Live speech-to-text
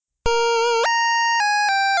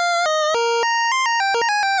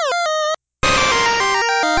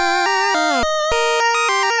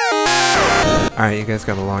Alright, you guys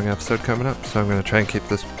got a long episode coming up, so I'm going to try and keep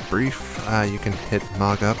this brief. You can hit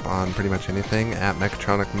Mog up on pretty much anything, at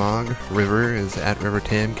Mechatronic Mog. River is at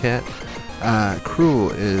RiverTamCat. Cruel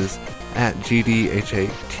is at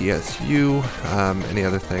GDHATSU. Any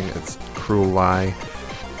other thing, it's Cruelly,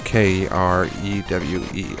 KREWELLLYE.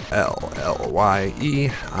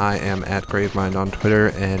 I am at Gravemind on Twitter,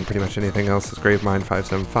 and pretty much anything else is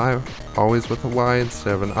Gravemind575, always with a Y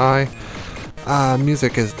instead of an I.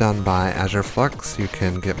 Music is done by Azure Flux. You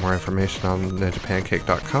can get more information on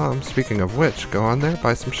NinjaPancake.com. Speaking of which, go on there,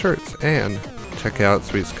 buy some shirts, and check out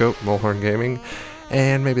Sweet Scope, Mulehorn Gaming,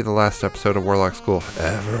 and maybe the last episode of Warlock School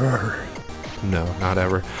ever. No, not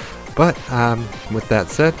ever. But, with that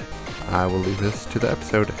said, I will leave this to the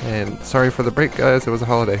episode, and sorry for the break, guys. It was a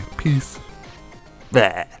holiday. Peace.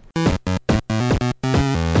 Bleh.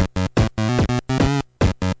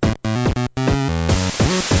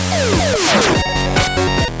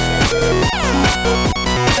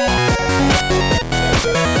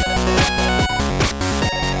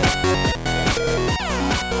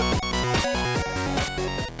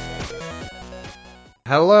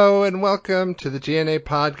 Hello and welcome to the G.N.A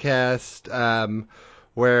podcast,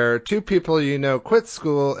 where two people you know quit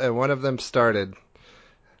school and one of them started.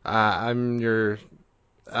 I'm your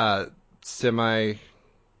semi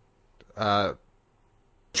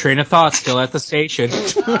train of thought still at the station.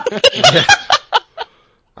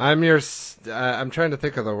 I'm your I'm trying to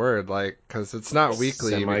think of the word, because it's not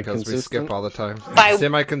weekly because we skip all the time.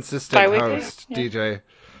 Semi-consistent host, yeah. DJ.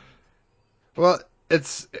 Well,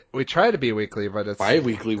 we try to be weekly, but it's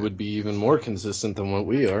bi-weekly would be even more consistent than what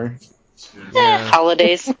we are. Yeah,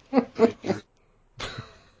 holidays.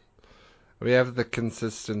 We have the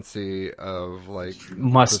consistency of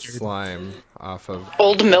mustard, the slime off of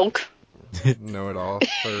old milk. Know it all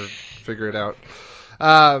or figure it out.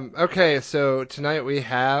 Okay, so tonight we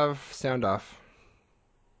have sound off.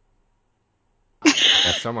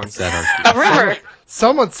 Someone said a river.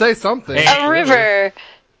 Someone say something. A river.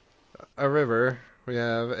 A river. We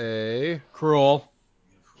have a Cruel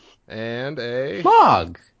and a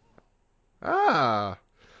Mog.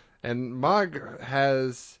 And Mog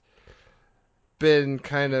has been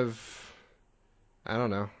kind of, I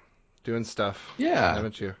don't know, doing stuff. Yeah.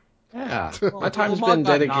 Haven't you? Yeah. My time's been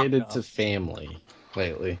dedicated to family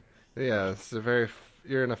lately. Yeah, it's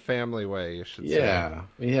you're in a family way, you should say. Yeah.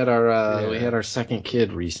 We had our second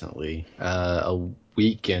kid recently, a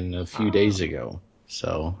week and a few days ago.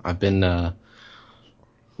 So I've been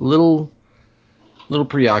little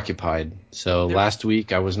preoccupied. So last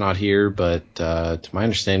week I was not here, but to my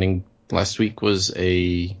understanding, last week was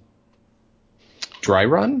a dry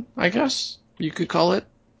run, I guess you could call it.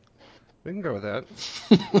 We can go with that.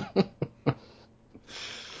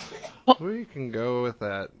 We can go with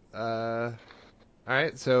that.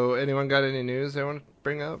 Alright, so anyone got any news they want to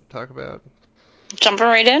bring up, talk about? Jumping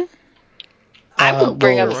right in? I will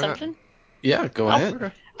bring up something. Yeah, go ahead.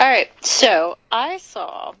 Okay. Alright, so I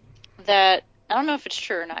saw that, I don't know if it's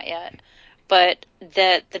true or not yet, but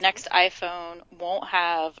that the next iPhone won't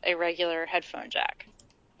have a regular headphone jack.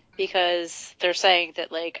 Because they're saying that,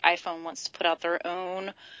 iPhone wants to put out their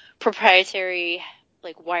own proprietary,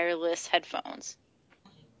 wireless headphones.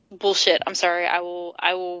 Bullshit. I'm sorry. I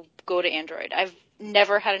will go to Android. I've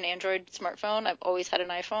never had an Android smartphone. I've always had an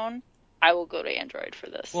iPhone. I will go to Android for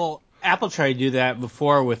this. Well, Apple tried to do that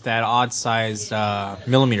before with that odd-sized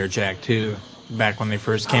millimeter jack, too, back when they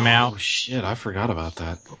first came out. Oh, shit. I forgot about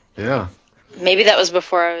that. Yeah. Maybe that was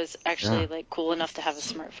before I was actually, cool enough to have a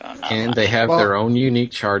smartphone. And they have their own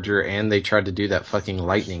unique charger, and they tried to do that fucking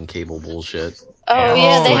lightning cable bullshit. Oh,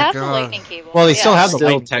 yeah, they have the lightning cable. Well, they still have the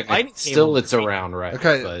lightning cable. Still, it's around, right?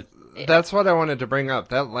 Okay, but that's what I wanted to bring up.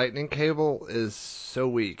 That lightning cable is so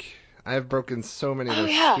weak. I've broken so many of those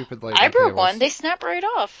stupid lightning cables. I broke one. They snap right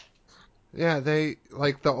off. Yeah, the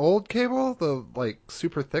old cable, the,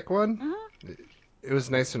 super thick one, it was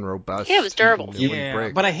nice and robust. Yeah, it was durable. It wouldn't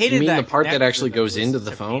break. But I hated you mean that the part that actually goes into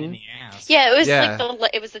the phone? Yeah, it was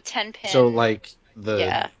it was the 10-pin. So,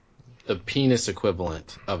 the penis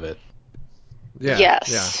equivalent of it. Yeah.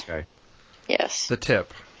 Yes. Yeah. Okay. Yes. The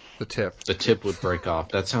tip would break off.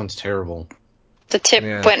 That sounds terrible. The tip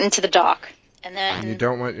went into the dock, and then you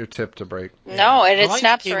don't want your tip to break. No, and it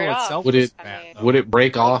snaps right off. Would it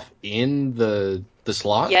break off in the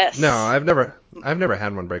slot? Yes. No, I've never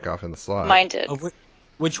had one break off in the slot. Mine did.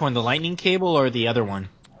 Which one, the lightning cable or the other one?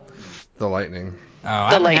 The lightning. Oh,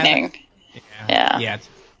 the lightning. Yeah.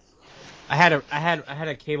 I had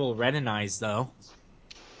a cable retinized though.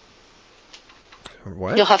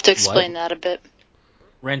 What? You'll have to explain that a bit.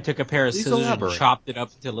 Ren took a pair of scissors and chopped it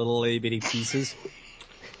up into little itty bitty pieces.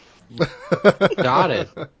 Got it.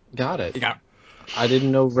 Yeah. I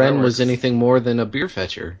didn't know Ren was anything more than a beer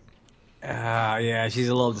fetcher. Yeah, she's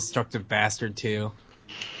a little destructive bastard too.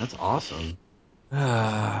 That's awesome.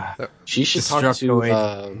 She should talk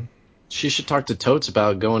to she should talk to Totes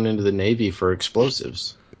about going into the Navy for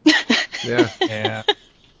explosives. Yeah.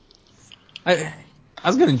 I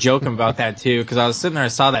was gonna joke him about that too, because I was sitting there, I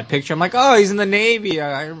saw that picture, I'm like, oh, he's in the Navy.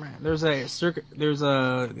 I remember there's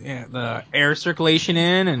the air circulation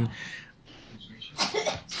in, and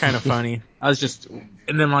it's kind of funny. And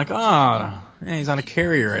then I'm like, oh, yeah, he's on a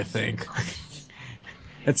carrier, I think.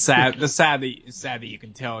 It's sad. It's sad that you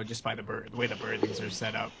can tell just by the way the berthings are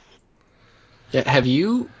set up. Yeah, have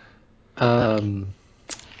you,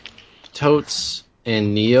 Totes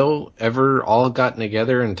and Neo ever all gotten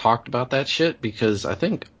together and talked about that shit? Because I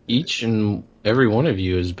think each and every one of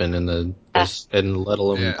you has been in and let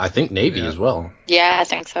alone I think Navy as well. Yeah, I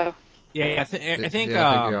think so. Yeah, I think you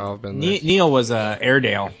all have been there. Neil was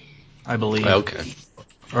Airedale, I believe. Okay.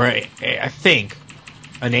 Or I think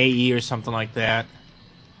an AE or something like that.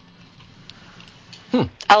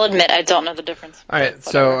 I'll admit I don't know the difference. All right,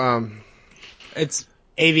 so it's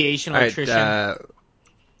aviation electrician.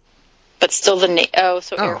 But still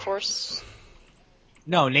Air Force.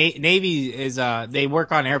 No, Navy is they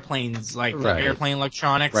work on airplanes, like airplane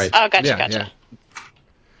electronics. Right. Oh, gotcha.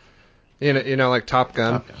 Yeah. You know, like Top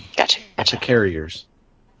Gun. Gotcha. The carriers.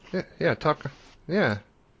 Yeah, Top Gun. Yeah.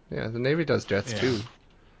 The Navy does jets too.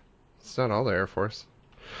 It's not all the Air Force.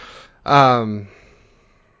 All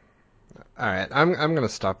right, I'm gonna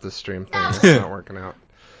stop this stream thing. It's not working out.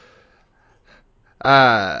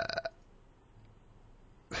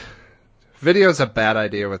 Video's a bad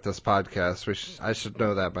idea with this podcast. I should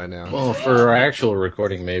know that by now. Well, for our actual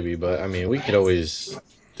recording, maybe, but I mean, we could always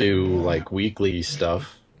do like weekly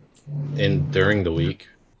stuff during the week.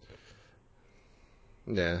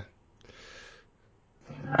 Yeah.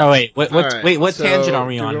 Oh wait, what tangent are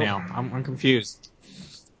we on now? I'm confused.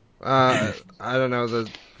 I don't know.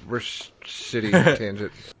 We're shitty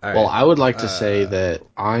tangent. All Well, right. I would like to say that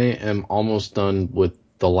I am almost done with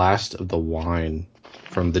the last of the wine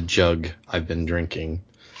from the jug I've been drinking.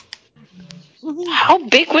 How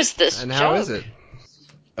big was this and jug? how is it?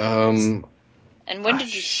 And when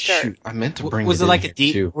did you start? Shoot, I meant to bring Was it it like in a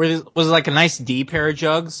D? too. Was it like a nice D pair of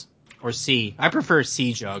jugs or C? I prefer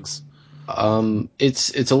C jugs.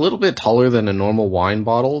 It's a little bit taller than a normal wine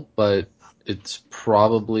bottle, but it's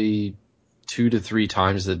probably 2 to 3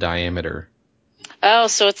 times the diameter. Oh,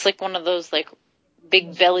 so it's like one of those like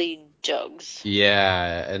big belly jugs.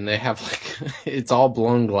 Yeah, and they have like it's all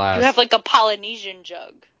blown glass. You have like a Polynesian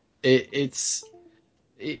jug. It was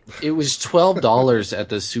 $12 at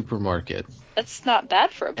the supermarket. That's not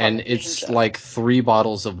bad for a Polynesian and it's jug. like 3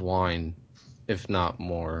 bottles of wine, if not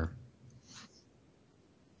more.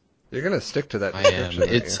 You're gonna stick to that I description. am.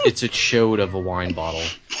 It's a chode of a wine bottle.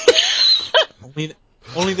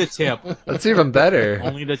 Only the tip. That's even better.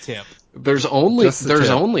 Only the tip. There's only a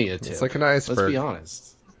tip. It's like an iceberg. Let's be honest.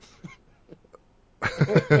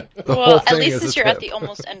 Well, at least since you're at the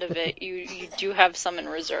almost end of it, you do have some in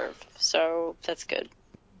reserve, so that's good.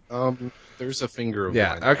 There's a finger of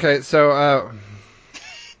wine. Okay, so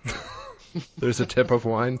there's a tip of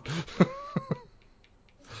wine.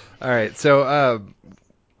 All right, so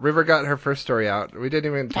River got her first story out. We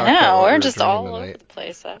didn't even talk about what we're we were just drinking all tonight. over the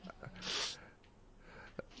place.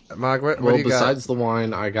 Mog, what Well, do you besides the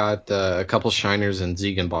wine, I got a couple Shiners and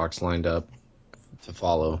Ziegenbox lined up to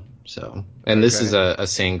follow. So, and this is a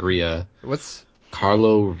sangria. What's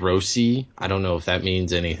Carlo Rossi? I don't know if that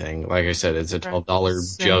means anything. Like I said, it's a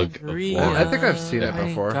 $12 jug of wine. I think I've seen it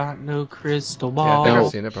before. Got no crystal Yeah, ball. I think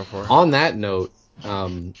I've seen it before. On that note,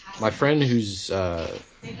 my friend who's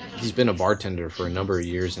he's been a bartender for a number of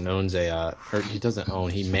years and owns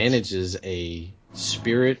he manages a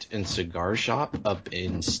spirit and cigar shop up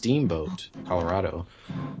in Steamboat, Colorado.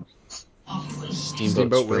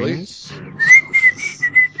 Steamboat Springs.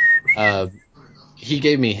 He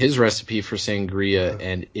gave me his recipe for sangria,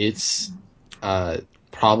 and it's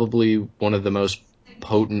probably one of the most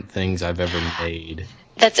potent things I've ever made.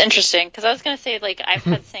 That's interesting, because I was going to say, like, I've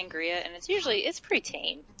had sangria, and it's pretty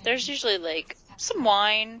tame. There's usually, like, some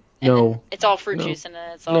wine, and then it's all fruit juice, and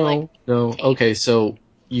then it's all, tame. Okay, so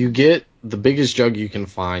you get the biggest jug you can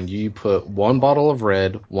find. You put 1 bottle of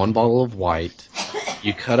red, 1 bottle of white.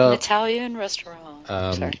 You cut up... An Italian restaurant.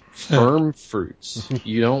 Firm fruits.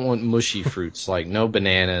 You don't want mushy fruits, like no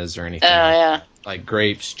bananas or anything. Oh, yeah. Like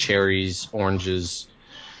grapes, cherries, oranges,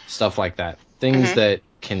 stuff like that. Things that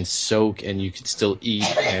can soak and you can still eat,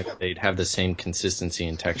 and they'd have the same consistency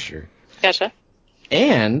and texture. Gotcha.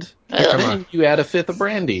 And then you add a 5th of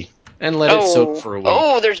brandy and let it soak for a week.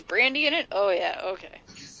 Oh, there's brandy in it? Oh, yeah, okay.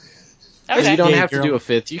 Okay. You don't Yeah, have to girl. do a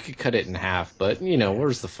fifth. You could cut it in half, but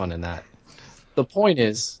where's the fun in that? The point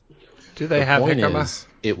is, Do they have jicama?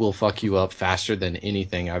 it will fuck you up faster than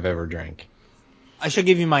anything I've ever drank. I should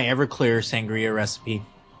give you my Everclear sangria recipe.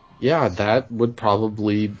 Yeah, that would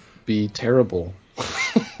probably be terrible.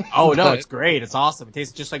 Oh no, But- it's great. It's awesome. It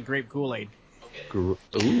tastes just like grape Kool-Aid. Ooh,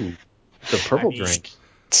 the purple I mean- drink.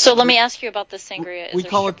 So let me ask you about this sangria. Is We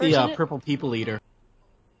there call it strippers in the it? purple people eater.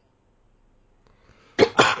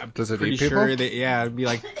 I'm Does it pretty eat people? sure that it'd be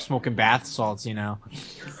like smoking bath salts,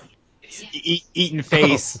 eating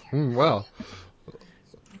face. Well,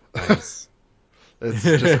 Nice. it's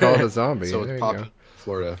just called a zombie. So There it's you go. Poppy,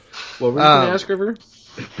 Florida. What were you going to ask, River?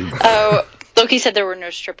 Oh, Loki said there were no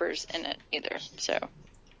strippers in it either. So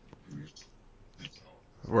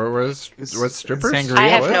What's strippers? Sangria. I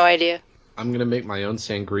have What? no idea. I'm going to make my own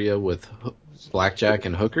sangria with blackjack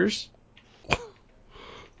and hookers.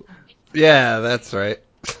 Yeah, that's right.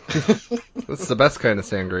 That's the best kind of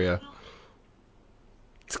sangria.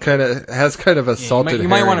 Has kind of a salted you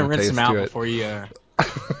might want to herring rinse taste them out to it. before you,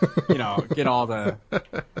 get all the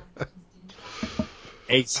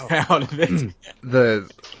eggs out of it. The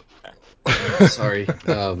Sorry,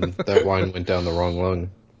 that wine went down the wrong lung.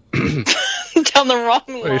 Down the wrong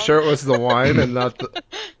lung. Are you sure it was the wine and not the?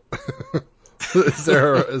 Is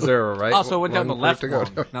there a right? Also, it went down the lung for it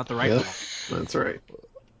left to go lung, down? not the right Yep, lung. that's right.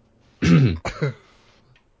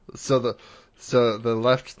 So the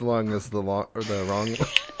left lung is the wrong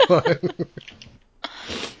lung.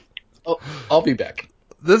 Oh, I'll be back.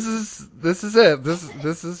 This is it.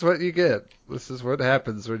 This is what you get. This is what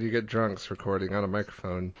happens when you get drunks recording on a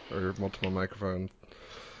microphone or multiple microphones.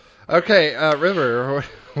 Okay, River.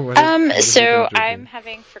 What have you So been I'm drinking?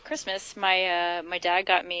 having for Christmas. My dad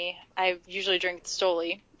got me. I usually drink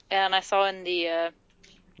Stoli, and I saw in the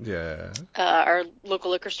Yeah. our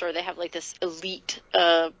local liquor store they have like this elite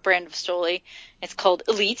brand of Stoli. It's called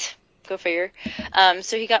Elite. Go figure.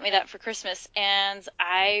 So he got me that for Christmas, and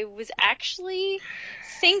I was actually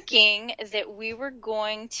thinking that we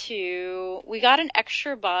got an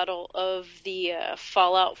extra bottle of the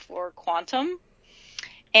Fallout 4 Quantum,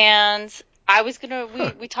 and I was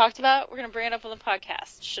gonna we talked about we're gonna bring it up on the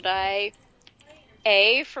podcast. Should I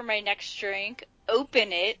for my next drink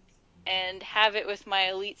open it and have it with my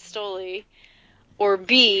Elite Stoli, or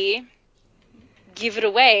B, give it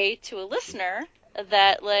away to a listener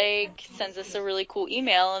that like sends us a really cool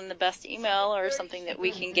email, and the best email or something that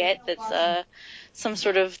we can get that's some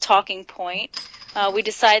sort of talking point. We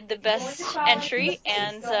decide the best entry,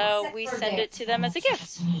 and we send it to them as a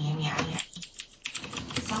gift.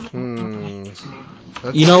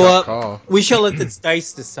 That's You a know tough what? call. We shall let the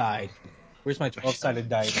dice decide. Where's my 12-sided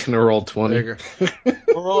dice? Gonna roll 20. There you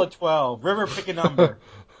We'll roll a 12. River, pick a number.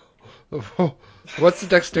 go. What's the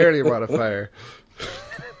dexterity modifier?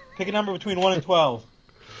 Pick a number between 1 and 12.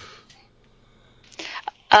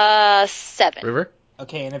 7. River?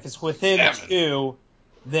 Okay, and if it's within 2,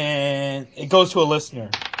 then it goes to a listener.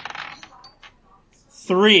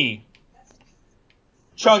 3.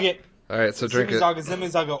 Chug it. All right, so drink it. Zimmy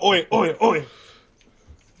zaga. Oi, oi, oi.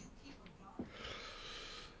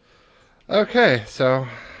 Okay, so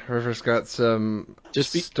River's got some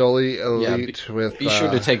Just be- Stoli Elite with be sure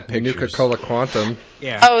to take pictures. Nuka-Cola Quantum.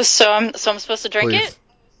 Yeah. Oh, so I'm supposed to drink Please. it?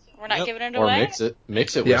 We're not Yep. giving it Or away?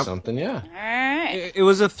 mix it Yep. with something, yeah. All right. It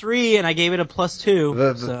was a 3, and I gave it a +2.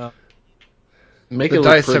 The- So Make The it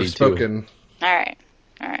look dice pretty have spoken. All right.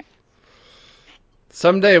 All right.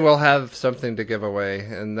 Someday we'll have something to give away,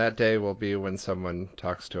 and that day will be when someone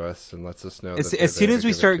talks to us and lets us know that as soon as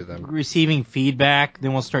we start to them. receiving feedback,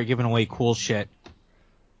 then we'll start giving away cool shit.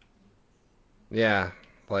 Yeah,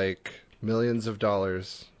 like millions of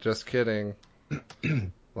dollars. Just kidding.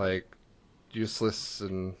 Like useless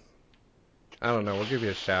and I don't know. We'll give you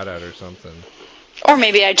a shout out or something. Or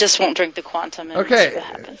maybe I just won't drink the Quantum and Okay. see what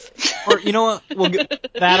happens. Or you know what? We'll get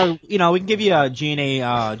that. Or we can give you a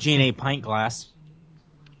G.N.A pint glass.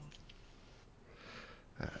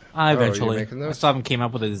 you're Eventually, making I those? still haven't came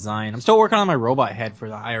up with a design. I'm still working on my robot head for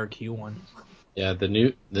the IRQ one. Yeah, the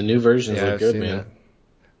new versions Yeah, look I've good, seen man. that.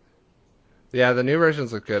 Yeah, the new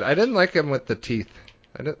versions look good. I didn't like them with the teeth.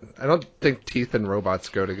 I don't think teeth and robots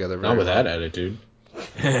go together very Not with well. that attitude.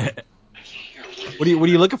 What are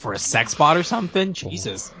you looking for? A sex bot or something?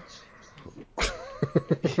 Jesus. I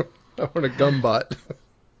want a gum bot.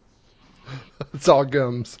 It's all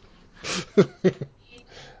gums. All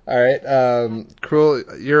right, Cruel,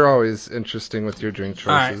 you're always interesting with your drink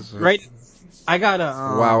choices. All right, I got a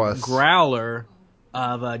Wow us. growler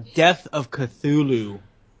of Death of Cthulhu.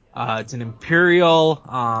 It's an imperial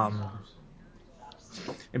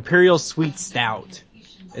sweet stout.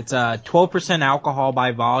 It's 12% alcohol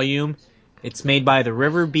by volume, It's made by the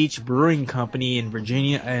River Beach Brewing Company in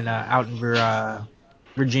Virginia and out in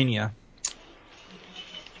Virginia.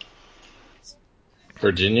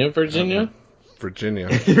 Virginia. Virginia. Virginia.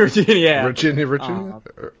 Virginia.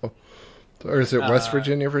 Or is it West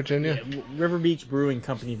Virginia, Virginia? Yeah, River Beach Brewing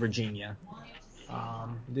Company, Virginia.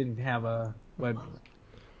 Didn't have a web.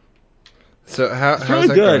 So how's Really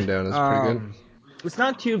that good. going down? It's pretty good. It's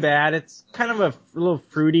not too bad. It's kind of a little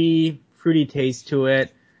fruity taste to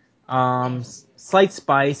it. Slight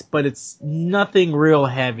spice, but it's nothing real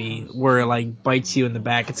heavy where it like bites you in the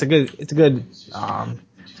back. It's a good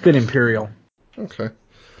imperial. Okay. Is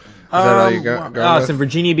that all you got? It's in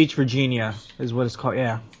Virginia Beach, Virginia, is what it's called.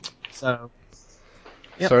 Yeah. So.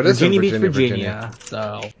 Yep, So it is in Beach, Virginia.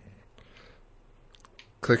 So.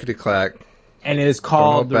 Clickety clack. And it is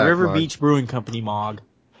called the River Beach Brewing Company Mog.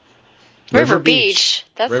 River Beach.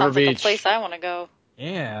 That River sounds like Beach. a place I want to go.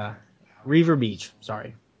 Yeah. Reaver Beach.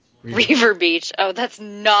 Sorry. Reaver Beach. Oh, that's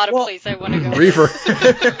not a place I want to go. Reaver.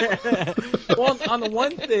 Well, on the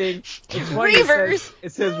one thing, it's funny.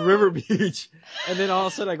 It says River Beach, and then all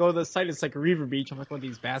of a sudden I go to the site. It's like Reaver Beach. I'm like, well,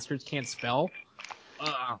 these bastards can't spell.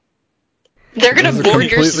 They're gonna board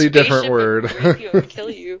your completely different spaceship word. and rape you and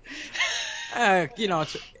kill you.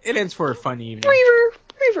 It ends for a fun evening.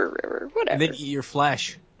 River, whatever. And then eat your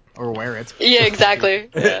flesh or wear it. Yeah, exactly.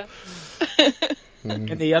 Yeah.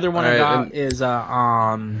 And the other one I got is it's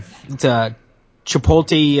a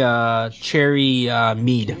Chipotle cherry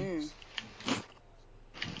mead.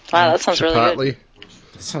 Wow, that sounds really good.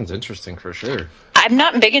 That sounds interesting for sure. I'm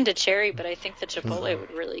not big into cherry, but I think the Chipotle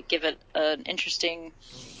would really give it an interesting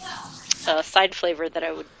side flavor that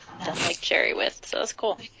I would then like cherry with. So that's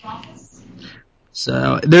cool.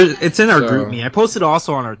 So it's in our group me. I posted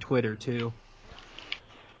also on our Twitter too.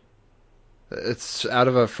 It's out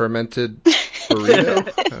of a fermented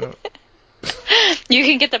burrito. You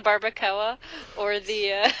can get the barbacoa or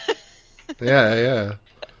the. Yeah.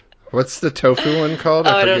 What's the tofu one called?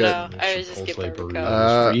 I don't know. I was just get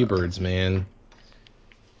barbacoa. Freebirds, man.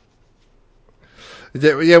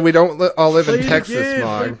 Yeah, we don't all live in Texas,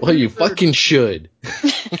 Mog. Well, you fucking should.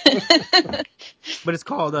 But it's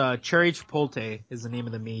called Cherry Chipotle is the name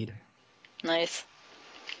of the mead. Nice.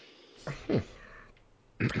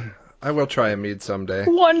 I will try a mead someday.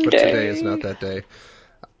 One but day. Today is not that day.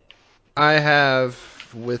 I have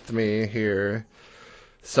with me here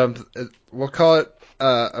we'll call it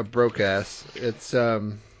a broke ass. It's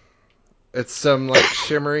some like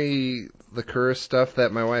shimmery liqueur stuff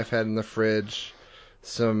that my wife had in the fridge.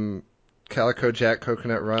 Some Calico Jack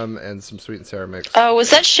coconut rum and some sweet and sour mix. Oh, was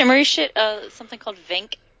that shimmery shit? Something called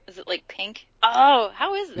Vink? Is it like pink? Oh,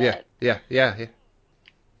 how is that? Yeah.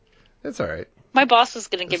 It's all right. My boss was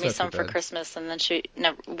gonna give me some for Christmas, and then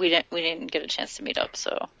we didn't get a chance to meet up.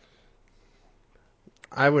 So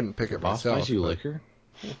I wouldn't pick it myself. Buys you liquor?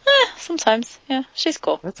 Sometimes, yeah. She's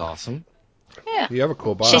cool. That's awesome. Yeah. You have a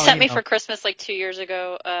cool boss. She sent me for Christmas like 2 years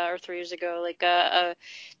ago, or 3 years ago, like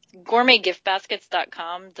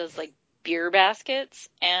gourmetgiftbaskets.com does like beer baskets,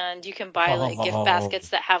 and you can buy like gift baskets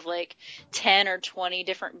that have like 10 or 20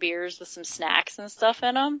 different beers with some snacks and stuff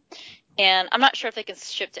in them. And I'm not sure if they can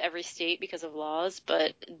ship to every state because of laws,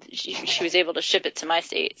 but she was able to ship it to my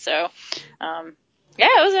state. So, yeah,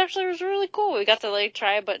 it was really cool. We got to like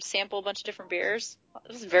sample a bunch of different beers.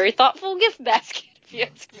 It was a very thoughtful gift basket, if you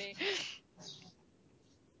ask me.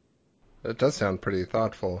 It does sound pretty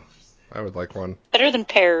thoughtful. I would like one. Better than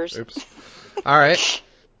pears. Oops. All right.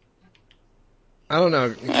 I don't know.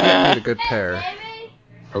 You can't beat a good pear.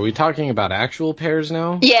 Are we talking about actual pears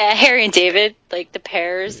now? Yeah, Harry and David, like the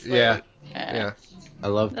pears. Yeah. Yeah. I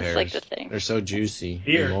love pears. That's like the thing. They're so juicy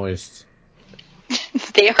and moist.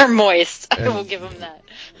 They are moist. I will give them that.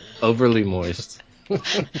 Overly moist. And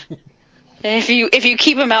if you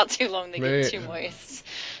keep them out too long, they get too moist.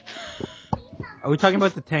 Are we talking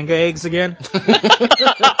about the Tenga eggs again?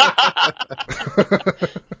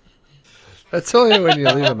 That's only when you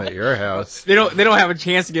leave them at your house. They don't have a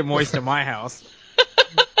chance to get moist at my house.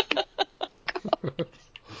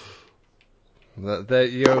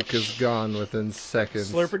 That yolk is gone within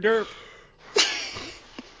seconds. Slurp or derp.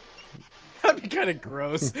 That'd be kind of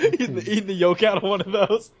gross. Eating the yolk out of one of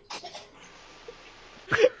those.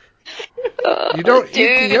 You don't eat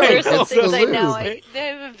the yolk. There's some It's the things I know. lube. They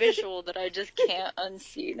have a visual that I just can't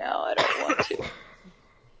unsee now. I don't want to.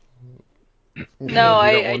 No,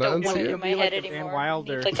 I don't want it in my head anymore. I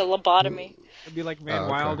need like a lobotomy. It'd be like Van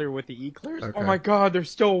Wilder with the eclairs. Okay. Oh my god, they're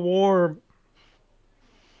still warm.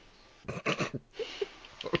 Oh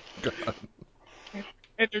god.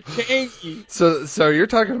 And they're tangy. So you're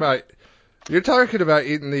talking about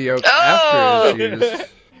eating the yolk after it's used.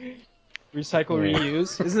 Recycle,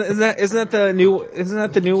 reuse. Isn't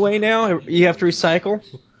that the new way now? You have to recycle.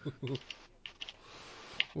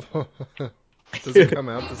 Does it come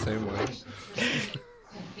out the same way?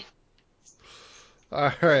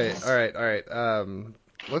 All right.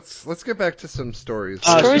 Let's get back to some stories.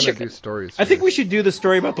 We're Stories gonna are do good. stories. I think here. we should do the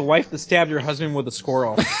story about the wife that stabbed her husband with a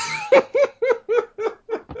squirrel.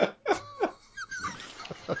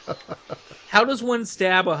 How does one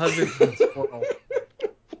stab a husband with a squirrel?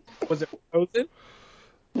 Was it frozen?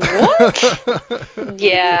 What?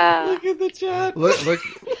 Yeah. Look at the chat.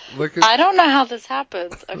 Look at. I don't know how this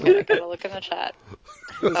happens. Okay, I gotta look in the chat.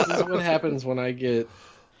 This is what happens when I get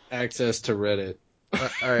access to Reddit.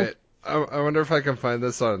 All right. I wonder if I can find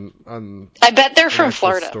this on I bet they're an from actual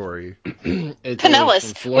Florida. story. It's from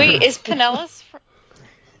Pinellas. Florida. Wait, is Pinellas?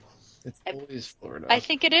 It's always Florida. I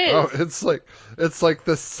think it is. Oh, it's like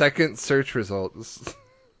the second search result.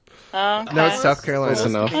 Oh, okay. No, it's South Carolina. Close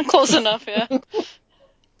enough. Close enough, yeah.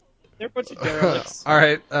 They're a bunch of derelicts. All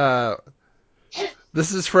right.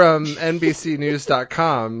 This is from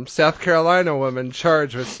NBCNews.com. South Carolina woman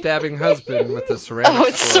charged with stabbing husband with a ceramic Oh,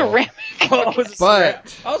 it's squirrel. ceramic. Oh, it was a But-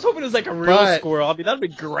 squirrel. I was hoping it was like a real but- squirrel. I mean, that'd be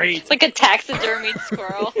great. It's like a taxidermied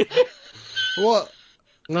squirrel. Well,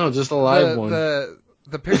 No, just a live one.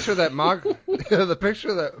 the picture that Mog the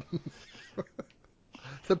picture that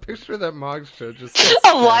the picture that Mog showed just says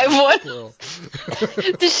A live one? squirrel.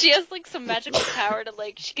 Does she has like some magical power to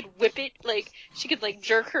like she could whip it, like she could like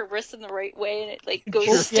jerk her wrist in the right way and it like goes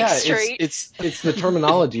Well, stick yeah, straight. it's the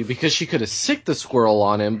terminology because she could have sicked the squirrel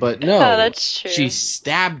on him, but no, Oh, that's true. she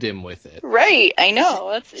stabbed him with it. Right, I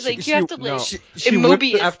know. That's like you have to no. like She whipped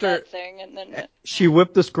Mobius after- that thing and then She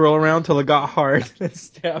whipped the squirrel around till it got hard and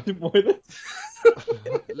stabbed him with it.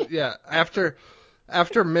 Yeah,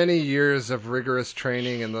 after many years of rigorous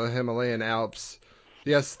training in the Himalayan Alps,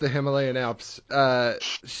 yes, the Himalayan Alps,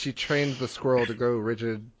 she trained the squirrel to go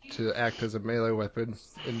rigid to act as a melee weapon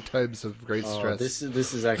in times of great Oh, stress.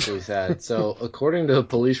 this is actually sad. So, according to a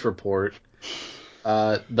police report,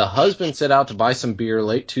 the husband set out to buy some beer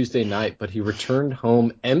late Tuesday night, but he returned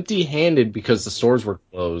home empty-handed because the stores were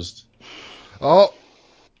closed. Oh,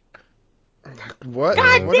 what?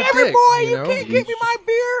 God What a Damn dick! it, boy! You know? can't give me my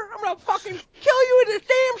beer. I'm gonna fucking kill you with this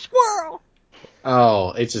damn squirrel.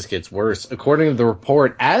 Oh, it just gets worse. According to the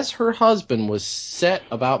report, as her husband was set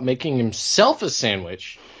about making himself a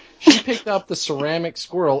sandwich, she picked up the ceramic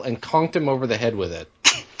squirrel and conked him over the head with it.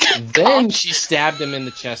 Then she stabbed him in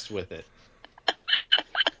the chest with it.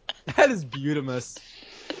 That is beautimous.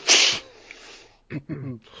 He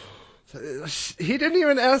didn't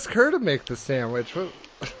even ask her to make the sandwich. What?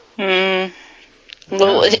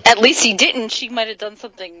 well, at least he didn't. She might have done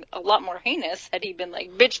something a lot more heinous had he been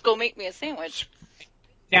like, "Bitch, go make me a sandwich."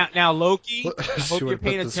 Now, Loki, I She hope you're would've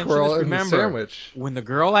paying put the attention to squirrel this. in the Remember, sandwich. when the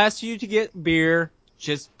girl asks you to get beer,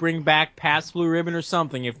 just bring back past blue ribbon or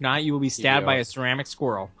something. If not, you will be stabbed by a ceramic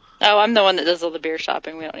squirrel. Oh, I'm the one that does all the beer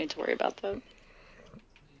shopping. We don't need to worry about that.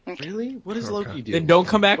 Really? What does Loki do? Then don't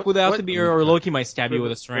come back without what- the beer, or Loki might stab you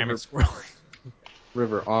with a River- ceramic River- squirrel.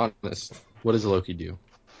 River, honest. What does Loki do?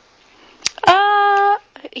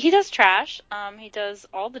 He does trash. He does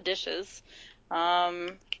all the dishes. Let's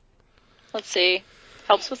see.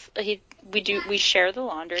 Helps with we share the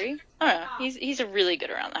laundry. I don't know. He's a really good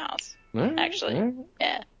around the house. Actually.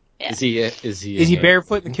 Yeah. Is he? Is he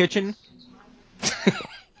barefoot in the kitchen?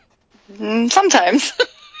 Sometimes.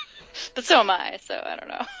 But so am I, so I don't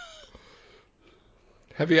know.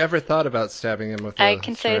 Have you ever thought about stabbing him with a I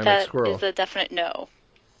can say ceramic that squirrel? is a definite no.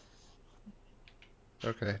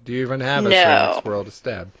 Okay. Do you even have a No. ceramic squirrel to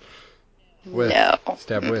stab? No.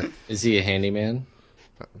 Stab with. Is he a handyman?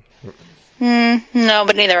 No,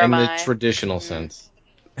 but neither In am the I. traditional sense.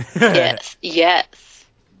 Yes.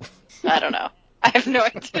 I don't know. I have no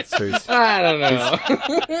idea. So he's, I don't know.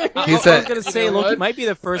 I He's was a- gonna say You know Loki what? might be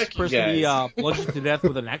the first Fuck you person to be guys. bludgeoned to death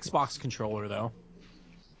with an Xbox controller, though.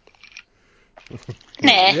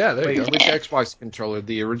 Nah. yeah, there Wait, you go. which Xbox controller?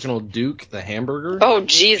 The original Duke, the hamburger? Oh,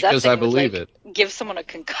 geez, that Because thing I would, believe like, it. give someone a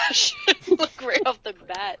concussion, like, right off the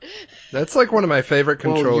bat. That's like one of my favorite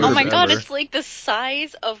Well, controllers Oh my god, ever. it's like the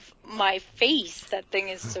size of my face. That thing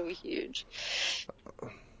is so huge.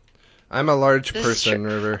 I'm a large This is person,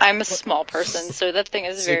 true. River. I'm a small person, so that thing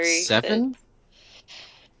is very... 6'7"?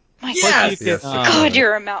 My Plus god, you can, Yes, God,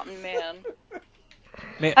 you're a mountain man.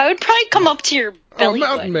 Man, I would probably come up to your Oh, belly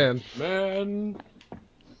Mountain button. Man. Man.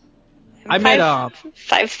 I met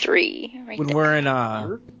 5'3", right when there. we're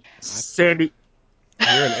in Sandy. You're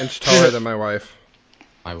an inch taller than my wife.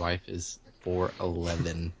 My wife is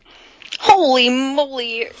 4'11". Holy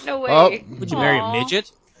moly, no way. Oh, Would you marry a Aw.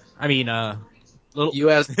 midget? I mean, little.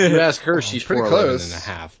 You ask her, she's Pretty 4'11" close. and a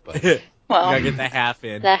half, but Well, gotta get that half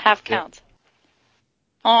in. that half counts.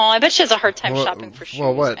 Oh, I bet she has a hard time Well- shopping for shoes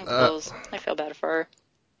well, what, and clothes. I feel bad for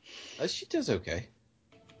her. She does okay.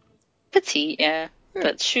 Petite, yeah.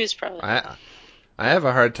 But shoes probably. I have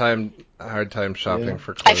a hard time shopping Yeah.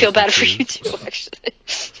 for clothes. I feel and bad for shoes. you too, actually.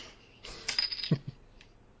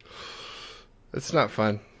 It's not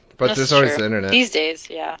fun, but This there's is always true. the internet. These days,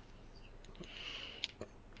 yeah.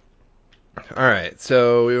 All right,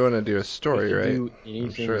 so we want to do a story, We can right? do I'm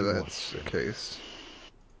anything sure you that's the case.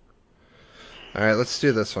 All right, let's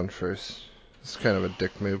do this one first. It's kind of a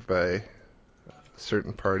dick move by a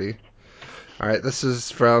certain party. All right, this is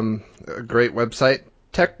from a great website,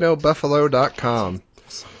 technobuffalo.com.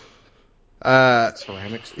 Ceramic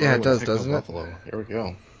Squirrel Yeah, it and does, Techno doesn't it? Buffalo. Here we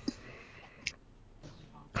go.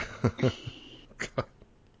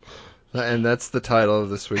 And that's the title of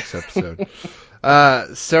this week's episode.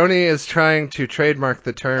 Sony is trying to trademark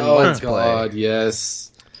the term Let's God, Play.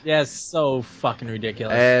 yes. Yeah, it's so fucking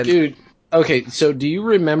ridiculous. And Dude, okay, so do you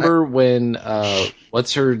remember when,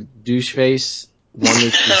 what's her douche face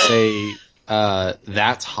wanted to say,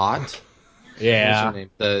 that's hot? What's her yeah. name?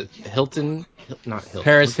 The Hilton? Not Hilton.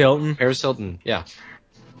 Paris Hilton. Paris Hilton, yeah.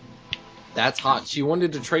 That's hot. She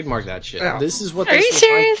wanted to trademark that shit. Yeah. This is what Are this you was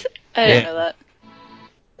serious? I didn't Yeah. know that.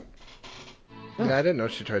 yeah, I didn't know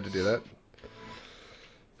she tried to do that.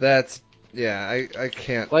 That's, yeah, I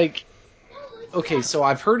can't. Like, okay, so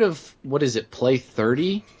I've heard of, what is it, Play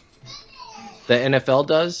 30? The NFL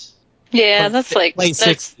does? Yeah, that's like Play that's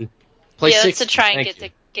 60. Play yeah, 60. that's to try and thank you.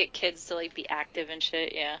 get kids to like be active and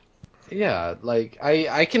shit. Yeah. Yeah, like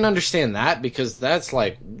I can understand that because that's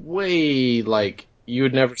like way like you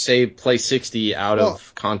would never say play 60 out Well-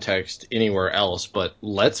 of context anywhere else, but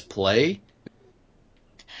let's play.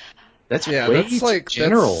 That's Yeah, way that's too like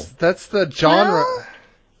general. That's the genre. Well-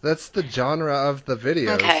 That's the genre of the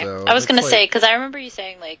video. Okay. So I was gonna that's say like, because I remember you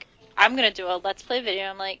saying like I'm gonna do a let's play video.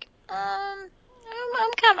 I'm like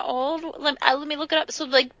I'm kind of old. Let me look it up. So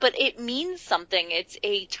like, but it means something. It's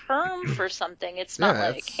a term for something. It's not Yeah,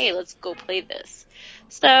 like it's- hey, let's go play this.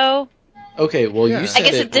 So Okay, well Yeah. you I said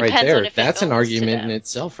guess it it right depends there. on if it That's an owns to argument in them.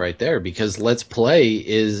 itself right there because let's play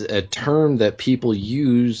is a term that people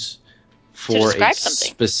use for a describe something.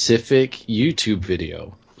 specific YouTube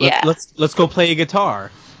video. Yeah. Let's go play a guitar.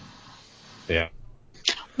 Yeah.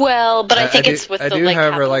 Well, but I think do- it's with I the do, like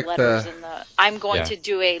however, capital like letters the- and the I'm going Yeah. to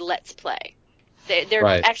do a let's play. They're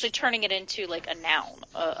Right. actually turning it into like a noun,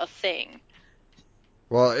 a thing.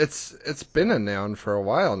 well, it's been a noun for a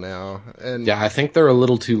while now, and Yeah, I think they're a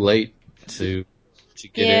little too late to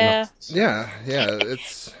get Yeah. in. yeah,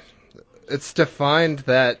 it's defined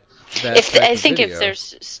that If type I of think video. if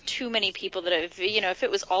there's too many people that have, if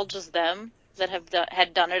it was all just them that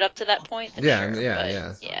had done it up to that point, then Yeah, sure. yeah,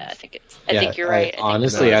 But yeah. I think I think you're right.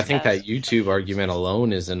 Honestly, No. I think that YouTube argument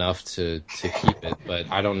alone is enough to keep it, but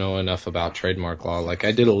I don't know enough about trademark law. Like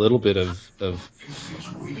I did a little bit of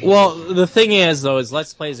Well, the thing is, though, is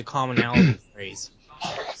let's play is a commonality phrase.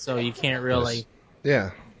 So you can't really...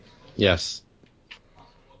 Yeah, yes.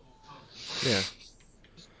 yeah.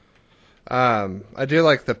 I do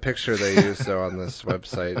like the picture they use though on this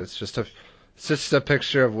website. It's just a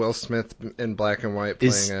picture of Will Smith in black and white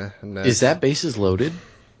playing a net. Is that bases loaded?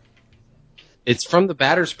 It's from the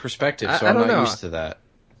batter's perspective, so I I'm don't not know. used to that.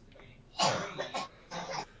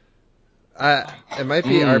 It might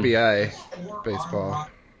be RBI baseball.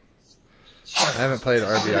 I haven't played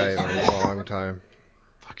RBI in a long time.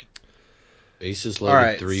 Fucking bases All loaded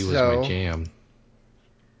right, 3 was so- my jam.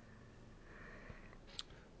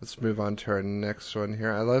 Let's move on to our next one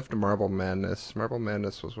here. I loved Marble Madness. Marble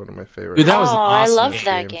Madness was one of my favorites. Dude, that was an I awesome loved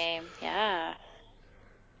that games. game. Yeah.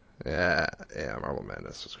 Yeah, Marble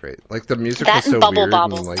Madness was great. Like the music That was so and Bubble weird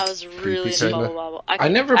Bobble. and like I was creepy really into kinda. Bubble Bobble. I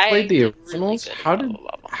never played the did originals. Really good How at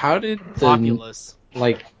did Bubble Bobble. the Populous.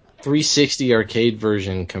 like 360 arcade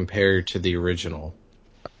version compare to the original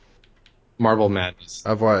Marble Madness?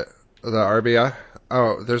 Of what? The RBI?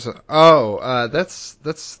 Oh, there's a that's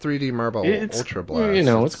 3D Marble It's Ultra Blast.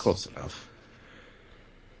 it's close enough.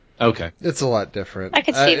 Okay. It's a lot different. I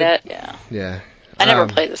could see that. Yeah. Yeah. I never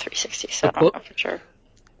played the 360, so I Cool. don't know for sure.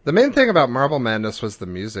 The main thing about Marble Madness was the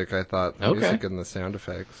music, I thought. The Okay. music and the sound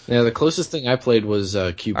effects. Yeah, the closest thing I played was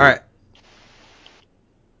Cube. All right.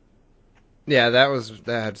 Yeah, that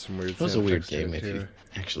had some weird It was a sound weird effects in game it, if too. you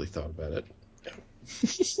actually thought about it.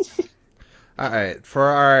 All right. For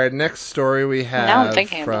our next story, we Now I'm have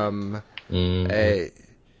thinking about from Mm.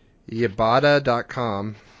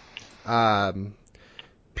 Yabada.com.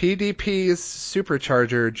 PDP's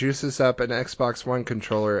Supercharger juices up an Xbox One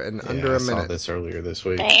controller in under I a saw minute. this earlier this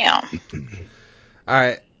week. Damn. All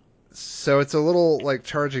right. So it's a little like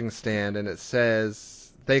charging stand, and it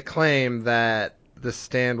says they claim that the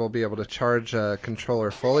stand will be able to charge a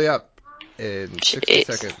controller fully up in 60 Jeez.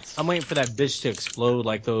 seconds. I'm waiting for that bitch to explode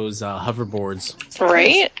like those hoverboards.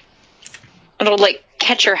 Right? It'll like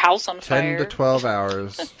catch your house on 10 fire. to 12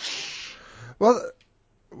 hours. Well,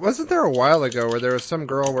 wasn't there a while ago where there was some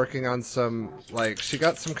girl working on some, like, she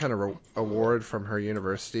got some kind of award from her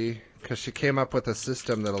university because she came up with a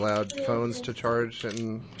system that allowed phones to charge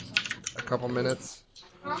in a couple minutes?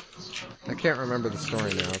 I can't remember the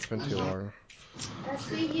story now. It's been too long.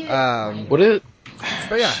 What it?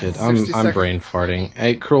 But yeah, Shit, 60 I'm seconds. brain farting.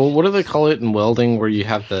 Hey, Kroll, what do they call it in welding where you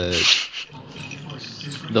have the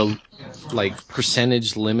like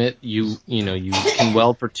percentage limit? You can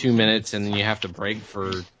weld for 2 minutes and then you have to break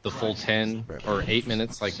for the full 10 or 8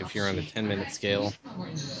 minutes, like if you're on a 10-minute scale.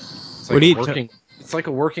 It's like it's like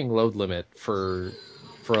a working load limit for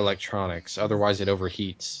electronics. Otherwise, it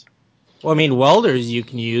overheats. Well, I mean, welders you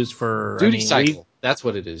can use for Duty cycle. That's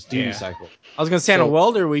what it is. Duty cycle. I was gonna say on a So-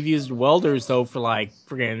 welder, we've used welders though for like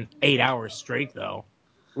friggin' 8 hours straight though.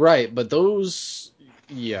 Right, but those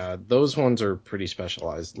ones are pretty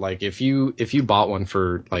specialized. Like if you bought one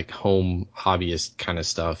for like home hobbyist kind of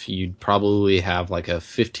stuff, you'd probably have like a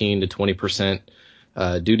 15 to 20%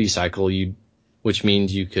 duty cycle. Which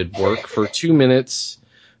means you could work for 2 minutes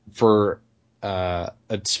for a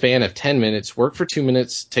span of 10 minutes, work for 2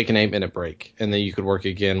 minutes, take an 8-minute break, and then you could work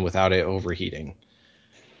again without it overheating.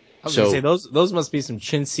 I was gonna say those must be some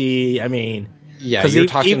chintzy. I mean, yeah, 'cause you're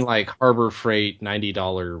talking like Harbor Freight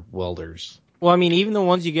 $90 welders. well, I mean, even the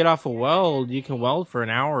ones you get off a weld, you can weld for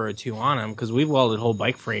an hour or two on them because we've welded whole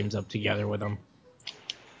bike frames up together with them.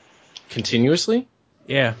 Continuously?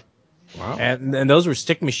 Yeah, Wow. and those were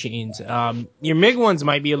stick machines. Your MIG ones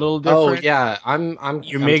might be a little Oh different. yeah, I'm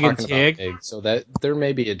Your MIG and talking TIG. about MIG, so that there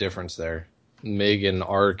may be a difference there. MIG and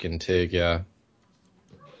ARC and TIG, yeah.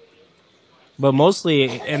 But mostly,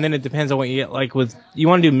 and then it depends on what you get. Like you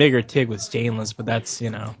want to do MIG or TIG with stainless, but that's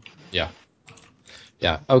Yeah.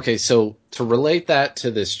 Yeah. Okay, so to relate that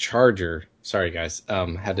to this charger, sorry guys,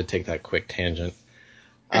 had to take that quick tangent.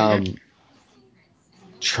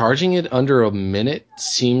 Charging it under a minute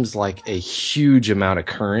seems like a huge amount of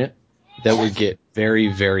current that would get very,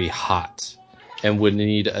 very hot and would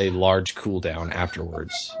need a large cooldown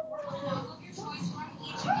afterwards.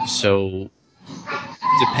 So,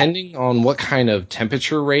 depending on what kind of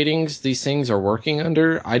temperature ratings these things are working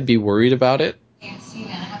under, I'd be worried about it.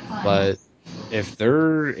 But if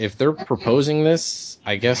they're proposing this,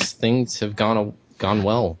 I guess things have gone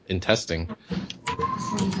well in testing.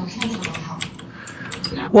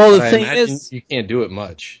 Well, But the I thing imagine is, you can't do it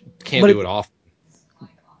much. Can't but do it often.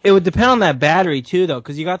 it would depend on that battery too, though,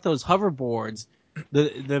 because you got those hoverboards.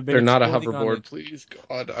 They're not a hoverboard. Please,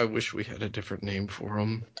 God, I wish we had a different name for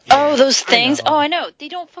them. Oh, those things. I know. Oh, I know. They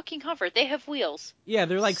don't fucking hover. They have wheels. Yeah,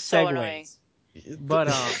 they're like So annoying. Segways, but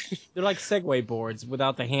they're like Segway boards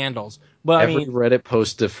without the handles. But Every I mean, Reddit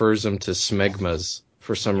post defers them to smegmas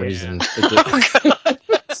for some Yeah. reason.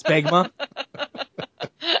 Spegma.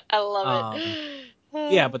 I love it.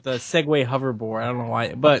 Yeah, but the Segway hoverboard, I don't know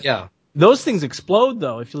why, but Yeah, those things explode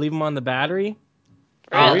though if you leave them on the battery.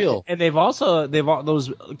 for Really? real. And they've all those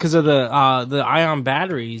because of the ion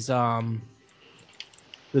batteries that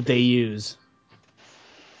they use.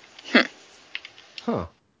 Huh.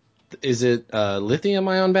 Is it lithium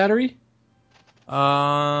ion battery? Yeah,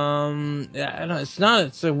 I don't, it's not.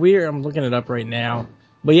 It's a weird. I'm looking it up right now.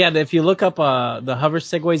 But yeah, if you look up the hover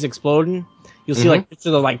segways exploding, you'll see like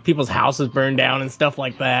pictures of like people's houses burned down and stuff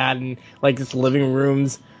like that, and like just living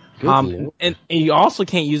rooms. Good Lord. And you also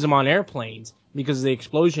can't use them on airplanes because of the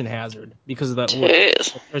explosion hazard because of the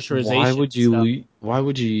Jeez. pressurization. Why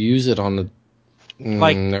would you use it on the?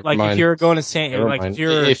 Never Like mind. if you're going to San, Never like mind. if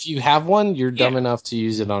you're If you have one, you're dumb Yeah. enough to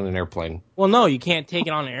use it on an airplane. well, no, you can't take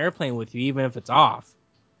it on an airplane with you even if it's off.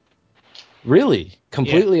 Really?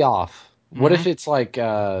 Completely off. What Mhm. if it's like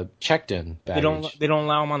checked in baggage? They don't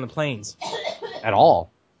allow them on the planes. At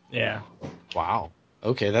all? Yeah, Wow.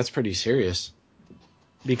 Okay, that's pretty serious.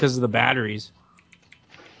 because of the batteries.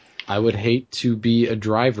 I would hate to be a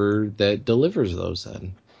driver that delivers those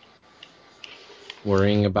then.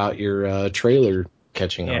 Worrying about your trailer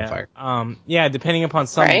catching on fire. Yeah, depending upon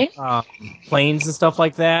some Right? planes and stuff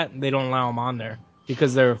like that, they don't allow them on there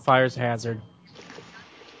because they're a fire hazard.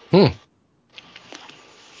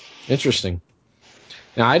 Interesting.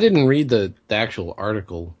 Now, I didn't read the actual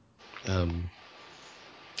article.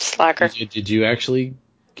 Slacker. Did you actually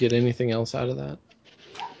get anything else out of that?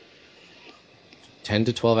 10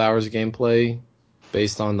 to 12 hours of gameplay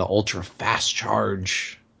based on the ultra fast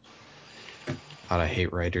charge. God, I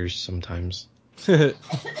hate writers sometimes.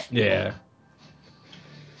 Yeah.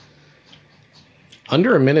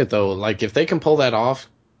 Under a minute though, like if they can pull that off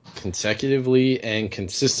consecutively and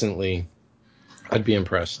consistently, I'd be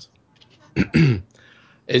impressed.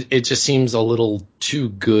 It just seems a little too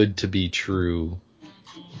good to be true.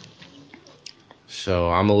 So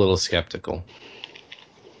I'm a little skeptical.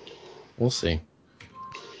 We'll see.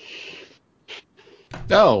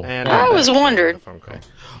 Oh, And I I'm was back. wondering. Phone call.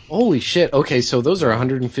 holy shit. Okay, so those are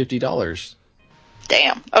 $150.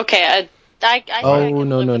 Damn. Okay, I think I Oh, can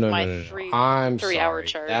no, live no, with no, my no, no. three I'm 3 hour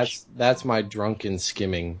sorry. charge. That's my drunken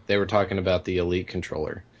skimming. They were talking about the Elite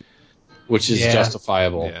controller, which is Yeah.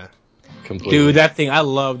 justifiable. Yeah. Completely. Dude, that thing, I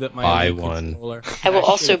love that my Buy Elite one. controller. I will That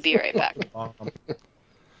also shit be right back. is bomb.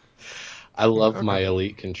 I love Okay. my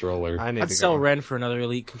Elite controller. I need I'd to sell go. Ren for another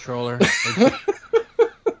Elite controller.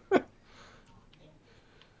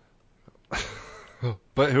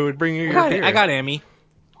 But who would bring you your beer? I got Emmy.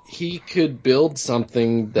 He could build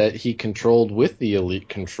something that he controlled with the Elite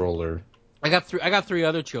controller. I got three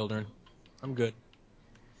other children. I'm good.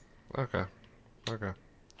 Okay.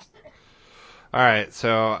 All right,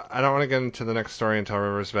 so I don't want to get into the next story until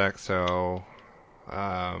River's back. So, you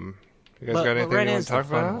guys got anything Ren you want is to talk the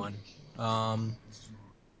fun about? one.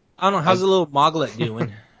 I don't know. How's the little Moglet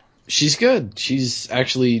doing? She's good. She's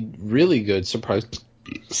actually really good. Surprised.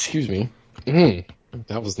 Excuse me.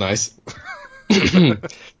 That was nice.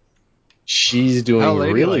 She's doing How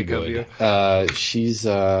really ladylike of good. She's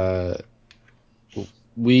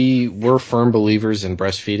we're firm believers in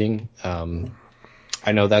breastfeeding.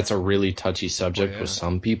 I know that's a really touchy subject with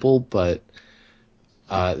some people, but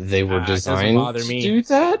they were It doesn't designed bother to me. do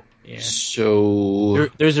that. Yeah. So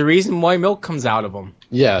There's a reason why milk comes out of them.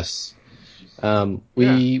 yes,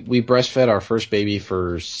 we breastfed our first baby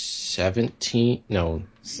for 17. No,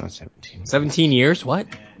 it's not 17. 17 years? What?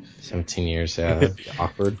 17 years. Yeah, that'd be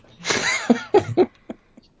awkward.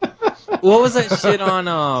 What was that shit on?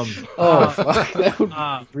 Fuck, that would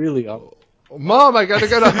be really awkward. Mom, I gotta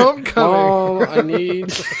go to homecoming.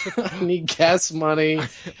 Mom, I need gas money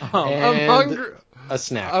I'm and hungry. a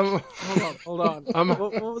snack. Hold on.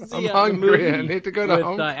 What was the, I'm the hungry. I movie need to go to with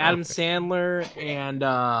homecoming. Adam Sandler and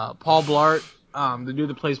Paul Blart? The dude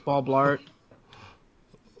that plays Paul Blart.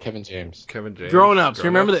 Kevin James. Grown Ups.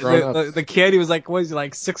 Remember Grown-Ups. the kid? He was like, what is he,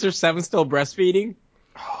 like 6 or 7, still breastfeeding?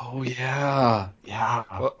 Oh yeah.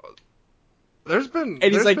 Well, there's been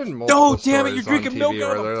And he's like, multiple no, damn it, stories you're drinking on milk TV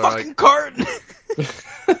out where of a they're fucking like, carton.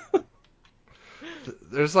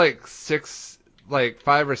 there's like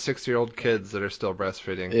 5 or 6 year old kids that are still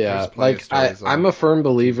breastfeeding. Yeah, There's plenty of like stories I'm a firm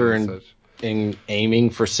believer TV and such. in aiming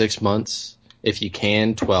for 6 months. If you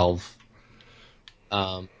can, 12.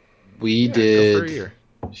 We Go did. for a year.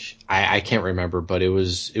 I can't remember, but it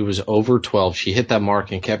was over 12. She hit that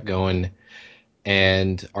mark and kept going,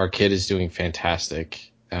 and our kid is doing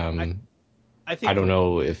fantastic. I think I don't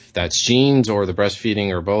know if that's genes or the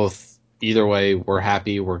breastfeeding or both. Either way, we're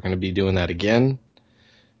happy. We're going to be doing that again.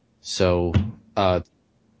 So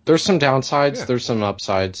there's some downsides. Yeah. There's some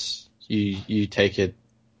upsides. You take it.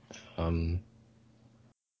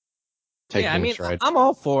 Take it in stride. I'm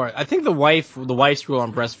all for it. I think the wife's rule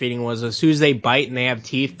on breastfeeding was as soon as they bite and they have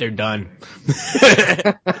teeth, they're done.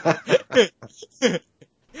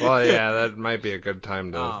 Well, yeah, that might be a good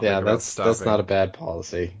time to think Yeah, about that's stopping. not a bad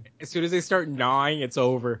policy. As soon as they start gnawing, it's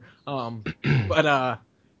over. No,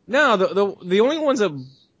 the only ones that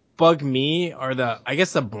bug me are the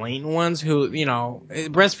blatant ones who,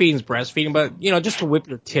 breastfeeding's breastfeeding, but just to whip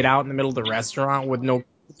your tit out in the middle of the restaurant with no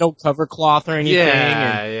cover cloth or anything.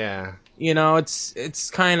 Yeah. It's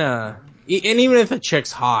kind of, and even if a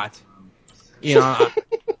chick's hot,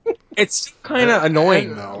 it's kind of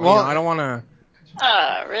annoying though. Well, I don't want to.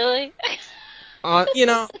 Really?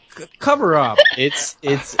 Cover up. It's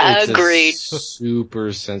Agreed. a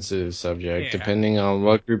super sensitive subject, Yeah. depending on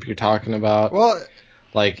what group you're talking about. Well,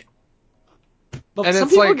 like, But and some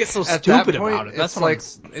it's people like, get so at stupid that point, about it. That's it's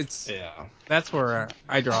what like, that's where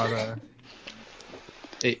I draw the.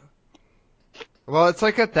 Well, it's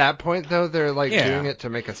like at that point though, they're like doing it to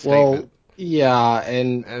make a statement. Well, yeah,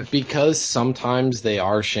 and because sometimes they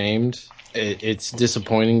are shamed, it's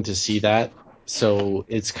disappointing to see that. So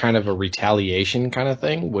it's kind of a retaliation kind of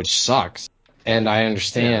thing, which sucks. And I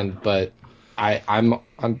understand, but I'm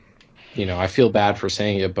I feel bad for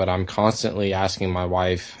saying it, but I'm constantly asking my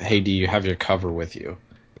wife, "Hey, do you have your cover with you?"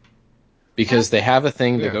 Because they have a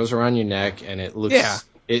thing that goes around your neck, and it looks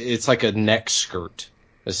it's like a neck skirt,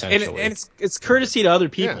 essentially. And it's courtesy to other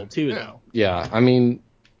people too, though. Yeah, I mean,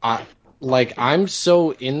 I'm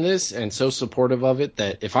so in this and so supportive of it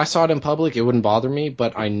that if I saw it in public, it wouldn't bother me.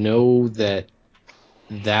 But I know that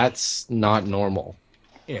that's not normal.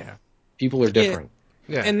 Yeah, People are different.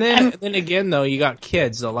 Yeah. And then again though, you got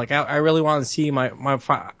kids though. Like I really want to see I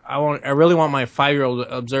really want my 5-year-old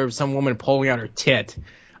to observe some woman pulling out her tit,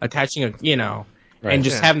 attaching a Right. and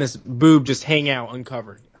just Yeah. having this boob just hang out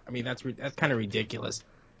uncovered. I mean that's kind of ridiculous.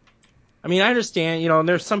 I mean I understand and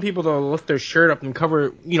there's some people that'll lift their shirt up and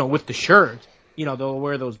cover with the shirt. They'll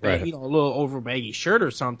wear those Right. a little over baggy shirt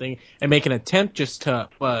or something and make an attempt just to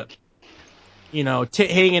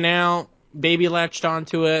tit hanging out, baby latched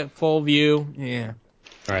onto it, full view. Yeah.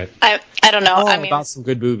 Right. I don't know. All I mean, about some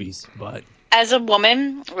good boobies, but as a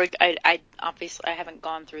woman, like I obviously I haven't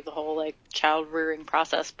gone through the whole like child rearing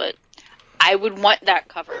process, but I would want that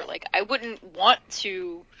cover. Like I wouldn't want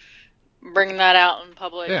to bring that out in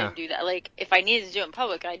public Yeah. and do that. Like if I needed to do it in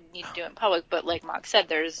public, I need to do it in public. But like Mark said,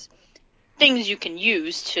 there's things you can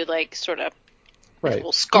use to like sort of like a Right.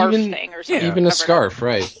 little scarf Even- thing or something. Even to a cover it up. scarf,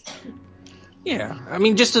 right? yeah, I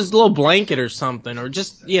mean, just as a little blanket or something, or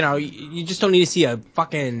just you just don't need to see a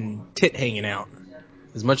fucking tit hanging out.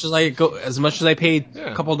 As much as I paid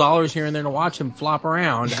Yeah. a couple dollars here and there to watch him flop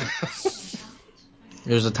around,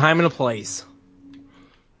 there's a time and a place.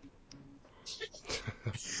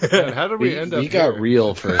 And how did we end up We got here?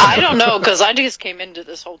 real for a I second. don't know because I just came into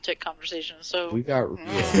this whole tit conversation, so We got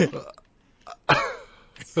real.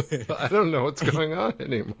 I don't know what's going on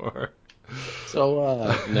anymore.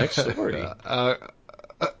 So, next story.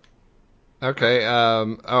 Okay. I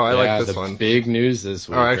like this the one. big news this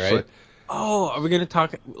week, Actually, right? Oh, are we gonna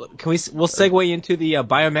talk? We'll segue into the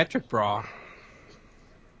biometric bra.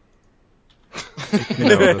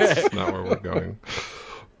 no, that's not where we're going.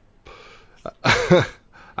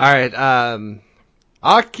 All right.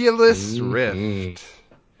 Oculus Rift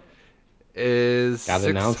is Got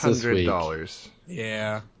announced this week. $600.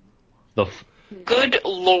 Yeah. The good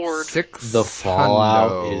lord. the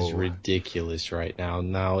fallout is ridiculous right now.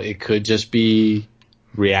 Now it could just be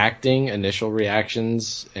initial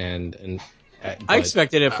reactions, and I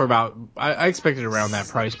expected it for about. I expected around that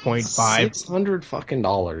price point, $600 fucking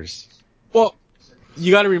dollars. Well,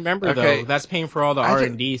 you got to remember Okay. though, that's paying for all the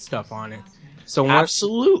R&D stuff on it. So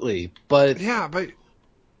Absolutely, but Yeah, but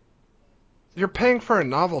you're paying for a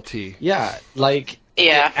novelty. yeah, like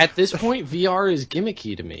Yeah. at this point, VR is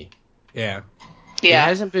gimmicky to me. yeah, It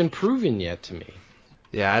hasn't been proven yet to me.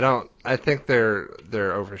 Yeah, I think they're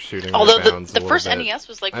overshooting Although their bounds the a little first bit. NES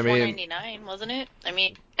was like I mean- $4.99, wasn't it? I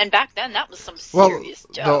mean, and back then that was some Well, serious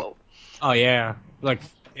dough. oh yeah, like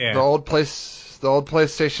yeah, The old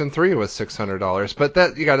PlayStation 3 was $600, but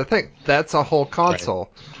that you got to think that's a whole console.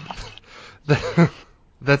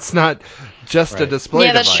 That's not just a display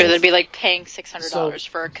Yeah, that's device. true. That'd be like paying $600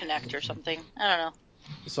 for a Kinect or something. I don't know.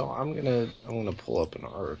 So I'm gonna pull up an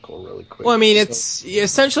article really quick. Well, I mean, it's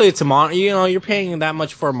essentially it's a monitor. You're paying that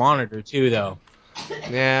much for a monitor too, though.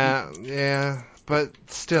 Yeah, but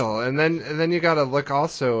still, and then you got to look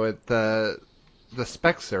also at the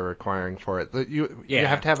specs they're requiring for it. You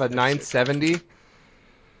have to have a 970.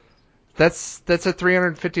 That's a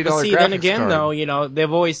 $350 But see, graphics then again, card. though,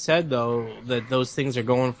 they've always said though that those things are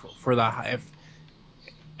going for the high.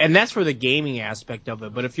 And that's for the gaming aspect of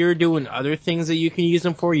it. But if you're doing other things that you can use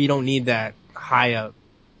them for, you don't need that high up.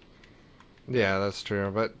 Yeah, that's true.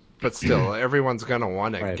 But still, everyone's gonna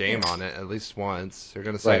want a game on it at least once. They're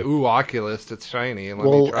gonna say, "Ooh, Oculus, it's shiny." Let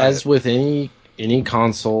me try as it. with any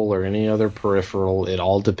console or any other peripheral, it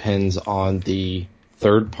all depends on the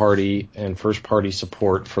third-party and first-party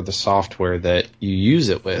support for the software that you use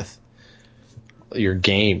it with. Your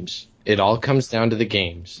games. It all comes down to the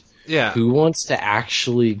games. Yeah. Who wants to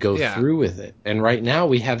actually go through with it? And right now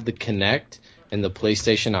we have the Kinect and the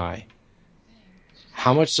PlayStation Eye.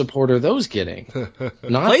 How much support are those getting? The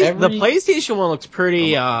PlayStation one looks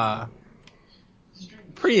pretty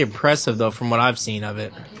impressive though, from what I've seen of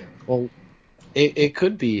it. Well, it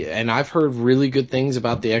could be, and I've heard really good things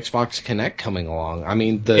about the Xbox Kinect coming along. I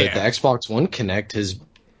mean, the Xbox One Kinect has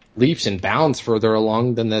leaps and bounds further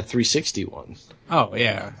along than the 360 one. Oh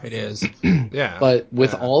yeah, it is. Yeah. But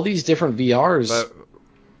with all these different VRs,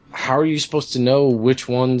 how are you supposed to know which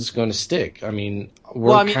one's going to stick? I mean,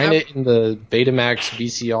 we're kind of in the Betamax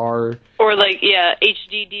VCR. Or like,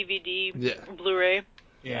 HD, DVD, Blu-ray.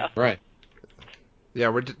 Yeah. Right. Yeah,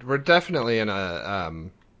 we're definitely in a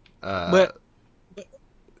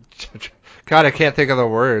God, I can't think of the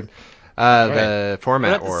word. The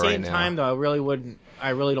format war right now. But at the same time, though, I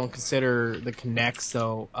really don't consider the Kinects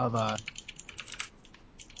though of a.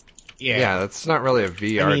 Yeah, that's not really a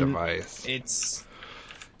VR device. It's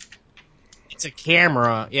a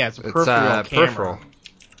camera. Yeah, it's a peripheral camera.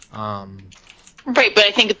 Right, but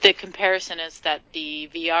I think the comparison is that the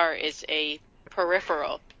VR is a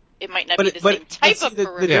peripheral. It might not be the same type of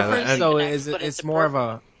peripheral. The difference, though, is it's more of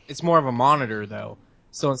a monitor, though.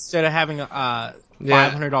 So instead of having a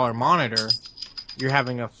 $500 monitor, you're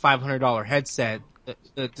having a $500 headset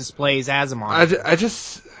that displays as a monitor. I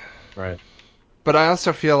just, Right. but I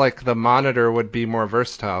also feel like the monitor would be more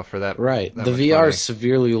versatile for that. Right. That The much VR money. is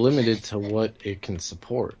severely limited to what it can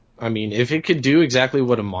support. I mean, if it could do exactly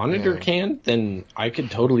what a monitor Yeah. can, then I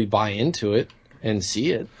could totally buy into it and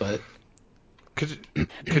see it, but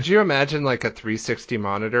Could you imagine like a 360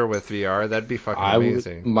 monitor with VR? That'd be fucking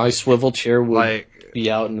amazing. my swivel chair would Like, be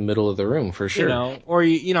out in the middle of the room for sure. You know, or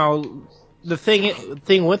the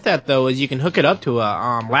thing with that though is you can hook it up to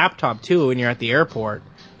a laptop too when you're at the airport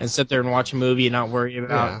and sit there and watch a movie and not worry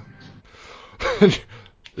about. yeah.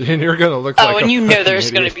 And you're gonna look like and a you know fucking there's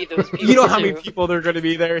going to idiot. be those people. You know how too. many people there are going to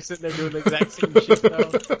be there sitting there doing the exact same shit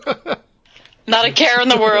though. Not a care in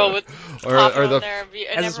the world with popping or on the there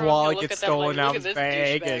and As his everyone's gonna wallet look gets at them stolen like, out look of at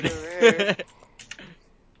his this bag. douchebag over here.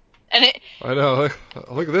 And it, I know.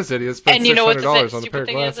 Look at this idiot. Spent and you know what the $600 on a pair stupid of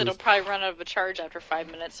thing is? glasses. It'll probably run out of charge after 5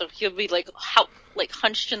 minutes, so he'll be like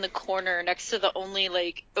hunched in the corner next to the only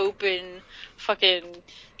like open fucking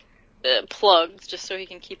plugs, just so he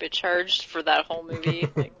can keep it charged for that whole movie.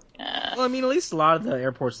 Like, Well, I mean, at least a lot of the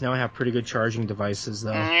airports now have pretty good charging devices,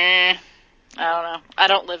 though. I don't know. I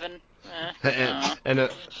don't live in. I don't know. And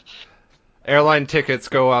airline tickets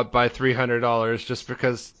go up by $300 just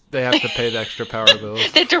because they have to pay the extra power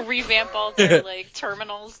bills. They have to revamp all their like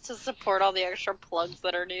terminals to support all the extra plugs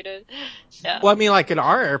that are needed. Yeah. Well, I mean, like at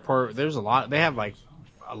our airport, there's a lot. They have like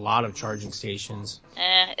a lot of charging stations.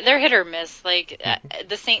 They're hit or miss. Like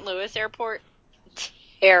the St. Louis airport,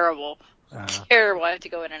 terrible, terrible. I have to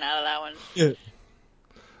go in and out of that one.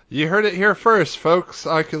 You heard it here first, folks.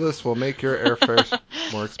 Oculus will make your airfare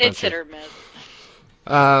more expensive. It's hit or miss.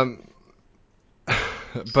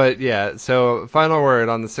 But yeah, so final word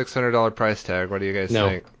on the $600 price tag. What do you guys No.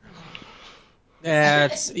 think? Yeah,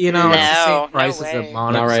 it's it's the No, same price no as the way.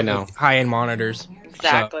 monitors, Not right now. high-end monitors.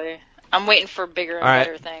 Exactly. I'm waiting for bigger and All right.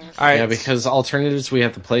 better things. All right. Yeah, because alternatives we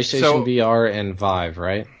have the PlayStation VR and Vive,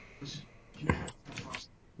 right?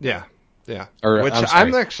 Yeah, yeah. Or Which I'm sorry.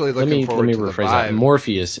 I'm actually looking forward to the rephrase that. Vive.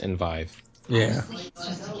 Morpheus and Vive. Yeah.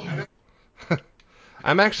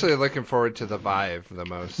 I'm actually looking forward to the Vive the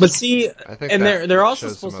most. But see, I think and that they're also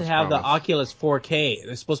shows the supposed to most have the promise. Oculus 4K.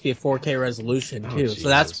 They're supposed to be a 4K resolution too. Jesus. So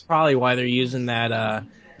that's probably why they're using that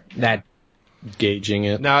Gauging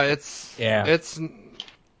it. No, it's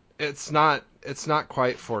not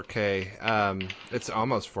quite 4K. It's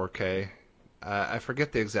almost 4K. I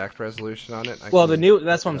forget the exact resolution on it. That's what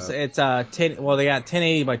I'm saying. It's 10. Well, they got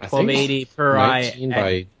 1080 by 1280 per eye. 19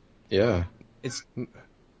 by It's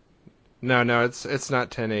No, it's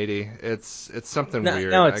not 1080. It's something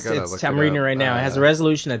weird. no, I gotta look I'm it reading up. it right now. It has a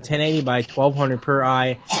resolution of 1080 by 1200 per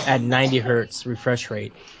eye at 90 hertz refresh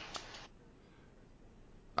rate.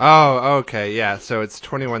 Oh, okay, yeah. So it's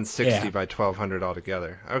 2160 Yeah. by 1200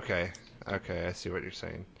 altogether. Okay, I see what you're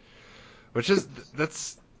saying.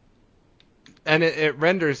 And it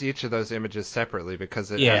renders each of those images separately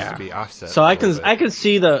because it has to be offset. So I bit. can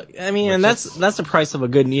see and Which that's the price of a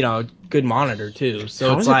good good monitor too. So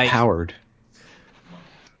How it's is like it powered?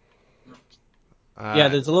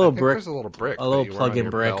 there's a little brick, There's a little brick, a little that you wear on plug-in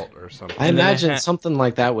your brick. belt or something. I And then imagine something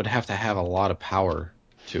like that would have to have a lot of power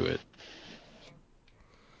to it.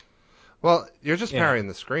 Well, you're just powering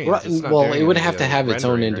the screens. Right, It's not well, doing it would any have to have its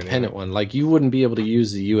own rendering or independent anything. one. Like, you wouldn't be able to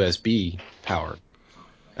use the USB power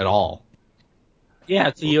at all. Yeah,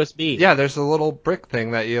 it's a USB. Yeah, there's a little brick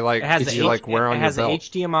thing that you like. It has wear on your belt. It has the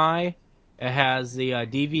HDMI. It has the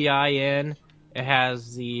DVI in. It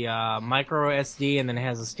has the micro SD, and then it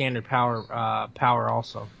has a standard power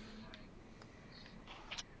also.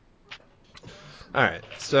 All right,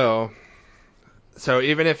 so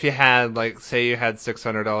even if you had, like, say you had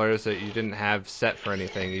 $600 that you didn't have set for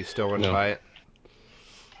anything, you still wouldn't buy it?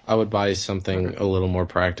 I would buy something a little more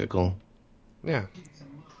practical. Yeah.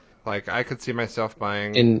 Like, I could see myself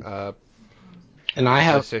buying and I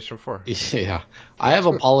have PlayStation 4. Yeah. I have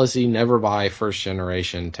a policy: never buy first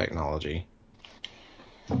generation technology.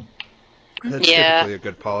 That's typically a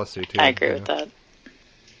good policy, too. I agree with that.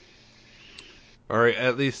 Or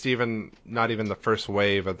at least not even the first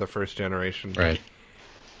wave of the first generation. Right.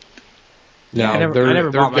 Now, I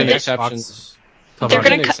never bought my exceptions. They're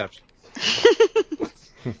going to exceptions.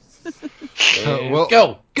 Well,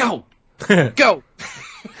 go!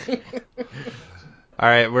 All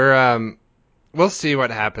right, we'll see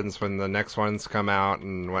what happens when the next ones come out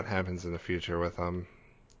and what happens in the future with them.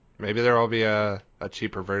 Maybe there will be a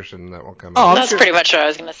cheaper version that will come out. That's pretty much what I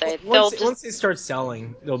was going to say. Once they start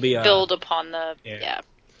selling, there'll be a build upon the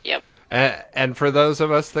Yep. And for those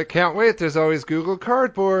of us that can't wait, there's always Google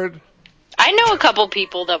Cardboard. I know a couple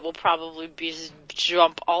people that will probably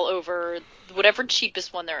jump all over whatever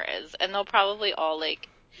cheapest one there is, and they'll probably all like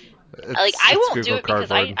I It's won't do Google it because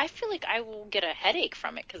Cardboard. I feel like I will get a headache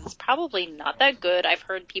from it because it's probably not that good. I've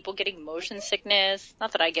heard people getting motion sickness.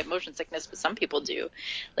 Not that I get motion sickness, but some people do.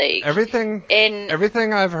 Like Everything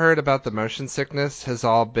and I've heard about the motion sickness has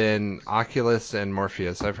all been Oculus and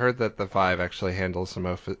Morpheus. I've heard that the Vive actually handles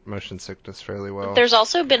the motion sickness fairly well. there's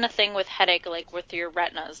also been a thing with headache, like with your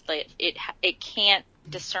retinas, like it can't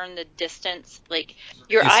discern the distance. Like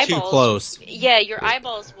your It's too eyeballs, close. yeah, your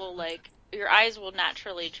eyeballs will your eyes will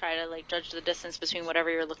naturally try to like judge the distance between whatever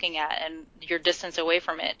you're looking at and your distance away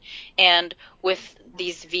from it. And with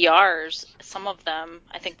these VRs, some of them,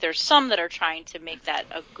 I think there's some that are trying to make that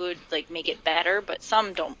a good, like make it better, but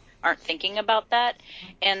some aren't thinking about that.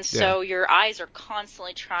 And so your eyes are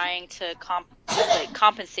constantly trying to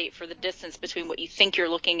compensate for the distance between what you think you're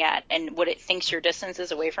looking at and what it thinks your distance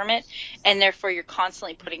is away from it. And therefore you're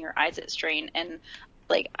constantly putting your eyes at strain. And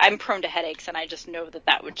like I'm prone to headaches, and I just know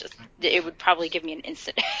it would probably give me an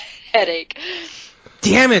instant headache.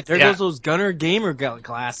 Damn it! There goes those Gunner gamer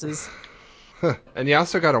glasses. And you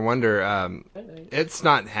also got to wonder, it's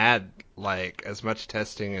not had like as much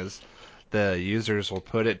testing as the users will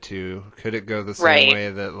put it to. Could it go the same way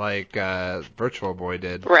that like Virtual Boy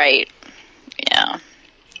did? Right. Yeah.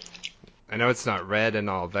 I know it's not red and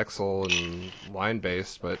all vexel and line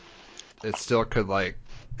based, but it still could like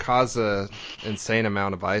cause a insane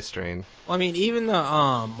amount of eye strain. Well, I mean, even the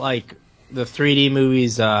like the 3D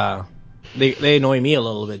movies, they annoy me a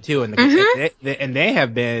little bit too, and they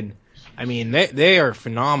have been. I mean, they are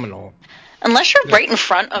phenomenal. Unless you're right in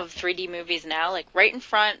front of 3D movies now, like right in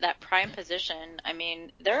front, that prime position, I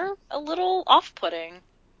mean, they're a little off-putting.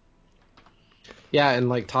 Yeah, and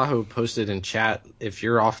like Tahoe posted in chat, if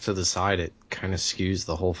you're off to the side, it kind of skews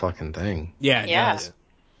the whole fucking thing. Yeah, it does.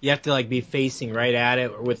 You have to like be facing right at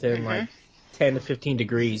it, or within like 10 to 15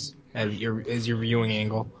 degrees as your viewing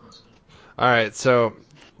angle. All right, so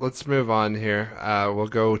let's move on here. We'll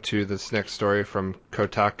go to this next story from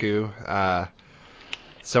Kotaku.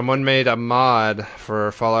 Someone made a mod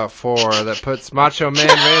for Fallout 4 that puts Macho Man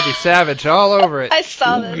Randy Savage all over it. I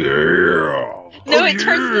saw that. Yeah. No, it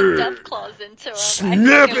turns the death claws into him.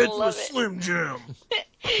 Snap I it love with it. Slim Jim.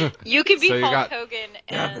 You could be So you Hulk got-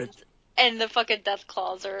 Hogan and the fucking death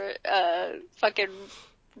claws are fucking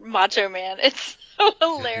Macho Man. It's so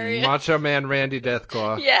hilarious. Macho Man Randy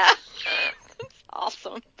Deathclaw. Yeah. It's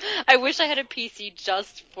awesome. I wish I had a PC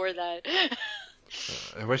just for that.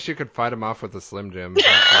 I wish you could fight him off with a Slim Jim. That'd be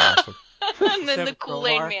awesome. And then the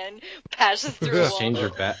Crowbar. Kool-Aid Man passes through a Just wall. change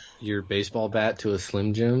your baseball bat to a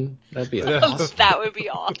Slim Jim. That'd be awesome. That would be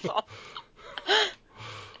awesome.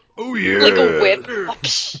 Oh yeah. Like a whip.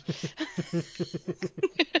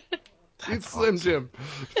 It's Slim Jim.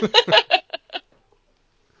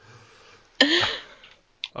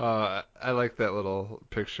 I like that little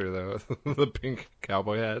picture though, the pink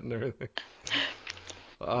cowboy hat and everything.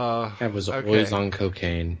 I was okay. always on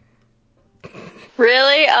cocaine.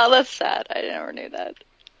 Really? Oh, that's sad. I never knew that.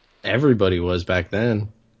 Everybody was back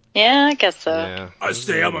then. Yeah, I guess so. Yeah. I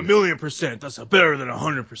say I'm 1,000,000%. That's better than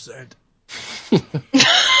 100%.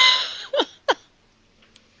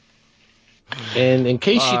 And in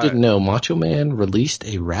case you didn't know, Macho Man released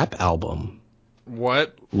a rap album.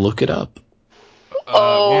 What? Look it up.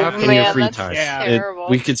 Oh, we'll have to- In your man, free that's time. terrible.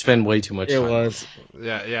 We could spend way too much time. It was.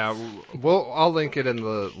 Yeah. I'll link it in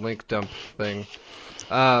the link dump thing.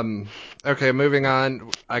 Okay, moving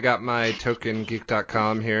on. I got my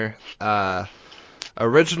tokengeek.com here.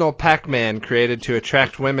 Original Pac-Man created to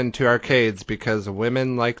attract women to arcades because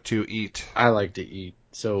women like to eat. I like to eat,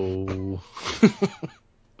 so...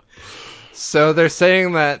 So they're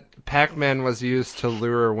saying that Pac-Man was used to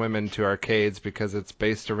lure women to arcades because it's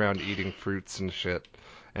based around eating fruits and shit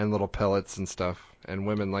and little pellets and stuff. And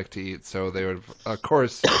women like to eat, so they would, of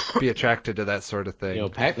course, be attracted to that sort of thing. You know,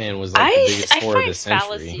 Pac-Man was like the biggest whore of the century.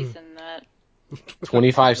 fallacies in that.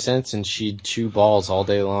 25 cents and she'd chew balls all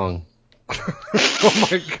day long. Oh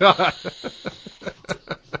my god.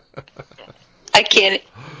 I can't.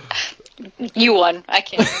 You won. I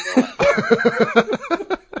can't even go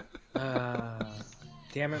on.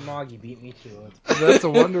 Damn it, Mog, you beat me to it. That's a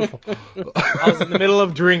wonderful. I was in the middle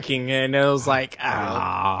of drinking, and I was like,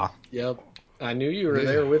 Yep. I knew you were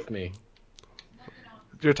there with me.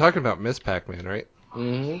 You're talking about Miss Pac-Man, right?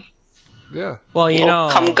 Mm-hmm. Yeah. Well, you know,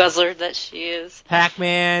 Cum guzzler that she is.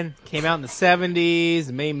 Pac-Man came out in the 70s.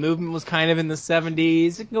 The main movement was kind of in the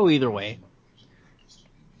 70s. It can go either way.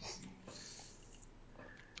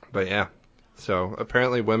 But yeah. So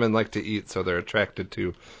apparently women like to eat, so they're attracted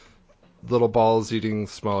to little balls eating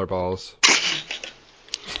smaller balls.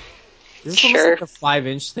 Is this almost like the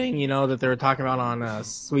 5-inch thing, that they were talking about on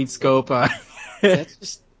Sweet Scope? It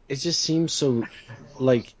just seems so,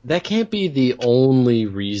 like, that can't be the only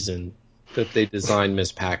reason that they designed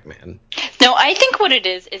Miss Pac-Man. No, I think what it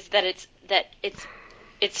is that it's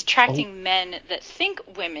attracting men that think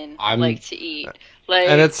women like to eat. Like,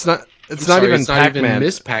 and it's not even Pac-Man.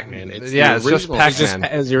 Miss Pac-Man. It's it's just Pac-Man.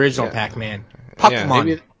 It's the original Pac-Man. Pokemon.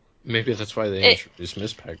 Yeah. Maybe that's why they introduced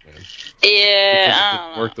Miss Pac-Man. Yeah, Because I it don't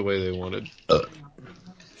didn't work the way they wanted.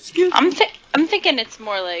 I'm thinking it's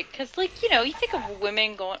more like, because, like, you think of a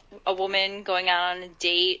woman going out on a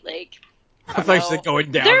date, like, I thought you said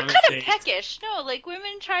going down. They're on a kind date. of peckish. No, like,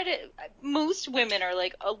 most women are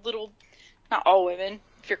like a little, not all women.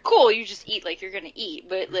 If you're cool, you just eat like you're gonna eat.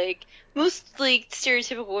 But, like, most, like,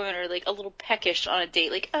 stereotypical women are, like, a little peckish on a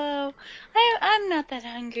date. Like, oh, I'm not that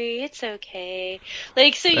hungry. It's okay.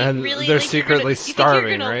 Like, so And really, they're like, secretly starving,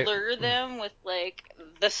 you think you're gonna right? lure them with, like,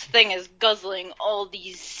 this thing is guzzling all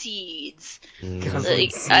these seeds.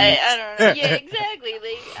 Like, I don't know. Yeah, exactly.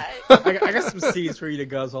 Like, I got some seeds for you to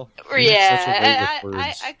guzzle. Such a way with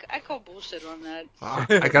words. I call bullshit on that.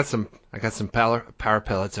 I got some power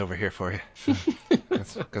pellets over here for you.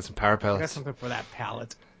 Got some power I got pellets. something for that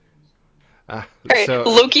palate. Right. So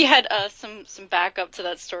Loki had some backup to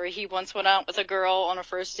that story. He once went out with a girl on a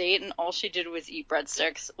first date, and all she did was eat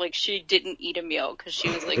breadsticks. Like, she didn't eat a meal because she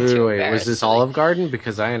was, like, too Wait, embarrassed. was this Olive Garden?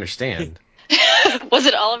 Because I understand. Was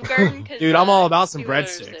it Olive Garden? Dude, I'm all about some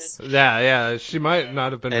breadsticks. yeah, she might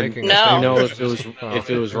not have been making. No. If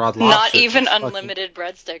it was Rod Lobster, Not even unlimited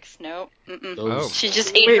breadsticks. Nope. Those, She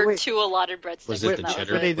just ate her 2 allotted breadsticks. Was it the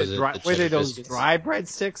cheddar? Were they those dry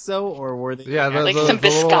breadsticks though, or were they? Yeah, like some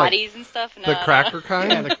biscottis and stuff. No, the cracker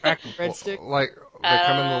kind. Yeah, the cracker breadstick. Like they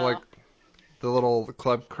come in the little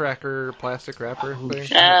club cracker plastic wrapper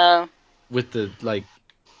thing. With the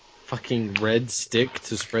fucking red stick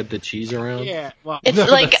to spread the cheese around. Yeah, well, it's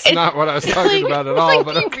that's not what I was talking about at all.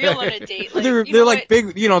 But okay. Real on a date. Like, they're like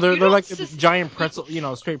big, they're like the giant pretzel,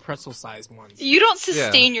 straight pretzel sized ones. You don't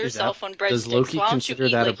sustain yourself on breadsticks. Does Loki Why don't consider you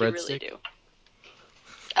eat that like a you really breadstick? do?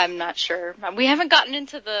 I'm not sure. We haven't gotten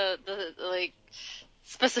into the like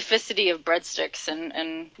specificity of breadsticks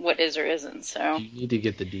and what is or isn't. So You need to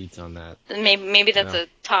get the deets on that. maybe that's a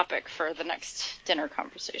topic for the next dinner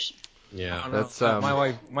conversation. Yeah, that's my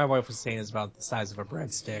wife was saying it's about the size of a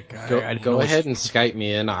breadstick. Go ahead and Skype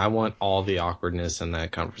me in. I want all the awkwardness in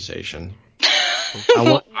that conversation.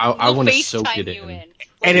 I want to soak it in.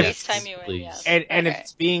 And FaceTime you in, yes. And if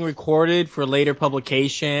it's being recorded for later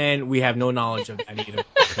publication, we have no knowledge of that either.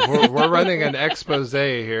 we're running an expose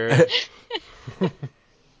here. All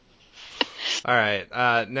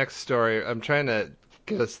right, next story. I'm trying to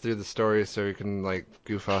get us through the story so we can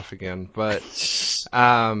goof off again, but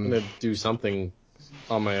I'm gonna do something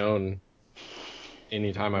on my own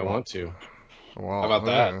anytime I want to. Well, how about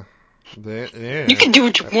that? Yeah. You can do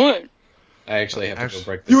what you want. I actually have to go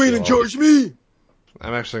break this. You ain't in charge of me.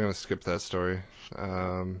 I'm actually going to skip that story.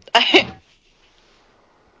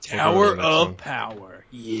 Tower of Power.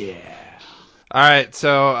 Yeah. All right,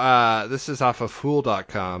 so this is off of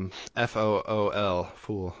Fool.com. Fool.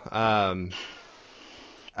 Fool.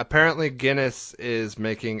 Apparently Guinness is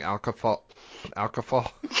making alcohol. Al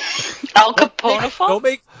Caponeful?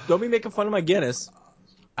 Don't be making fun of my Guinness.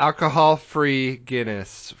 Alcohol-free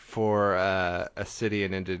Guinness for a city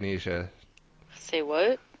in Indonesia. Say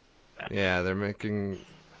what? Yeah, they're making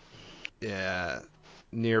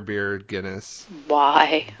near beer Guinness.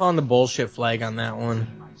 Why? On the bullshit flag on that one.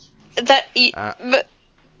 But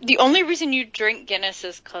the only reason you drink Guinness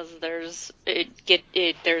is because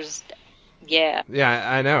yeah.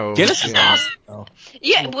 Yeah, I know. Guinness is awesome, though.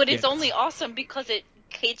 Yeah, but it's only awesome because it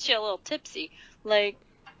gets you a little tipsy. Like,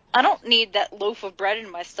 I don't need that loaf of bread in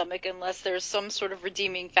my stomach unless there's some sort of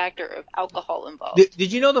redeeming factor of alcohol involved.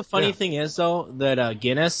 Did you know the funny thing is, though, that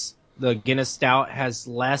the Guinness Stout has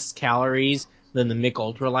less calories than the Mick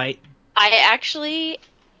Ultralight?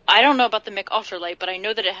 I don't know about the Mick Ultralight, but I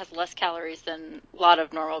know that it has less calories than a lot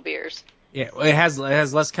of normal beers. Yeah, it has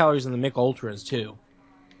less calories than the Mick Ultras, too.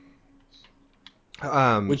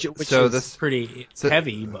 Which is pretty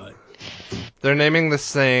heavy, but... They're naming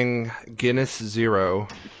this thing Guinness Zero,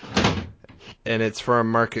 and it's for a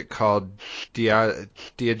market called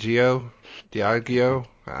Diageo.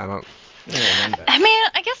 I don't... I mean,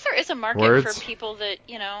 I guess there is a market for people that,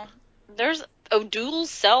 there's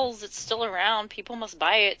O'Doul's sells, it's still around, people must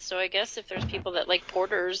buy it, so I guess if there's people that like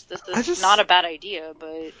porters, this is not a bad idea,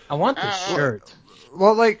 but... I want this shirt.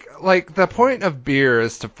 Well, like the point of beer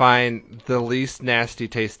is to find the least nasty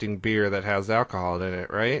tasting beer that has alcohol in it,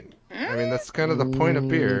 right? I mean, that's kind of the point of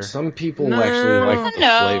beer. Some people actually like the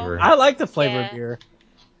flavor. I like the flavor of beer.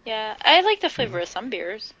 Yeah, I like the flavor of some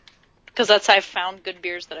beers because that's how I've found good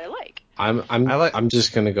beers that I like. I'm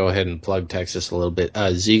just gonna go ahead and plug Texas a little bit.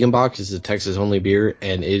 Ziegenbach is a Texas only beer,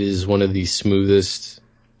 and it is one of the smoothest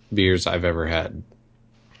beers I've ever had,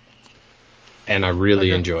 and I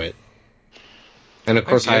really enjoy it. And of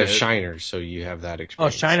course, I have Shiner, so you have that Oh,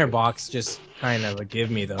 experience. Shiner Box just kind of a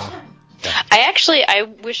give me though. I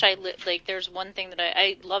wish I like. There's one thing that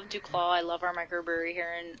I love Duclaw. I love our microbrewery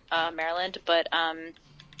here in Maryland, but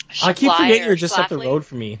I keep forgetting you're just up the road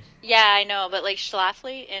from me. Yeah, I know, but like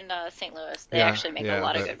Schlafly in St. Louis, they actually make a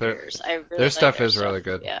lot of good beers. I really their like stuff their is stuff. really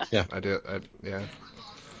good. Yeah. I do. Yeah.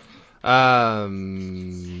 I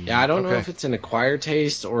don't know if it's an acquired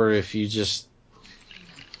taste or if you just.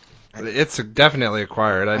 It's definitely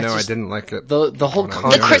acquired. I know I didn't like it. The whole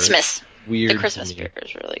concept. The Christmas. Weird. The Christmas beer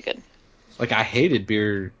is really good. Like, I hated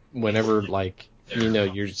beer whenever, like,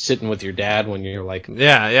 you're sitting with your dad when you're like,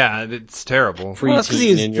 yeah, it's terrible.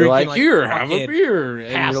 Preteen, and you're like, here, have a beer,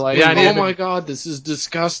 and you're like, oh my god, this is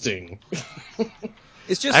disgusting.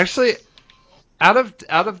 It's just actually out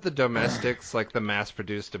of the domestics, like the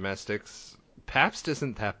mass-produced domestics, Pabst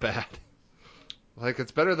isn't that bad. Like,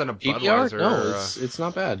 it's better than a Budweiser. No, it's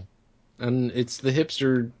not bad, and it's the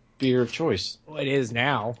hipster beer of choice. Well, it is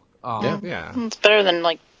now. Yeah. It's better than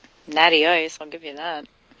like Natty Ice. I'll give you that.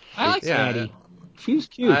 I like Natty. She's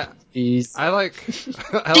cute. I like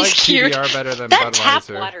PBR better than that Budweiser. Tap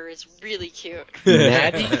water is really cute.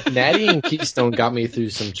 Natty and Keystone got me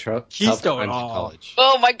through some tough times in college.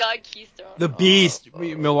 Oh my god, Keystone. The Beast,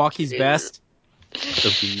 Milwaukee's best.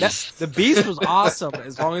 The Beast. The Beast was awesome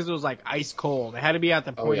as long as it was like ice cold. It had to be at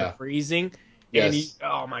the point of freezing. Yes.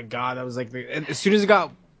 And oh my god, that was like as soon as it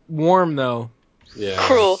got warm though. Yeah.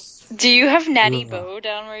 Cruel. Do you have Natty Bo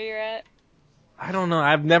down where you're at? I don't know.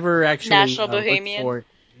 I've never actually National Bohemian. For it.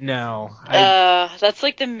 No. That's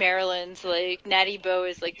like the Maryland's like Natty Bo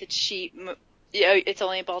is like the cheap. Yeah, it's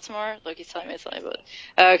only in Baltimore. Look, he's telling me it's only in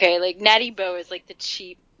Baltimore. Okay, like Natty Bo is like the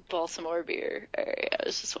cheap Baltimore beer. I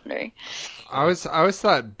was just wondering. I always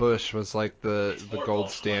thought Busch was like the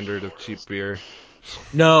gold standard of cheap beer.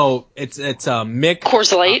 No, it's Mick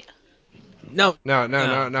Coors Light. No.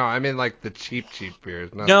 I mean like the cheap beers.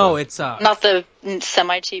 It's not the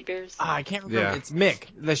semi-cheap beers. I can't remember. Yeah. It's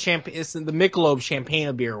Mick. It's the Michelob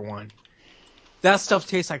Champagne beer one. That stuff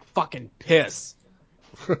tastes like fucking piss.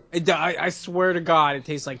 I swear to God, it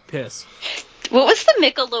tastes like piss. What was the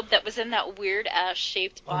Michelob that was in that weird ass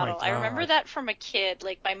shaped bottle? I remember that from a kid.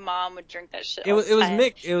 Like my mom would drink that shit. It was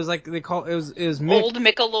Mick. It was like it was Mick. Old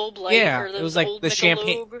Michelob Light. Yeah, or it was like the Michelob.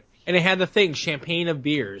 champagne, and it had the thing champagne of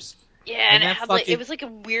beers. Yeah, and it had it was like a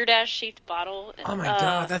weird ass shaped bottle. Oh my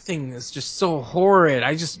god, that thing is just so horrid.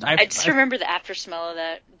 I just remember the after smell of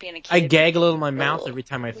that being a kid. I gag a little in my mouth every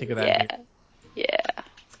time I think of that beer. Yeah.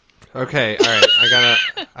 Okay, all right.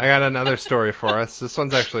 I got another story for us. This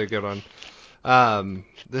one's actually a good one.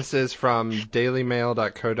 This is from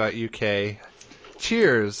dailymail.co.uk.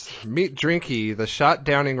 Cheers! Meet Drinky, the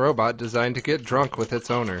shot-downing robot designed to get drunk with its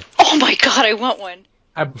owner. Oh my god, I want one.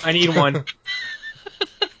 I need one.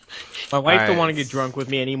 My wife don't want to get drunk with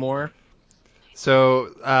me anymore.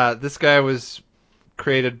 So, this guy was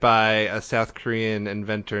created by a South Korean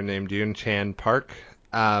inventor named Yoon-chan Park,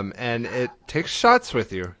 and it takes shots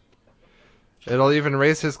with you. It'll even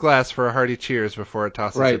raise his glass for a hearty cheers before it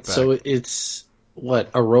tosses it back. Right, so it's,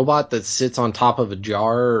 a robot that sits on top of a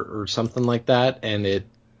jar or something like that, and it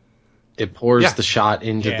pours the shot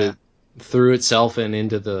into through itself and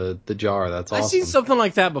into the jar. That's awesome. I've seen something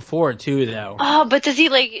like that before too, though. Oh, but does he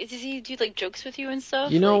do like jokes with you and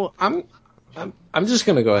stuff? You know, I'm just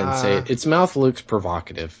gonna go ahead and say it. Its mouth looks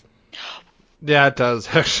provocative. Yeah, it does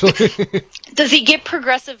actually. Does he get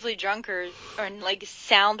progressively drunker or like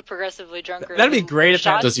sound progressively drunker? That'd be great if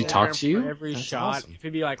does he talk to you? Every shot, awesome. If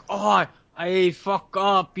he'd be like, "Oh, I fuck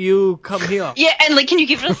up, you come here." Yeah, and like, can you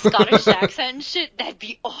give it a Scottish accent and shit? That'd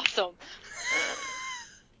be awesome.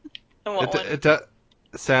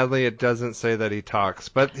 Sadly, it doesn't say that he talks,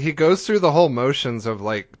 but he goes through the whole motions of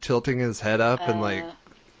like tilting his head up and like.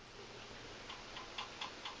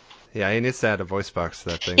 Yeah, he needs to add a voice box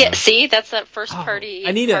to that thing. Yeah, though. See, that's that first party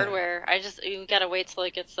hardware. You gotta wait till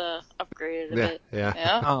it gets upgraded a bit.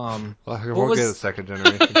 Yeah. Well, we'll get a second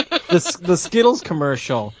generation. the Skittles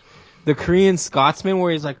commercial, the Korean Scotsman,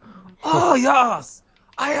 where he's like, "Oh yes,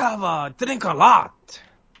 I have drink a lot."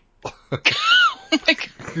 Oh my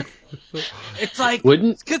god. It's like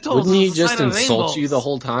wouldn't Skittles he just insult you the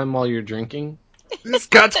whole time while you're drinking?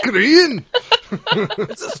 Scots Korean.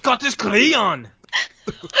 It's a Scottish Korean.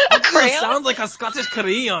 It sounds like a Scottish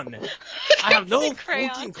Korean. I have no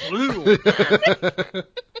fucking clue.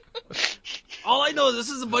 All I know is this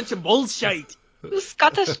is a bunch of bullshit.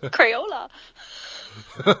 Scottish Crayola.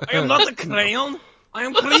 I am not a crayon. I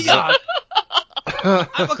am Creole.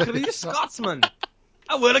 I'm a Creole Scotsman.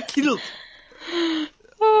 I wear a kilt.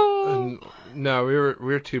 Oh. No, we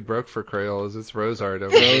were too broke for Crayolas. It's rose art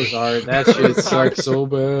over Rose art, that shit sucks so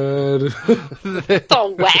bad. It's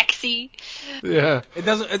all waxy. Yeah. It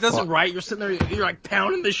doesn't write. You're sitting there, you're like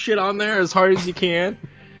pounding this shit on there as hard as you can.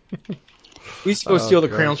 We used to go steal the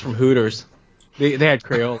God. crayons from Hooters. They had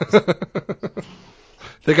Crayolas.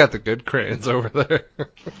 They got the good crayons over there.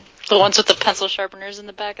 The ones with the pencil sharpeners in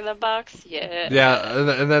the back of the box. Yeah. Yeah,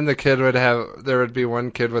 and then there would be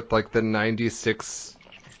one kid with like the 96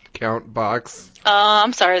 count box.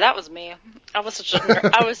 I'm sorry, that was me. I was such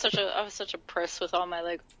a priss with all my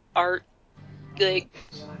like art, like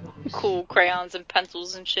cool crayons and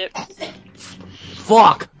pencils and shit.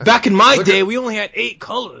 Fuck! Back in my day, we only had 8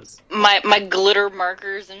 colors. My glitter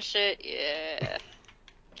markers and shit. Yeah.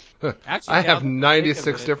 Actually, I now have that I think 96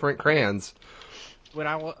 of it, different crayons. when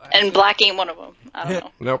I And black ain't one of them. I don't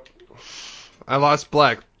know. Nope. I lost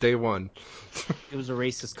black day one. it was a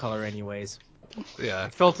racist color, anyways. Yeah. I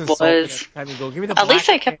felt insulted every Was time you go. Give me the at black. least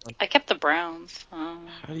I crayon." kept the browns. How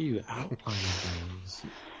do you outline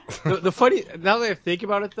those? The funny, now that I think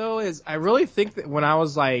about it though, is I really think that when I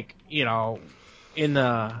was like, in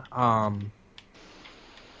the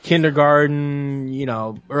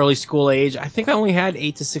kindergarten, early school age, I think I only had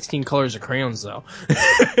 8 to 16 colors of crayons though.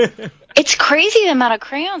 It's crazy the amount of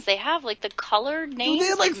crayons they have. Like the colored Dude, names, they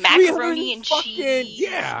had like 300 macaroni and cheese.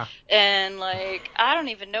 Yeah. And like I don't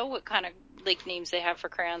even know what kind of like names they have for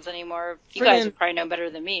crayons anymore. You guys would probably know better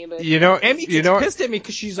than me, but Emmy gets pissed at me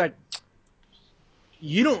because she's like,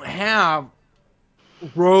 you don't have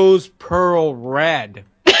rose pearl red.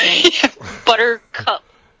 buttercup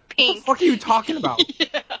pink. What the fuck are you talking about?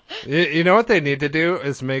 Yeah. You know what they need to do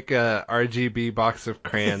is make a RGB box of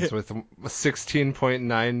crayons with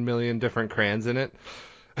 16.9 million different crayons in it.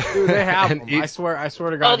 Dude, they have And them. I swear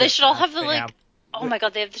to God. Oh, they should all have the they like. have- Oh my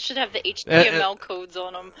God, they should have the HTML codes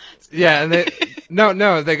on them. Yeah, and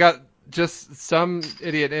they got just some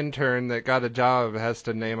idiot intern that got a job has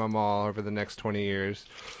to name them all over the next 20 years.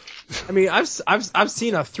 I mean, I've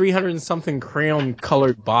seen a 300 and something crayon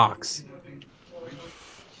colored box.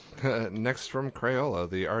 Next from Crayola,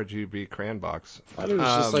 the RGB crayon box. I thought it was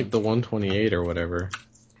just like the 128 or whatever.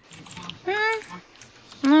 I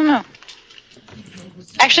don't know.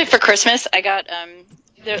 Actually, for Christmas, I got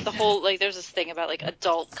the whole like there's this thing about like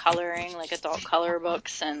adult coloring, like adult color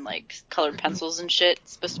books and like colored pencils and shit.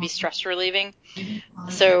 It's supposed to be stress relieving.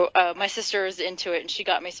 So my sister is into it, and she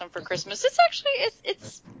got me some for Christmas. It's actually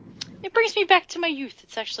it brings me back to my youth.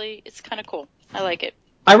 It's kind of cool. I like it.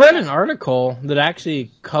 I read an article that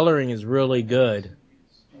actually coloring is really good.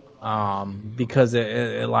 Because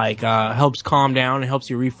it helps calm down, it helps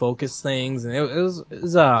you refocus things, and it was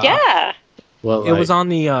Yeah. Well, it was on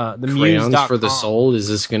the Crayons muse.com. for the Soul. Is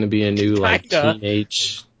this going to be a new like Kinda.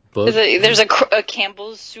 teenage book? There's a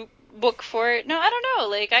Campbell's soup book for it. No, I don't know.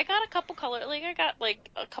 Like I got a couple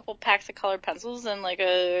a couple packs of colored pencils and like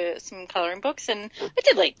some coloring books, and I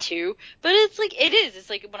did like 2. But it's like it's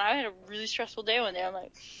like when I had a really stressful day one day, I'm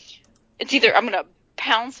like, it's either I'm gonna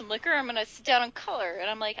pound some liquor, or I'm gonna sit down and color, and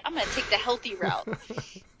I'm like, I'm gonna take the healthy route.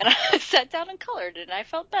 And I sat down and colored, and I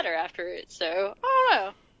felt better after it. So I don't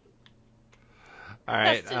know. All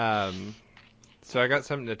right. So I got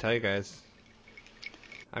something to tell you guys.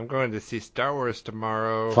 I'm going to see Star Wars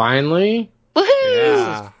tomorrow. Finally? Woohoo!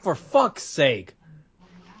 Yeah. For fuck's sake.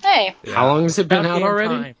 Hey. Yeah. How long has it been out Goddamn already?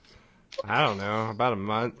 time. I don't know. About a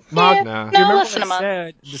month. Yeah. No. Do you remember less what than a I month.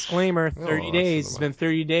 said? Disclaimer, No, 30 less days. than a It's month. been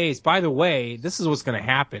 30 days. By the way, this is what's going to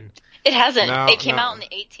happen. It hasn't. No, it came no. out on the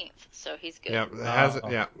 18th, so he's good. Yep. It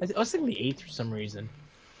hasn't. Yeah. I was thinking the 8th for some reason.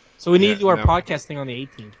 So we need to do our podcast thing on the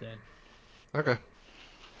 18th then. Okay.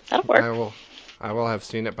 That'll work. I will have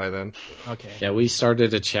seen it by then. Okay. Yeah, we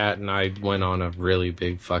started a chat and I went on a really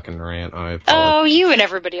big fucking rant. I apologize. Oh, you and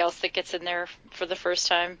everybody else that gets in there for the first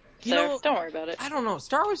time. So don't worry about it. I don't know.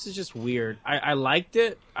 Star Wars is just weird. I liked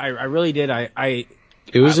it. I really did.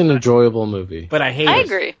 It was an enjoyable movie. But I hate I it.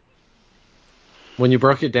 agree. When you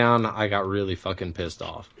broke it down, I got really fucking pissed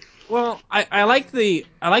off. Well, I like the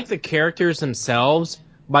characters themselves,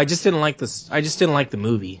 but I just didn't like the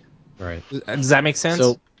movie. Right. Does that make sense?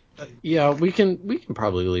 So, yeah, we can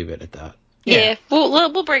probably leave it at that. Yeah,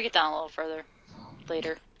 we'll break it down a little further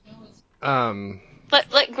later.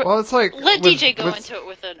 Well, it's like Let DJ go into it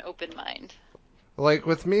with an open mind. Like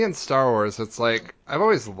with me and Star Wars, it's like I've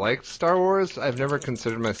always liked Star Wars. I've never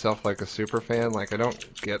considered myself like a super fan. Like I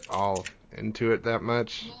don't get all into it that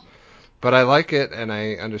much, but I like it, and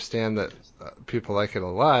I understand that people like it a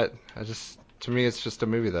lot. To me, it's just a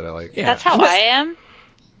movie that I like. Yeah. That's how I am,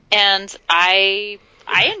 and I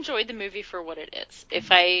enjoyed the movie for what it is. If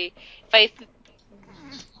I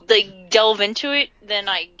like delve into it, then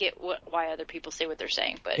I get why other people say what they're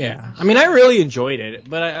saying. But Yeah. I mean, I really enjoyed it,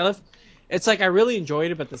 but I left. It's like I really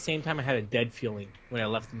enjoyed it, but at the same time, I had a dead feeling when I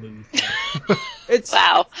left the movie theater. It's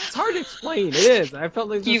wow, it's hard to explain. It is. I felt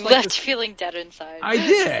like you just like left this, feeling dead inside. I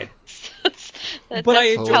did. That's But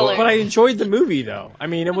telling. I enjoyed the movie though. I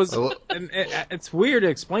mean, it was. A li- And it's weird to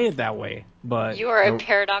explain it that way, but You are a Oh.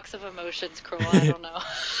 paradox of emotions, Kroll. I don't know.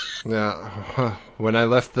 Yeah. When I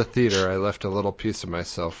left the theater, I left a little piece of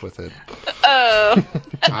myself with it. Oh,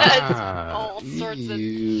 Ah, all sorts of.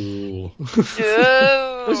 ew.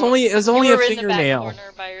 Oh. it was only You a were in the back fingernail.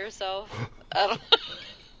 corner by yourself. I don't.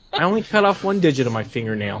 I only cut off one digit of my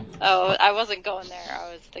fingernail. Oh, I wasn't going there.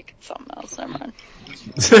 I was thinking something else. Never mind.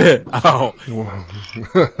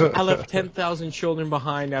 Oh, I left 10,000 children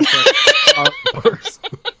behind after hours.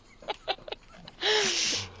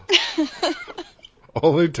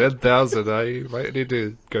 Only 10,000. I might need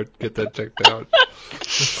to go get that checked out.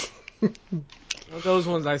 Those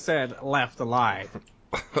ones I said left alive.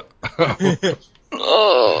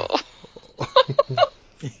 Oh.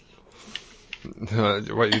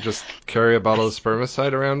 What, you just carry a bottle of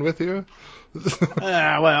spermicide around with you?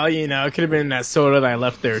 Well, it could have been that soda that I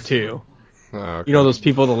left there too. Oh, okay. You know those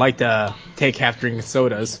people that like to take half drinking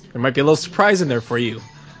sodas. There might be a little surprise in there for you.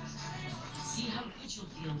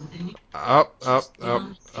 Up,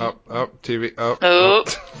 TV, up. Oh.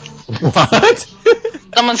 What?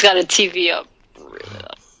 Someone's got a TV up. Really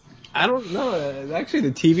loud. I don't know. Actually,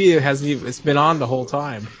 the TV it's been on the whole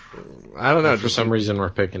time. I don't know. For some reason, we're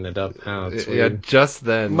picking it up now. It's Yeah, weird. just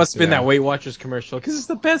then. It must have been that Weight Watchers commercial because it's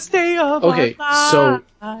the best day of Okay, our so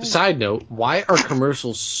lives. side note, why are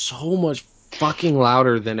commercials so much fucking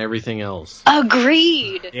louder than everything else?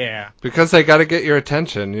 Agreed. Yeah. Because they got to get your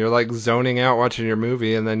attention. You're like zoning out watching your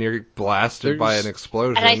movie, and then you're blasted by an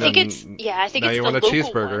explosion. And I think and it's now it's you the want a local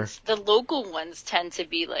cheeseburger. ones. The local ones tend to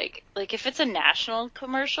be like if it's a national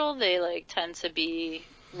commercial, they like tend to be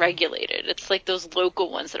regulated. It's like those local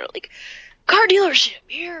ones that are like car dealership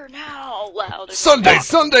here now loud. Sunday.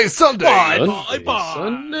 Sunday,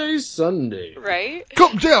 Bye. Sunday. Right?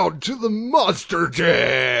 Come down to the Monster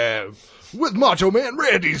Jam with Macho Man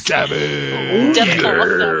Randy Savage. Death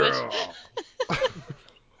Claw Savage.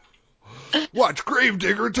 Watch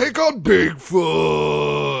Gravedigger take on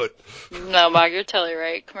Bigfoot. No, Mog, you're totally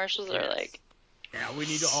right. Commercials are like Yeah, we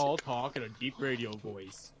need to all talk in a deep radio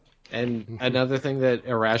voice. And another thing that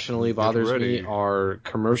irrationally Get bothers ready. me are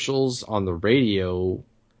commercials on the radio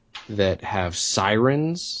that have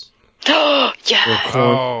sirens or yes.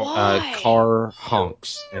 Why? car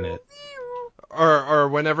honks in it. Or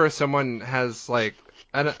whenever someone has like,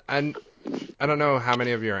 I don't know how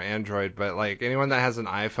many of you are Android, but like anyone that has an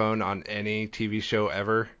iPhone on any TV show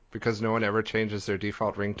ever, because no one ever changes their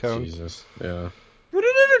default ringtone. Jesus, yeah.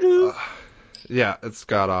 Yeah, it's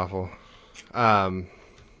god awful.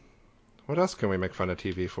 What else can we make fun of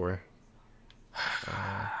TV for?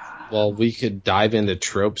 Well, we could dive into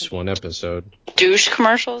tropes one episode. Douche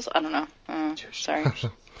commercials? I don't know. Sorry.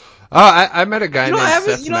 Oh, I met a guy named Seth I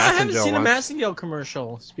haven't Massengale seen a once. Massengale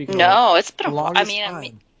commercial. Speaking of No, it's been the a while. I longest mean,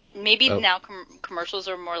 time. maybe Oh. now commercials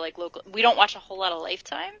are more like local. We don't watch a whole lot of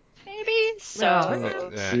Lifetime, maybe. So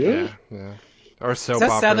Yeah. Or Is soap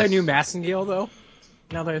that sad that I operas. knew Massengale though?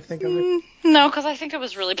 Now that I think of it. no, because I think it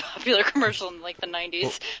was a really popular commercial in like the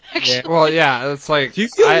 90s. Actually, Well, yeah, it's like. Do you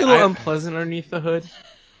feel a little unpleasant underneath the hood?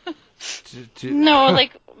 no,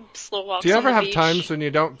 like slow walks. Do you on ever the have beach. times when you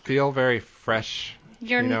don't feel very fresh?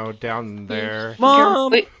 You're, Down there.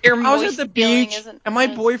 Mom, your I was moist at the feeling beach isn't and my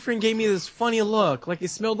as- boyfriend gave me this funny look, like it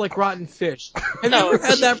smelled like rotten fish. Have Oh, you ever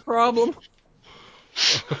had that problem?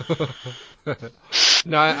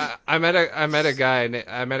 No, I met a guy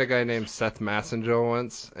named Seth Massengale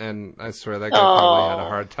once, and I swear that guy probably had a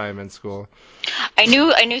hard time in school. I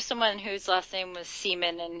knew someone whose last name was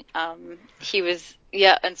Seaman, and he was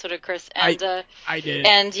and so did Chris, and I did.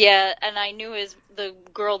 and I knew the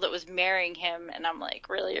girl that was marrying him, and I'm like,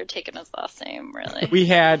 really, you're taking his last name, really? We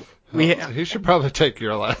had He should probably take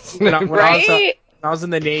your last name. when Right? I was in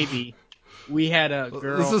the Navy, we had a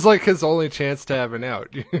girl. This is like his only chance to have an out.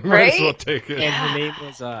 You might Right? as well take it. And her name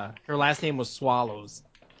was her last name was Swallows.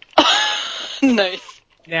 Nice.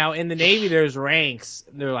 Now in the Navy there's ranks.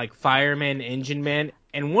 They're like firemen, engine men,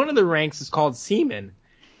 and one of the ranks is called seaman.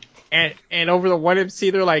 And over the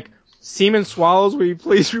 1MC they're like, Seaman Swallows, will you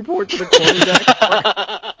please report to the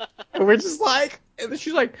quarterdeck? And we're just like, and then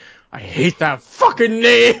she's like, I hate that fucking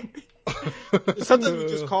name. Sometimes we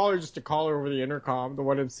just call her just to call her over the intercom. The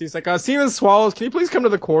one MC's like, Seaman Swallows, can you please come to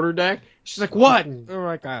the quarterdeck? She's like, what? And we're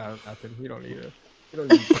like, nothing. You don't need it. You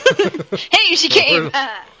don't need it. Hey, she came.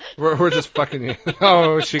 We're just fucking you.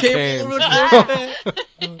 Oh, she came. Over the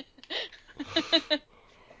quarterdeck.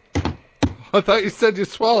 I thought you said you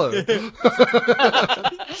swallowed.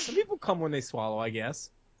 Some people come when they swallow, I guess.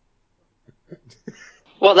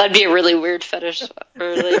 Well, that'd be a really weird fetish.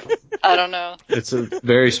 Or like, I don't know. It's a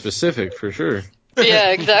very specific for sure. Yeah,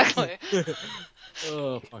 exactly.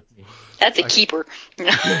 Oh, fuck me. That's a keeper.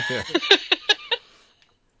 Yeah.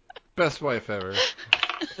 Best wife ever.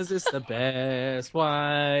 Is this the best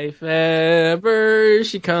wife ever?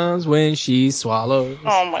 She comes when she swallows.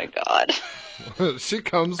 Oh my god. She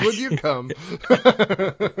comes when you come.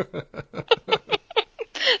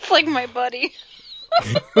 It's like my buddy.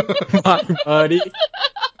 My buddy.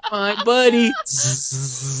 My buddy.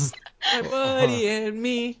 My buddy and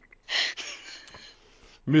me.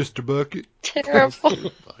 Mr. Bucket. Terrible.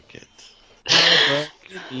 Bucket. My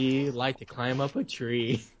buddy and me like to climb up a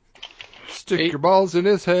tree. Stick your balls in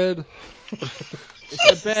his head.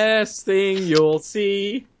 It's the best thing you'll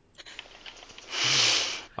see.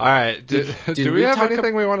 All right. Do we have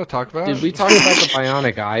anything we want to talk about? Did we talk about the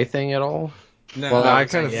bionic eye thing at all? No, Well, I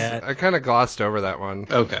not kind of glossed over that one.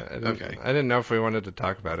 Okay. I Okay. didn't know if we wanted to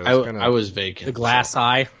talk about it. I was vacant. the glass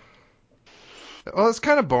eye. Well, it's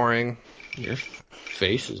kind of boring. Your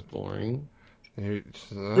face is boring. Your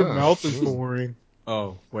mouth is boring.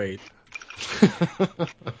 Oh, wait.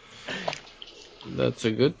 That's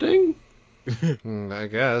a good thing. I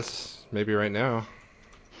guess maybe right now.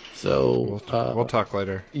 So We'll talk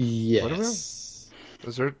later. Yes.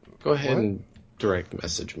 Is there? Go ahead What? and direct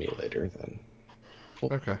message me later then.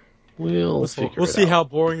 Okay. We'll figure We'll it see out. how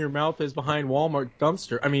boring your mouth is behind Walmart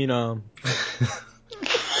dumpster. I mean,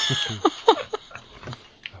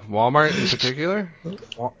 Walmart in particular?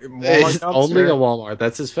 Walmart It's dumpster. only a Walmart.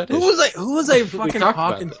 That's his fetish. Who was I We fucking talked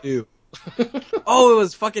about talking this. to? Oh, it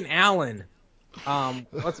was fucking Alan.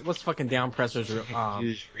 What's fucking Downpresser's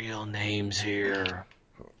Use real names here.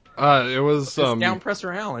 It was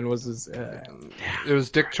Downpresser Alan was his. it was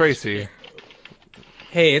Dick Tracy.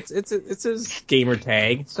 Hey, it's his gamer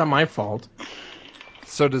tag. It's not my fault.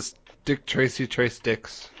 So does Dick Tracy trace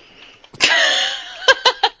dicks?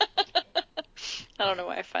 I don't know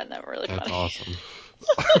why I find that really That's funny. awesome.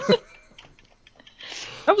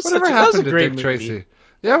 Whatever that was happened a to great Dick movie. Tracy?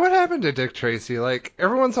 Yeah, what happened to Dick Tracy? Like,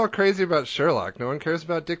 everyone's all crazy about Sherlock. No one cares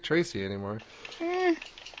about Dick Tracy anymore.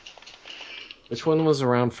 Which one was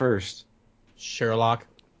around first? Sherlock.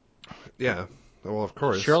 Yeah. Well, of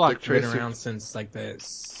course. Sherlock's Dick Tracy. been around since like the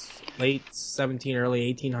late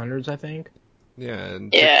early 1800s, I think. Yeah,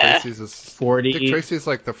 and Yeah. Dick Tracy's is 40. Dick Tracy's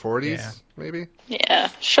like the 40s, Yeah. maybe. Yeah,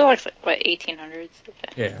 Sherlock's like what 1800s.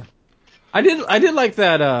 Yeah. I did like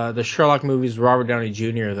that the Sherlock movies with Robert Downey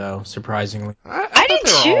Jr. though, surprisingly. I I thought did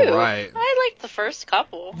they were too. all right. I liked the first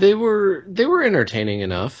couple. They were entertaining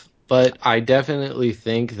enough, but I definitely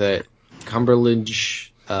think that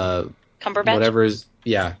Cumberledge, Cumberbatch. whatever is,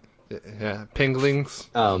 yeah, Yeah, Pinglings.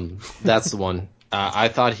 that's the one. I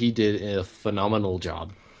thought he did a phenomenal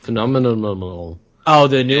job. Phenomenal. Oh,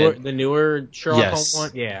 the newer Sherlock Yes.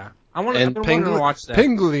 Holmes one. Yeah, I've been And wanting to watch that.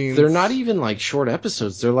 Pinglings. They're not even like short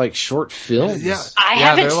episodes. They're like short films. Yeah. I Yeah,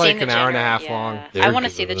 haven't they're seen like the an hour and a January- half yeah. long. They're I want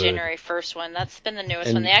to see the good. January 1st one. That's been the newest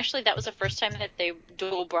And- one. That was the first time that they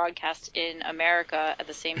dual broadcast in America at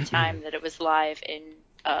the same time that it was live in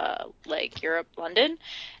like Europe, London.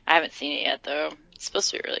 I haven't seen it yet though. It's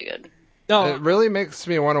supposed to be really good. No, It really makes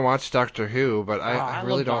me want to watch Doctor Who, but I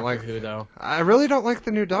really love don't Doctor like. Who though. I really don't like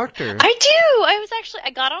the new Doctor. I do.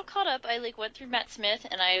 I got all caught up. I like went through Matt Smith,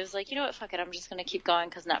 and I was like, you know what, fuck it, I'm just gonna keep going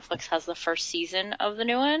because Netflix has the first season of the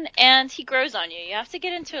new one, and he grows on you. You have to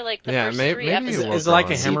get into like the Yeah, first maybe 3 he episodes. will Is it like a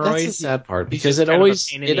grow on See, me. hemorrhoid? that's the sad part He's because just it kind of a always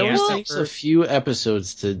pain in the ass at takes a first. few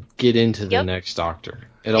episodes to get into the Yep. next Doctor.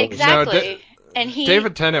 It always Exactly. And he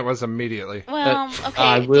David Tennant was immediately. Well, okay.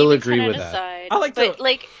 I will David agree Tennant with that. aside, I like but the-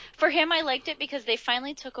 like for him, I liked it because they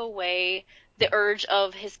finally took away the urge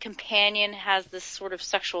of his companion has this sort of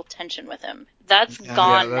sexual tension with him. That's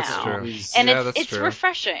gone yeah, that's now, true. and Yeah, that's it's true.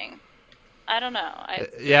 refreshing. I don't know.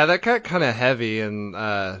 Yeah, that got kind of heavy in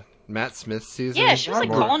Matt Smith's season. Yeah, she was like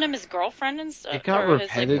More- calling him his girlfriend and stuff. It got or his, like,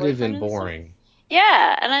 repetitive boyfriend and stuff. boring.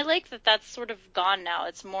 Yeah, and I like that that's sort of gone now.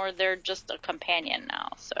 It's more they're just a companion now.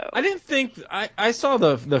 So I didn't think I saw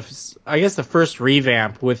I guess the first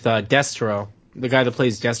revamp with Destro, the guy that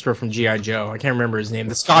plays Destro from G.I. Joe. I can't remember his name.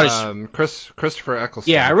 The Scottish. Christopher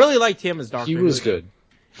Eccleston. Yeah, I really liked him as Doctor He Who. was good.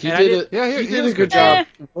 He And I did did- he he did was a good good. job.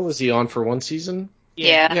 What was he on for one season?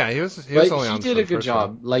 Yeah. Yeah, he was But only he on did for a the good first job.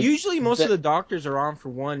 one. Like Usually, most that- of the doctors are on for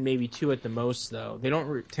 1, maybe 2 at the most, though. They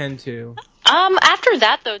don't tend to. After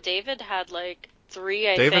that though, David had like 3,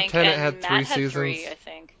 I David think, Tennant and had Matt 3 had 3, seasons. I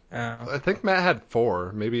think. I think Matt had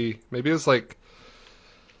 4. Maybe it was like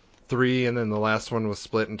 3, and then the last one was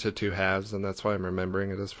split into 2 halves, and that's why I'm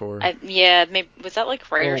remembering it as 4. Yeah, maybe was that like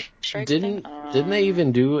writer well, strike didn't thing? didn't they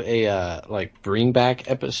even do a like bring back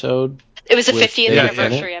episode? It was the with 50th David anniversary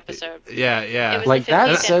Tennant? episode. Yeah, yeah. It was Like the that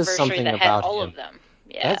 50th says anniversary something that had about all him. of them.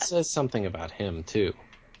 Yeah. That says something about him too.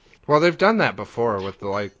 Well, they've done that before with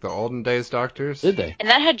the olden days doctors. Did they? And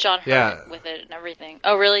that had John Hurt Yeah. with it and everything.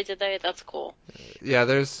 Oh, really? Did they? That's cool. Yeah,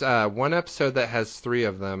 there's one episode that has 3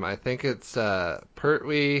 of them. I think it's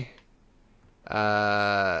Pertwee.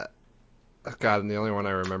 God, and the only one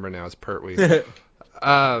I remember now is Pertwee.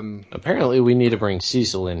 Apparently, we need to bring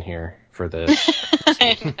Cecil in here for this.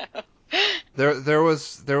 I know. There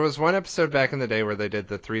was one episode back in the day where they did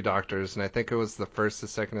the 3 doctors, and I think it was the first, the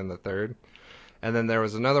second, and the third. And then there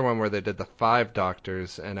was another one where they did the 5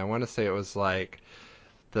 doctors, and I want to say it was like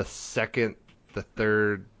the second, the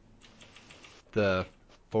third, the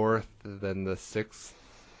fourth, then the 6th.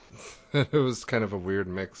 It was kind of a weird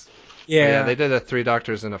mix. But yeah, they did a 3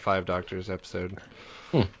 doctors and a 5 doctors episode.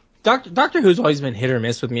 Doctor Who's always been hit or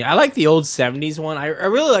miss with me. I like the old 70s one. I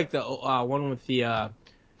really like the one with the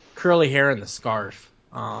curly hair and the scarf.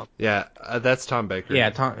 Yeah, that's Tom Baker. Yeah,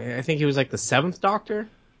 I think he was like the 7th Doctor.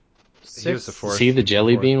 He was the 4th. See the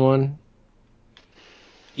jelly bean one?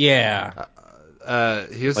 Yeah.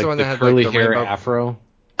 He was Like the one that the had curly like the hair rainbow afro?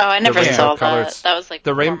 Oh, I never rainbow saw colored- that. That was like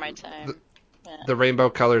the before rain- my time. The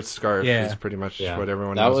rainbow-colored scarf Yeah. is pretty much Yeah. what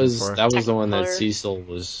everyone That knows was him for. that was the one that Technicolor. Cecil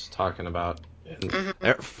was talking about.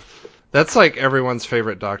 That's like everyone's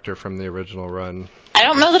favorite Doctor from the original run. I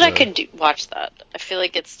don't know that I So- could watch that. I feel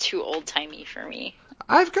like it's too old-timey for me.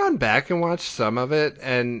 I've gone back and watched some of it,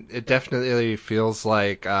 and it definitely feels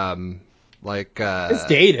like It's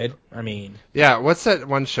dated. I mean, yeah. What's that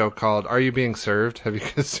one show called? Are You Being Served? Have you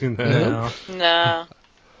guys seen that? no. No.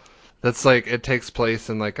 That's like it takes place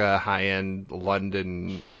in like a high-end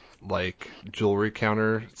London like jewelry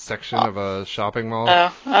counter section of a shopping mall.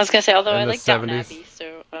 Oh, I was gonna say, although In I the like Downton 70s. Abbey,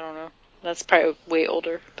 so I don't know. That's probably way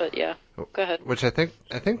older, but yeah. Go ahead. Which I think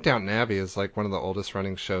Downton Abbey is like one of the oldest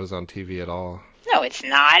running shows on TV at all. No, it's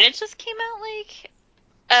not. It just came out like,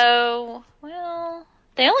 oh, well,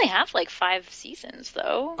 they only have like 5 seasons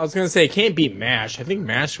though. I was gonna say it can't beat MASH. I think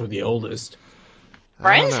MASH was the oldest. I don't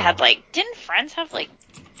Friends know. had like, didn't Friends have like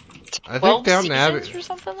I 12 think Downton seasons Abbey. or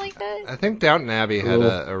something like that? I think Downton Abbey had Google.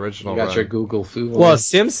 an original You got run. your Google Foo one? Well,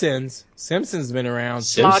 Simpsons. Simpsons been around.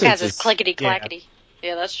 Simpsons Smog has his is- clickety clackety.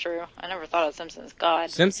 Yeah, that's true. I never thought of Simpsons. God.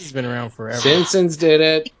 Simpsons been around forever. Simpsons did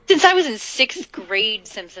it. Since I was in 6th grade,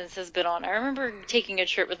 Simpsons has been on. I remember taking a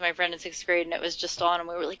trip with my friend in 6th grade, and it was just on, and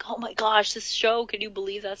we were like, "Oh my gosh, this show! Can you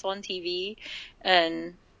believe that's on TV?"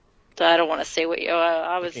 And I don't want to say what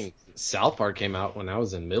I was. Fucking South Park came out when I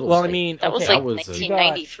was in middle Well, school. I mean, That was okay, like was a-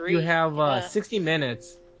 1993. You have Yeah. 60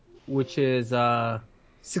 Minutes, which is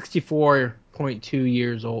 64.2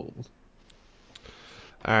 years old.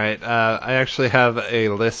 All right, I actually have a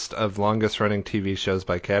list of longest running TV shows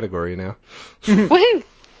by category now. Woohoo!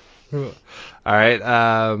 All right,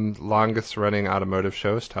 longest running automotive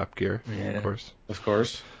shows, Top Gear, Yeah. of course. Of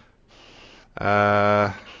course.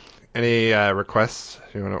 Any requests?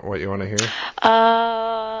 What you want to hear?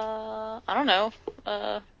 I don't know.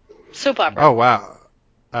 Soap opera. Oh wow,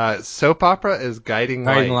 soap opera is Guiding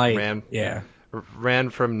Guiding Light. Light. Yeah.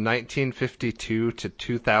 Ran from 1952 to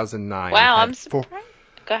 2009. Wow, Had I'm surprised.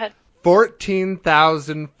 Go ahead.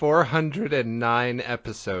 14,409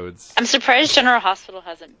 episodes. I'm surprised General Hospital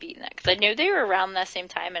hasn't beaten that, because I know they were around that same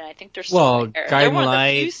time, and I think they're still Well, there. They're Guiding one of the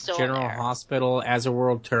few Light, still General there. Hospital, As the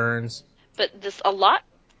World Turns, But a lot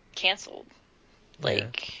canceled.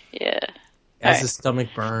 Like, yeah. As Alright. the Stomach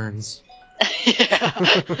Burns. Yeah.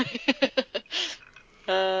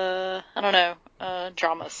 I don't know.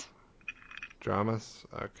 Dramas. Dramas?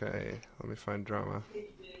 Okay, let me find drama.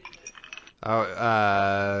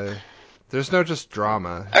 Oh, there's no just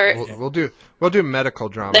drama. Or- We'll do medical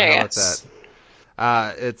drama. There you How go. about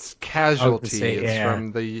that? It's Casualty. say, It's yeah.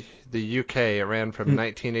 from the UK. It ran from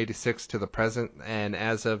 1986 to the present, and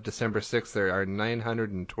as of December 6th, there are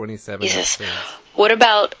 927 Jesus. episodes. What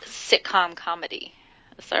about sitcom comedy?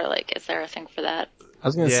 Is there a thing for that? I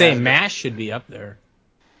was going to Yeah, say the- MASH should be up there.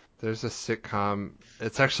 There's a sitcom.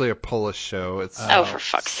 It's actually a Polish show. It's Oh, for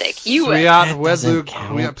fuck's sake. Swiat That Wedlug doesn't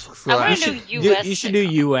count. I want Kwiatkowski. to know U.S. You should do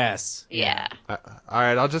sitcom. U.S. Yeah. All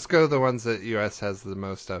right, I'll just go the ones that U.S. has the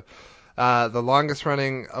most of. The longest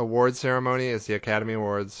running award ceremony is the Academy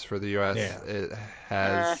Awards for the U.S. Yeah. It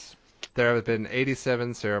has There have been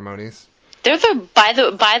 87 ceremonies. They're the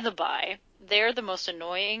by, they're the most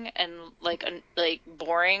annoying and like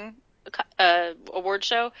boring award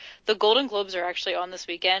show. The Golden Globes are actually on this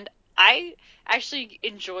weekend. I actually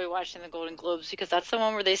enjoy watching the Golden Globes because that's the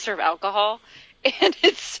one where they serve alcohol, and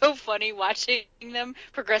it's so funny watching them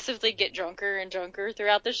progressively get drunker and drunker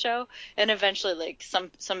throughout the show, and eventually, like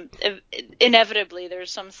inevitably,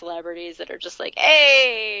 there's some celebrities that are just like,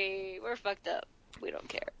 "Hey, we're fucked up. We don't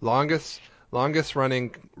care." Longest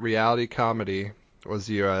running reality comedy was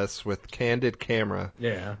U.S. with Candid Camera.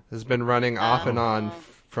 Yeah. Has been running off and on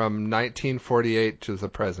from 1948 to the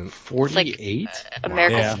present. 48?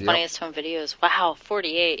 America's Yeah. Funniest Home Videos. Wow,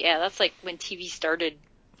 48. Yeah, that's like when TV started.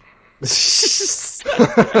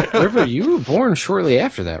 River, you were born shortly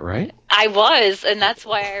after that, right? I was, and that's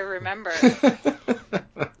why I remember.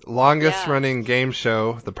 Longest running game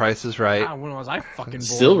show, The Price is Right. God, when was I fucking born?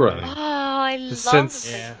 Still running. Oh, I love Since-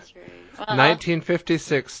 The Price is Right.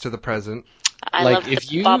 1956 to the present. I Like, love if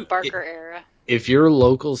the you- Bob Barker era. If your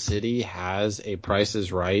local city has a Price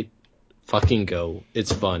is Right, fucking go.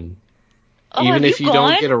 It's fun. Oh, Even have if you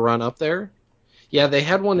gone? don't get a run up there. Yeah, they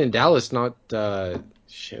had one in Dallas not, it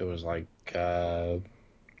was like,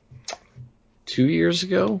 2 years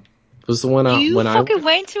ago? Was the one You when I fucking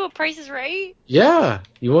went to a Price is Right? Yeah,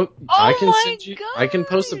 you want? I can my send you. God. I can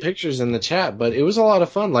post the pictures in the chat, but it was a lot of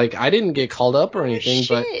fun. Like I didn't get called up or anything,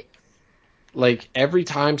 but Shit. like every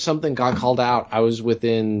time something got called out, I was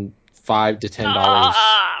within $5 to $10.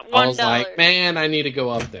 I was $1. like, man, I need to go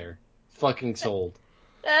up there. Fucking sold.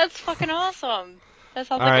 That's fucking awesome. That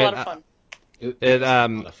sounds All like right, a lot of fun. It It, was a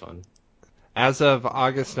lot of fun. As of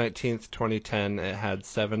August 19th, 2010, it had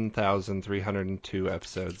 7,302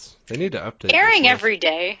 episodes. They need to update Airing this list. every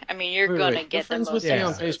day. I mean, you're gonna You're get the friends most with me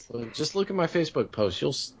on episodes. Facebook. Just look at my Facebook post.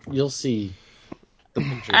 You'll see the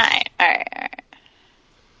pictures. Alright.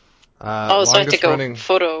 So I have to Longest go running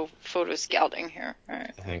photo scouting here.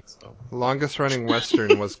 Alright. I think so. longest running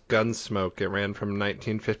Western was Gunsmoke. It ran from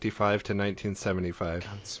 1955 to 1975.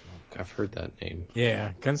 Gunsmoke. I've heard that name.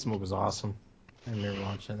 Yeah, Gunsmoke was awesome. I remember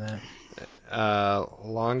watching that.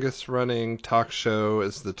 Longest running talk show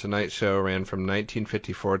is The Tonight Show. Ran from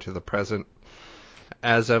 1954 to the present.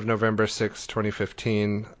 As of November 6,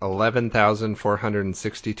 2015,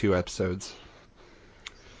 11,462 episodes.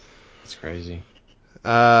 That's crazy.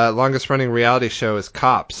 Longest running reality show is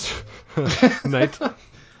Cops. I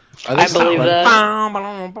believe that.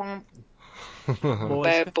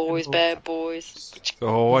 Bad boys.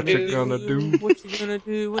 So what you gonna do? What you gonna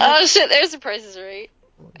do? Oh shit, there's the prices right.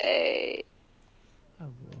 Hey,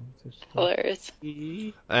 hilarious.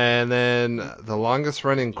 And then the longest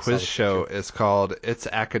running saw quiz the show picture. is called It's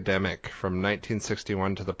Academic from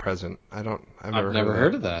 1961 to the present. I've never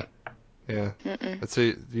heard of that. Yeah. Mm-mm. It's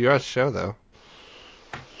a US show though.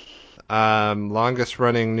 Longest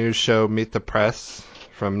running news show Meet the Press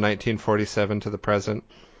from 1947 to the present.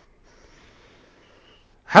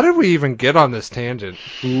 How did we even get on this tangent?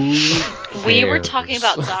 We were talking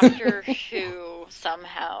about Doctor Who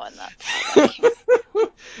somehow, and that's how that came.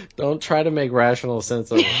 Don't try to make rational sense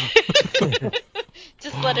of it.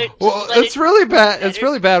 Just let it. Well, it's really bad. It's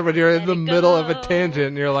really bad when you're in the middle of a tangent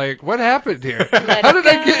and you're like, "What happened here? How did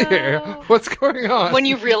I get here? What's going on?" When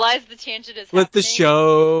you realize the tangent is Let the happening,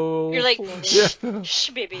 show. you're like, Yeah.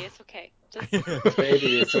 shh, baby, it's okay. Just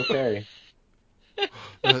Baby, it's okay.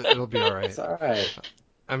 It'll be all right. It's all right.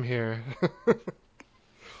 I'm here.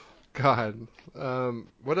 God.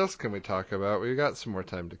 What else can we talk about? We got some more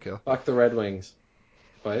time to kill. Fuck the Red Wings.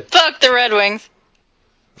 What? fuck the Red Wings.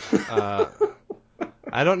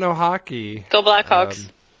 I don't know hockey. Go Blackhawks.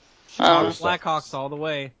 Blackhawks all the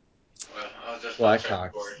way.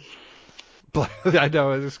 Blackhawks. I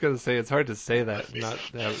know. I was just gonna say it's hard to say that, not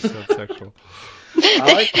have it sound sexual.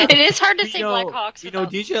 It is hard to say You know- Blackhawks. you know,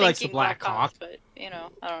 without DJ likes the thinking Black Blackhawks, Hawk. but I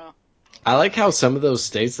don't know. I like how some of those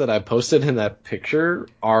states that I posted in that picture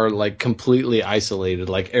are like completely isolated,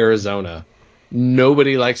 like Arizona.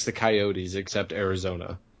 Nobody likes the Coyotes except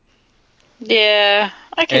Arizona. Yeah,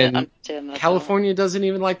 I can And understand that. California doesn't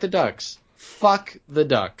even like the Ducks. Fuck the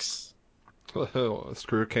Ducks.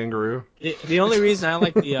 Screw kangaroo. The only reason I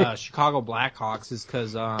like the Chicago Blackhawks is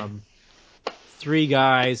because 3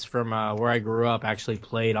 guys from where I grew up actually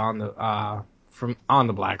played on the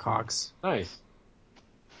Blackhawks. Nice.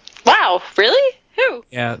 Wow, really? Who?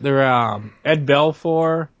 Yeah, they're Ed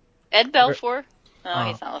Belfour. Ed Belfour? No,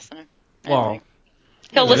 he's not listening. Well, Anyway.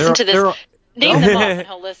 He'll listen to this. Name them off and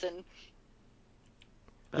he'll listen.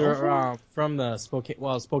 They're from the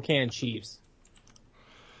Spokane Chiefs.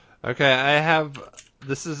 Okay,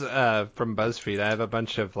 this is from BuzzFeed. I have a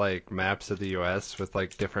bunch of like maps of the U.S. with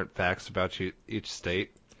like different facts about each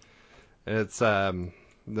state. It's the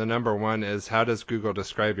number one is how does Google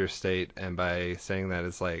describe your state? And by saying that,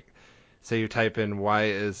 it's like, say you type in why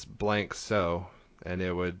is blank so, and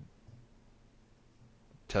it would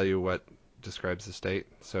tell you what describes the state.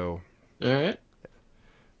 So, All right.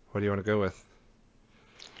 what do you want to go with?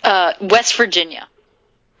 West Virginia.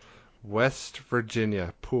 West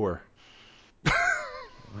Virginia, poor.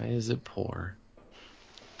 Why is it poor?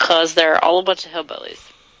 Because they're all a bunch of hillbillies.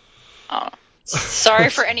 Oh. Sorry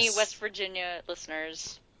for any West Virginia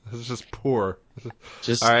listeners. This is just poor.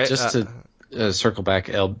 Just All right, to circle back,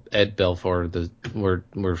 Ed Belfour.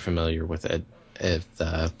 We're familiar with Ed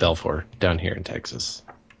Belfour down here in Texas.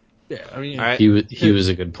 Yeah, I mean, all right. He was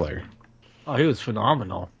a good player. oh, he was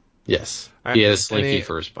phenomenal. Yes, All he right, had a slinky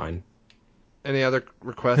for a spine. Any other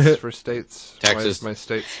requests for states? Texas. Why is my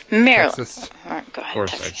states? Maryland. Texas. All right, go Of ahead.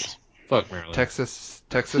 course, Texas. Texas. Fuck Maryland. Texas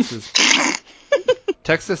is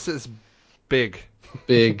Texas is big.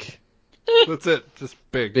 Big. That's it. Just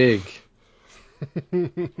big. Big.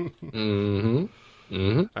 Mm-hmm.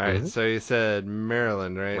 Mm-hmm. All right. So you said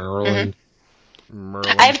Maryland, right? Maryland.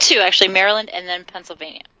 Maryland. I have two, actually. Maryland and then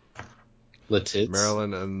Pennsylvania. Latits.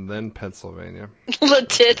 Maryland and then Pennsylvania.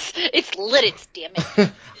 Litits. It's Litits, damn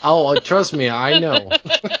it. Oh, trust me, I know.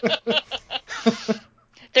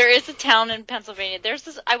 There is a town in Pennsylvania.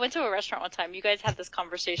 I went to a restaurant one time. You guys had this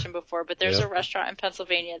conversation before, but there's Yeah. a restaurant in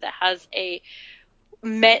Pennsylvania that has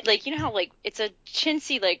like, you know how, like, it's a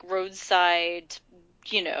chintzy, like, roadside,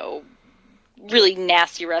 you know, really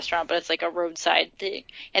nasty restaurant, but it's like a roadside thing.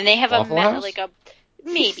 And they have Waffle House? like a,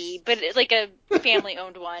 maybe, but it's like a family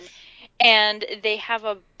owned one. And they have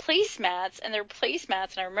placemats, and they're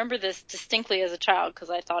placemats, and I remember this distinctly as a child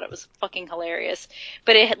because I thought it was fucking hilarious.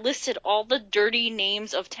 But it had listed all the dirty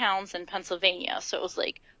names of towns in Pennsylvania. So it was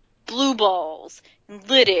like Blue Balls and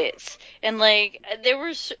Lidditz, and like there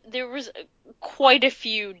was quite a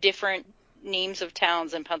few different names of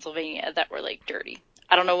towns in Pennsylvania that were like dirty.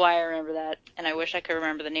 I don't know why I remember that, and I wish I could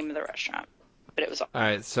remember the name of the restaurant, but it was All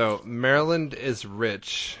right. So Maryland is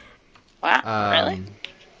rich. wow, really?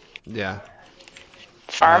 Yeah.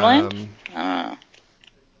 Farmland? I don't know.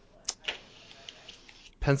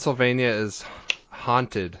 Pennsylvania is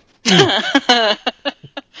haunted.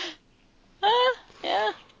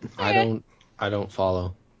 Yeah. I don't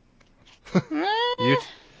follow.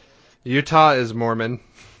 Utah is Mormon.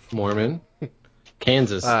 Mormon.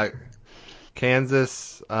 Kansas.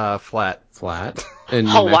 Kansas flat. Flat. And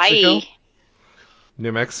New Hawaii. Mexico?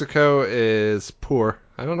 New Mexico is poor.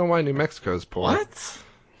 I don't know why New Mexico is poor. What?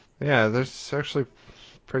 Yeah, there's actually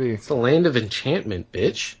pretty. It's the land of enchantment,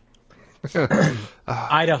 bitch.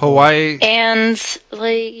 Idaho. Hawaii. And,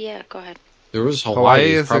 like, yeah, go ahead. There was Hawaii.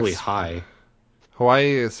 Hawaii It's is probably high.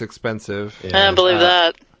 Hawaii is expensive. I don't believe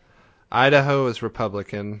that. Idaho is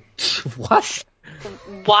Republican. What?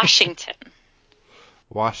 Washington.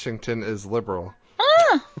 Washington is liberal.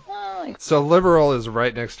 Oh, So liberal is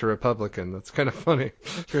right next to Republican. That's kind of funny.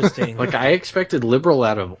 Interesting. Like, I expected liberal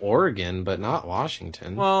out of Oregon, but not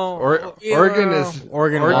Washington. well, Oregon is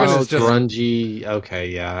Oregon is just grungy. Okay,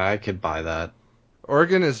 yeah, I could buy that.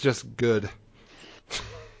 Oregon is just good.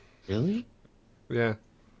 Really? Yeah.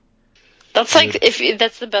 that's like, if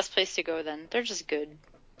that's the best place to go, then they're just good.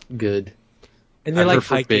 Good. and they like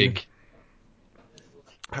prefer hiking. big.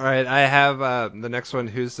 All right, I have the next one.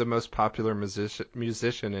 Who's the most popular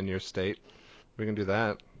musician in your state? We can do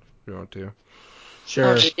that if you want to.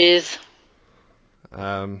 Sure. Oh, jeez.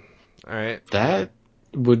 All right. That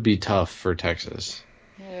would be tough for Texas.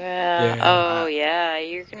 Yeah. Yeah. Oh, yeah.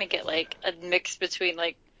 You're gonna get like a mix between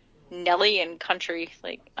like Nelly and country.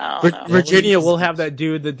 Like, I don't know. Virginia will have that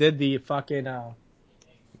dude that did the fucking.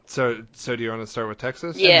 So do you want to start with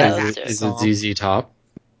Texas? Yeah, that let's do it. Is it ZZ Top?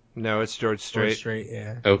 No, it's George Strait. Straight,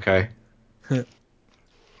 yeah. Okay. I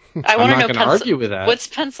I'm want to not know going to argue with that. what's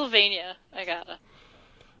Pennsylvania? I gotta.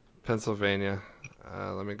 Pennsylvania.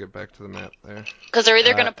 Let me get back to the map there. Because they're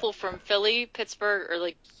either gonna pull from Philly, Pittsburgh, or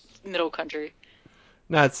like middle country.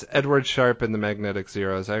 No, it's Edward Sharpe and the Magnetic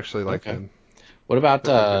Zeros. I actually like them. What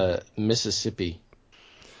about Mississippi?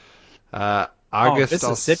 August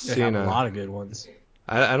Mississippi have a Alsina. lot of good ones.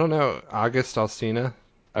 I don't know. August Alsina.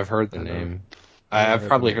 I've heard the name. I've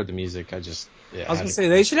probably heard the music. I was gonna say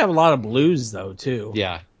they should have a lot of blues though too.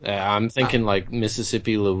 Yeah, I'm thinking like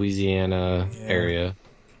Mississippi, Louisiana area.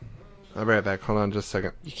 I'll be right back. Hold on just a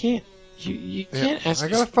second. You can't. You can't ask. I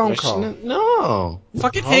got a phone call. No.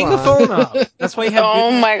 Fucking hang the phone up. That's why you have.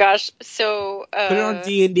 Oh my gosh! So Put it on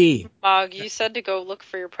D&D. Mog, you said to go look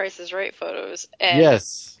for your Price is Right photos, and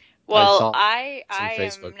Yes. well, I I am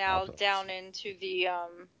Facebook now pop-ups. down into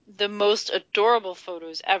the most adorable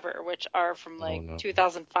photos ever, which are from like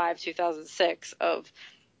 2005, 2006 of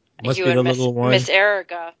Must You be the and little one. Miss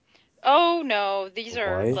Erica. Oh no, these The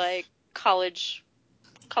are wife? like college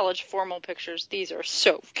formal pictures. These are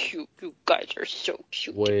so cute. You guys are so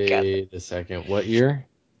cute together. Wait a second. What year?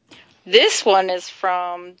 This one is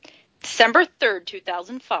from December 3rd,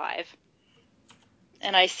 2005.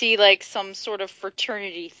 And I see like some sort of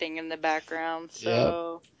fraternity thing in the background.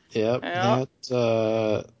 So, Yep. yeah.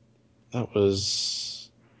 That was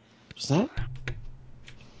that?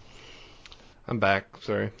 I'm back.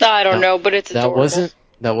 Sorry. I don't know, but it's That adorable.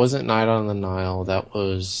 wasn't Night on the Nile. That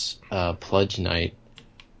was Pledge Night.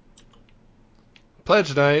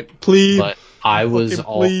 Pledge night. Plebe. But I was Fucking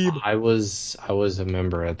plebe. I was a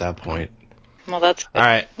member at that point. Well, that's good. All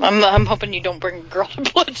right. I'm hoping you don't bring a girl to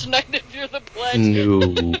pledge night if you're the pledge. No.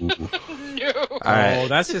 No. All right. Oh,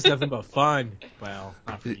 that's just nothing but fun. Well,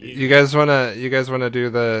 not for you. You guys wanna do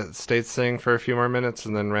the states thing for a few more minutes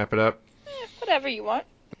and then wrap it up? Whatever you want.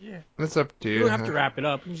 Yeah. It's up to you. You don't have to wrap it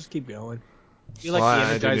up. You just keep going. You like Well, the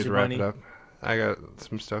I do need Energizer to wrap Bunny. it up. I got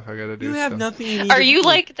some stuff I gotta do. You have so. nothing you need Are to you do.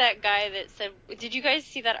 like that guy that said? Did you guys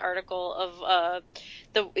see that article of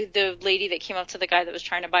the lady that came up to the guy that was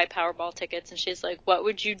trying to buy Powerball tickets, and she's like, "What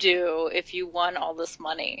would you do if you won all this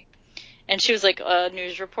money?" And she was like a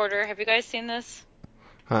news reporter. Have you guys seen this?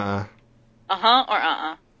 Uh-uh. Uh-huh or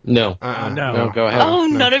uh-uh? No. No. No, go ahead. Oh,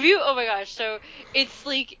 no. none of you? Oh my gosh. So it's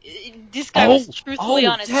like this guy was truthfully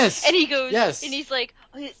honest. Yes. And he goes Yes. and he's like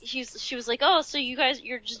she was like, "Oh, so you guys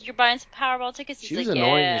you're buying some Powerball tickets?" He's She was like,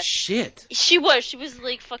 annoying "Yeah." as shit. She was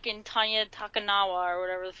like fucking Tanya Takanawa or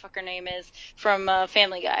whatever the fuck her name is from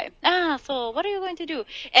Family Guy. So what are you going to do?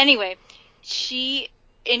 Anyway,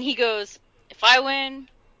 and he goes, "If I win,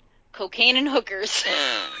 cocaine and hookers."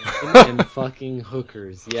 And fucking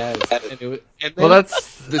hookers, yes. And Well, then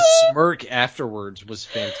that's the smirk afterwards was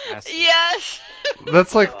fantastic. Yes.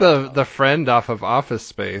 that's like So the friend off of Office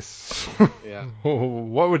Space. Yeah.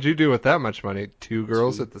 What would you do with that much money? Two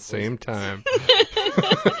girls at the same time.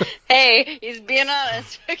 Hey, he's being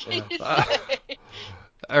honest. What can you Yeah. say?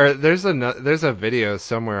 Or there's a video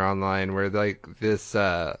somewhere online where like this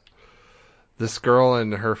girl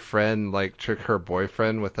and her friend like trick her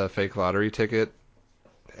boyfriend with a fake lottery ticket,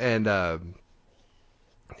 and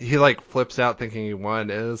he like flips out thinking he won,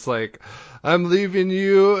 and it's like, "I'm leaving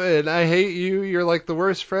you and I hate you, you're like the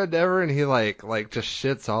worst friend ever," and he like just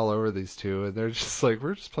shits all over these two, and they're just like,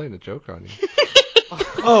 "We're just playing a joke on you."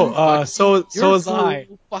 So You're is I.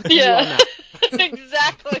 cool. Fuck you on Yeah, that.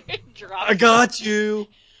 exactly. Drop. I got you.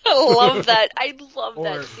 I love that. I love Or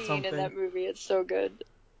that scene something. in that movie. It's so good.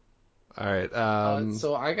 All right.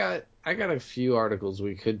 So I got a few articles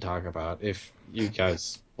we could talk about if you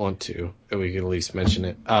guys want to, and we can at least mention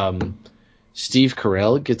it. Steve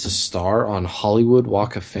Carell gets a star on Hollywood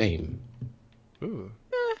Walk of Fame. Ooh.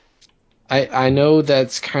 I know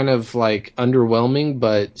that's kind of like underwhelming,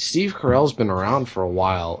 but Steve Carell's been around for a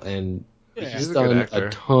while and Yeah. he's He's a good done actor. a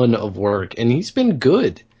ton of work and he's been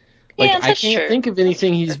good. Like Yeah, I that's can't true. think of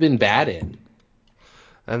anything he's been bad in.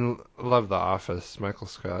 And love The Office, Michael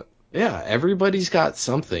Scott. Yeah, everybody's got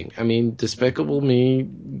something. I mean, Despicable Me,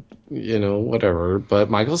 whatever. But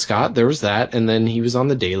Michael Scott, there was that, and then he was on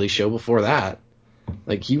The Daily Show before that.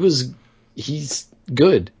 Like he's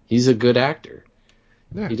good. He's a good actor.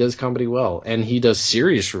 Yeah. He does comedy well, and he does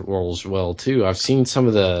serious roles well too. I've seen some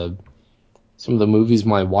of the movies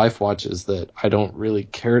my wife watches that I don't really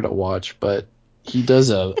care to watch, but he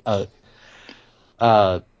does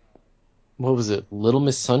what was it? Little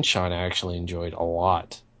Miss Sunshine I actually enjoyed a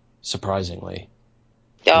lot, surprisingly.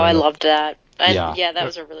 Oh, I know. loved that. Yeah. Yeah, that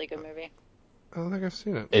was a really good movie. I don't think I've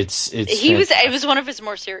seen it. It's It was one of his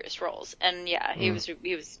more serious roles, and yeah, he was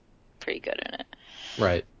pretty good in it.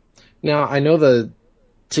 right. Now I know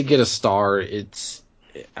to get a star,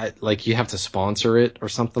 like you have to sponsor it or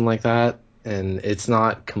something like that, and it's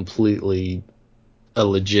not completely a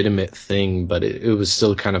legitimate thing, but it was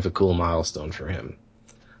still kind of a cool milestone for him.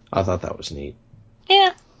 I thought that was neat.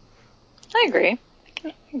 Yeah, I agree. I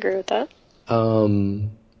can agree with that.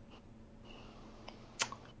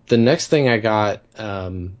 The next thing I got,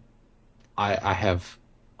 I have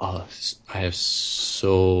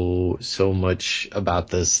so much about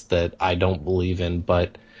this that I don't believe in,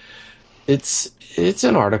 but it's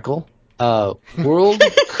an article. World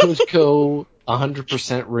could go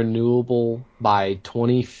 100% renewable by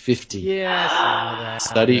 2050. Yeah, I saw that.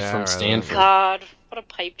 Study Yeah, from right, Stanford. God, what a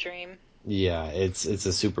pipe dream. Yeah, it's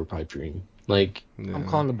a super pipe dream. Like, Yeah. I'm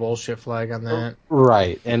calling the bullshit flag on that.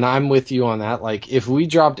 right, and I'm with you on that. Like, if we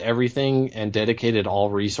dropped everything and dedicated all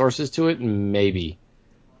resources to it, maybe,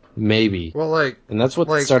 Well, like, and that's what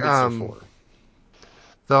the studies are for.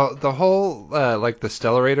 the whole like the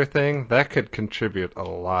stellarator thing that could contribute a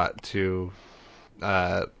lot to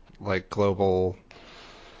like global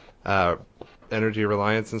energy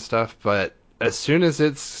reliance and stuff. But as soon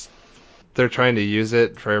as they're trying to use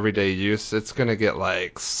it for everyday use, it's gonna get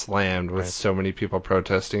like slammed with so many people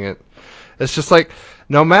protesting it. It's just like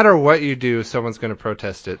no matter what you do, someone's gonna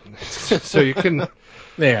protest it. So you can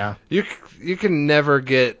you can never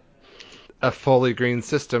get a fully green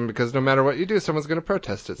system because no matter what you do, someone's gonna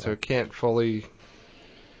protest it. So it can't fully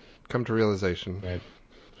come to realization. Right.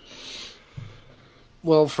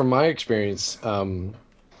 Well, from my experience, I don't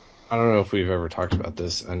know if we've ever talked about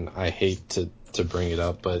this, and I hate to bring it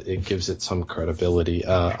up, but it gives it some credibility.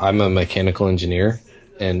 I'm a mechanical engineer,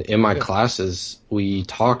 and in my classes, we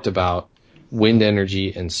talked about wind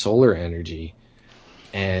energy and solar energy,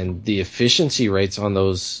 and the efficiency rates on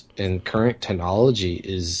those in current technology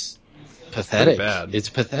is pathetic. Bad. It's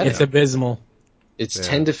pathetic. It's abysmal. It's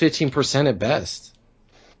 10 to 15% at best.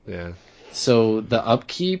 Yeah. So the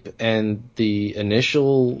upkeep and the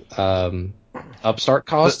initial upstart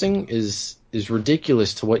costing is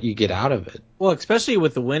ridiculous to what you get out of it. Well, especially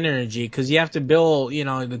with the wind energy, because you have to build,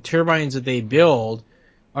 the turbines that they build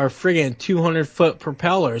are friggin' 200-foot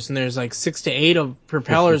propellers, and there's like 6 to 8 of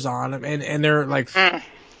propellers on them, and they're like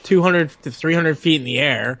 200 to 300 feet in the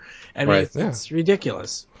air. I mean, it's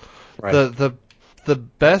ridiculous. Right. The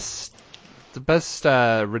best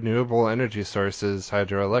renewable energy source is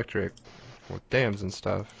hydroelectric with dams and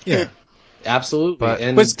stuff. Yeah. Absolutely. But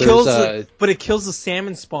it kills the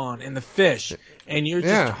salmon spawn and the fish, and you're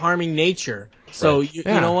just harming nature. So you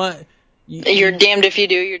know what? You're damned if you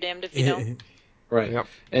do. You're damned if you don't. Right. Yep.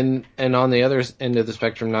 And on the other end of the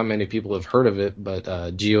spectrum, not many people have heard of it, but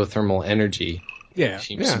geothermal energy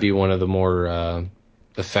seems to be one of the more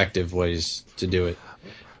effective ways to do it.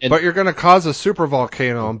 But you're going to cause a super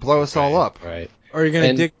volcano and blow us all up. Right. Or you're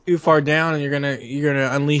gonna dig too far down, and you're gonna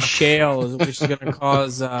unleash shale, which is gonna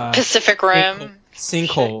cause Pacific Rim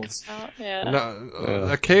sinkholes.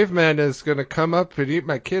 A caveman is gonna come up and eat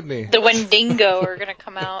my kidney. The Wendigo are gonna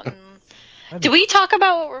come out. And did we talk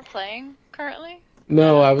about what we're playing currently?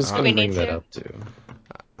 No, I was gonna bring that up too.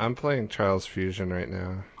 I'm playing Trials Fusion right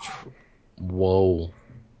now. Whoa.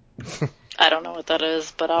 I don't know what that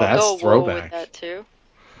is, but I'll That's go throwback. with that too.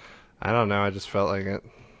 I don't know. I just felt like it.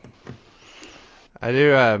 I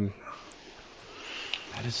do. That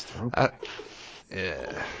is throwback.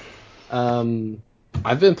 Yeah.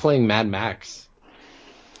 I've been playing Mad Max.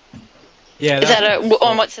 Yeah. Is that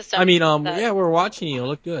on what system? I mean, we're watching you.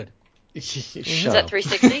 Look good. Shut is that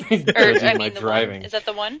 360? Or I mean, the driving. One? Is that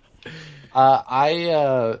the one?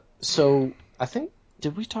 So I think.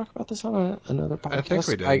 Did we talk about this on another podcast? I think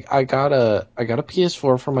we did. I got a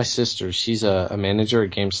PS4 for my sister. She's a manager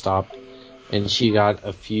at GameStop. And she got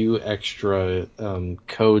a few extra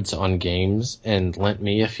codes on games and lent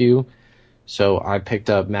me a few. So I picked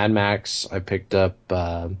up Mad Max. I picked up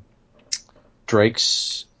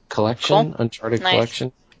Drake's Collection, Uncharted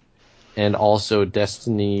Collection. And also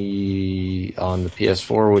Destiny on the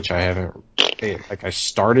PS4, which I haven't... I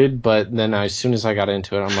started, but then as soon as I got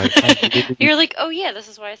into it, I'm like... You're like, oh yeah, this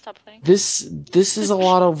is why I stopped playing. This is a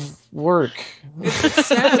lot of work. It's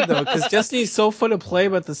sad, though, because Destiny's so fun to play,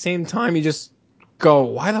 but at the same time, you just go,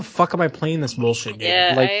 why the fuck am I playing this bullshit game?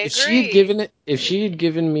 Yeah, like, I agree. If she had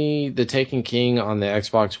given me the Taken King on the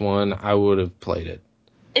Xbox One, I would have played it.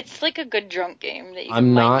 It's like a good drunk game that you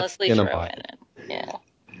can mindlessly throw in it. Yeah.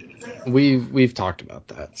 We've talked about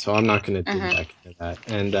that, so I'm not going to dig back into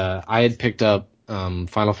that. And I had picked up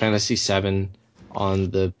Final Fantasy VII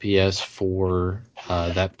on the PS4,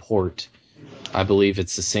 that port. I believe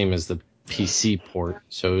it's the same as the PC port,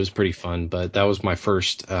 so it was pretty fun. But that was my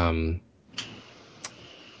first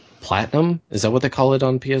platinum. Is that what they call it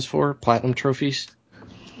on PS4? Platinum trophies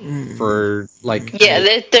for like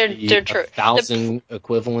they're 1,000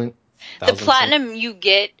 equivalent. The platinum you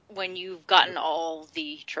get when you've gotten all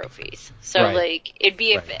the trophies. So like it'd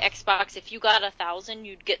be if Xbox, if you got 1,000,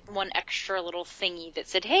 you'd get one extra little thingy that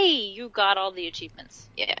said, "Hey, you got all the achievements."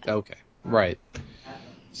 Yeah. Okay. Right.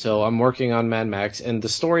 So I'm working on Mad Max, and the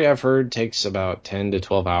story I've heard takes about 10 to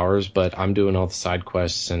 12 hours, but I'm doing all the side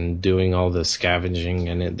quests and doing all the scavenging,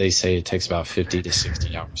 and they say it takes about 50 to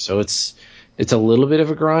 60 hours. So it's a little bit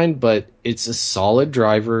of a grind, but it's a solid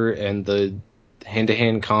driver, and the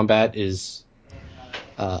hand-to-hand combat is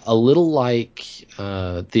a little like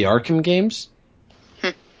the Arkham games.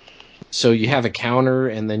 So you have a counter,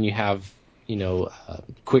 and then you have,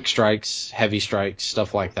 quick strikes, heavy strikes,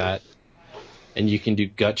 stuff like that. And you can do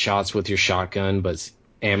gut shots with your shotgun, but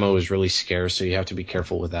ammo is really scarce, so you have to be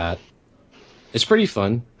careful with that. It's pretty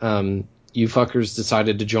fun. You fuckers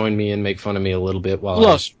decided to join me and make fun of me a little bit while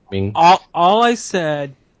I was streaming. All I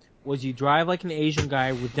said was you drive like an Asian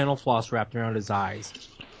guy with dental floss wrapped around his eyes.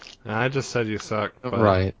 I just said you suck. But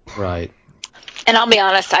Right. And I'll be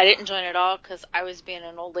honest, I didn't join at all because I was being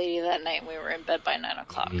an old lady that night and we were in bed by 9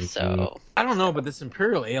 o'clock. So I don't know, but this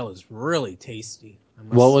Imperial Ale is really tasty.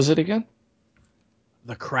 What was it again?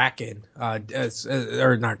 The Kraken,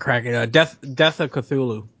 or not Kraken, Death of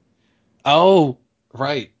Cthulhu. Oh,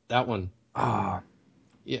 right, that one. Ah,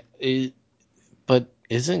 Yeah, but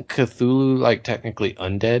isn't Cthulhu like technically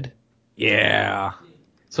undead? yeah.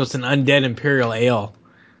 So it's an undead Imperial Ale.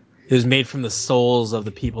 It was made from the souls of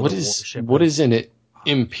the people that worship What it. is in it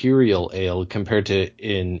imperial ale compared to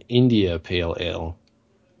in India pale ale?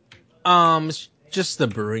 It's just the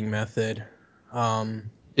brewing method.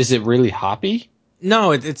 Is it really hoppy?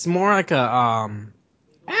 No, it's more like a I'm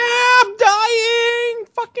dying,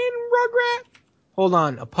 fucking Rugrat. Hold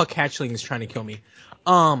on, a puck hatchling is trying to kill me.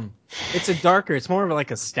 It's a darker. It's more of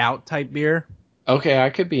like a stout type beer. Okay,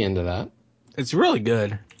 I could be into that. It's really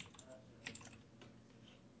good.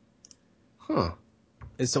 Huh.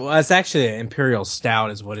 It's actually an imperial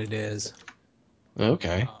stout, is what it is.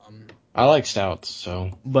 Okay. I like stouts,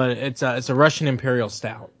 so But it's a Russian imperial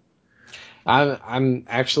stout. I'm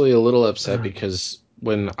actually a little upset because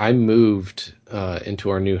when I moved into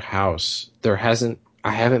our new house,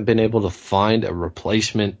 I haven't been able to find a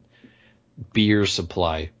replacement beer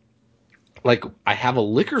supply. Like, I have a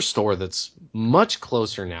liquor store that's much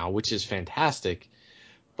closer now, which is fantastic,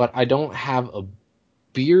 but I don't have a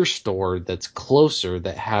beer store that's closer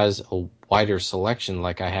that has a wider selection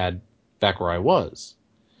like I had back where I was.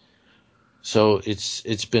 So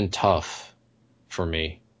it's been tough for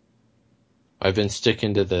me. I've been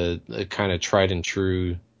sticking to the kind of tried and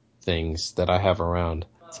true things that I have around.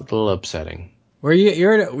 It's a little upsetting. Where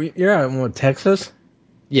you're in what, Texas?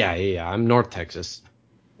 Yeah. I'm North Texas,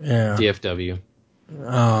 Yeah. DFW.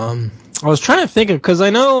 I was trying to think of, because I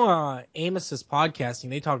know Amos's podcasting,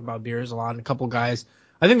 they talk about beers a lot, and a couple guys.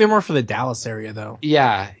 I think they're more for the Dallas area, though.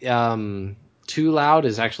 Yeah. Too Loud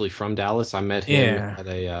is actually from Dallas. I met him at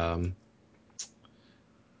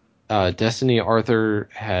a Destiny. Arthur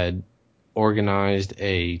had organized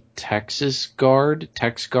a Tex Guard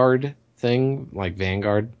thing, like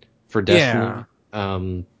Vanguard for Destiny.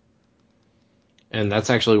 Yeah. And that's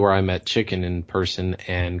actually where I met Chicken in person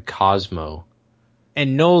and Cosmo.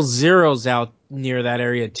 And Noel Zero's out near that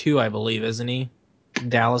area, too, I believe, isn't he?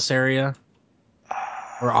 Dallas area?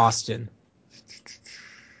 Or Austin?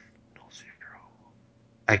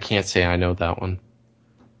 I can't say I know that one.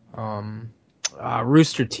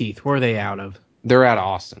 Rooster Teeth, where are they out of? They're at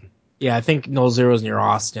Austin. Yeah, I think Noel Zero's near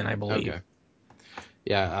Austin, I believe. Okay.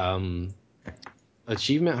 Yeah,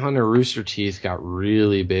 Achievement Hunter Rooster Teeth got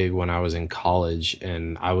really big when I was in college,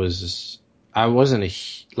 and I wasn't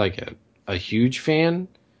a huge fan,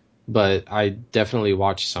 but I definitely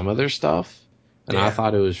watched some of their stuff, and I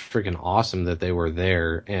thought it was freaking awesome that they were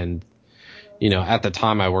there. And at the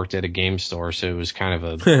time I worked at a game store, so it was kind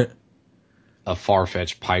of a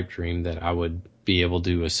far-fetched pipe dream that I would be able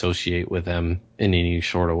to associate with them in any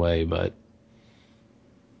sort of way, but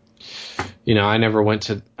I never went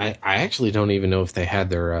to. I actually don't even know if they had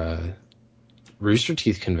their Rooster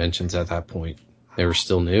Teeth conventions at that point. They were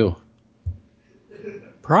still new.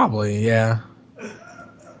 Probably, yeah.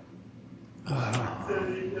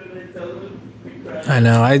 I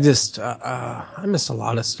know. I just I miss a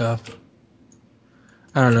lot of stuff.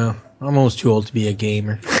 I don't know. I'm almost too old to be a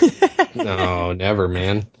gamer. No, never,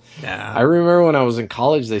 man. Nah. I remember when I was in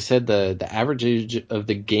college, they said the average age of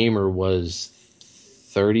the gamer was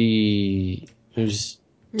 30. It was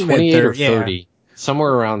 28 or 30,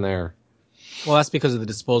 somewhere around there. Well, that's because of the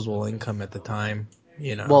disposable income at the time.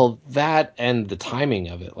 Well, that and the timing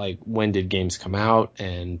of it. Like, when did games come out,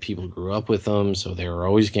 and people grew up with them, so they were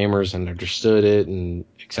always gamers and understood it and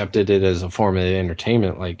accepted it as a form of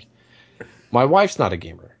entertainment. Like, my wife's not a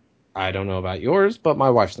gamer. I don't know about yours, but my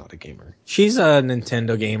wife's not a gamer. She's a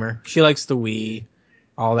Nintendo gamer. She likes the Wii,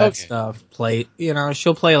 all that stuff.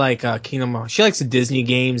 She'll play like Kingdom Hearts. She likes the Disney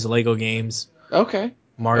games, Lego games. Okay.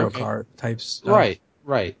 Mario Kart type stuff.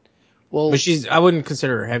 Right. Well, but I wouldn't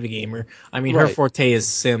consider her a heavy gamer. I mean, her forte is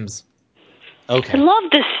Sims. Okay. I love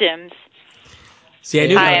The Sims. See, I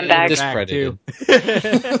knew I am back. Discredited.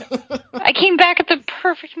 I came back at the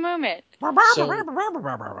perfect moment. So,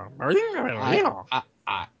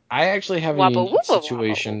 I actually have a unique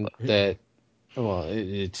situation that, well,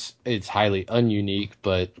 it's highly ununique,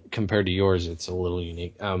 but compared to yours, it's a little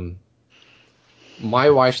unique. My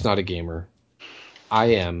wife's not a gamer. I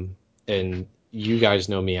am, and you guys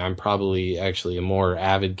know me. I'm probably actually a more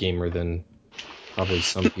avid gamer than probably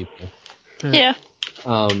some people. Yeah.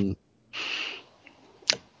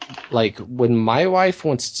 Like, when my wife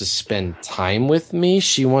wants to spend time with me,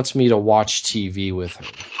 she wants me to watch TV with her.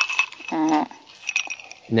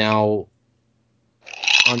 Now,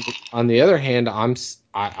 on the other hand,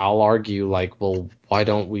 I'll argue like, well, why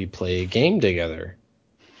don't we play a game together?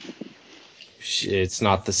 It's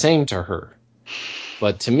not the same to her,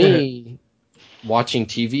 but to me, watching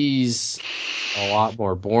TV's a lot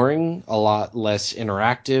more boring, a lot less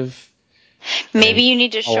interactive. Maybe you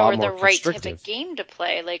need to show her the more right type constrictive. of game to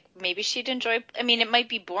play. Like, maybe she'd enjoy, I mean, it might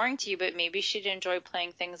be boring to you, but maybe she'd enjoy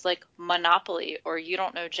playing things like Monopoly or You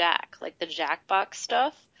Don't Know Jack, like the Jackbox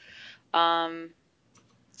stuff.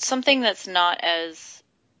 Something that's not as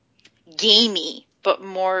gamey, but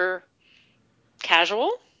more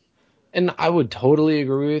casual. And I would totally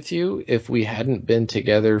agree with you if we hadn't been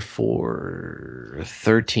together for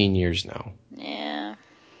 13 years now. Yeah.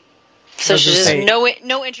 I So was she's gonna just say-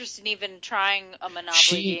 no interest in even trying a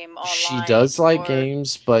Monopoly game online. She does like or-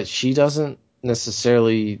 games, but she doesn't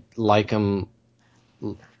necessarily like them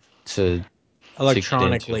to electronically.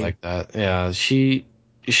 get into like that. Yeah, she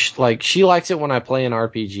likes it when I play an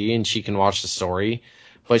RPG and she can watch the story,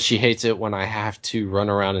 but she hates it when I have to run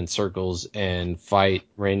around in circles and fight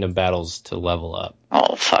random battles to level up.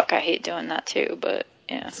 Oh fuck, I hate doing that too, but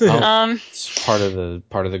yeah. It's part of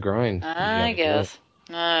the grind. I guess.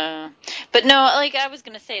 But no, like I was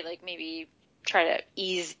gonna say, like maybe try to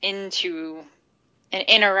ease into an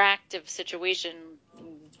interactive situation.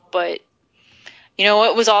 But you know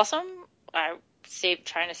what was awesome? I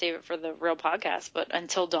trying to save it for the real podcast, but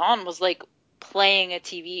Until Dawn was like playing a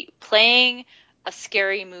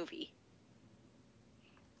scary movie.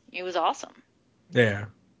 It was awesome. Yeah.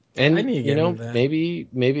 And I need to get into that.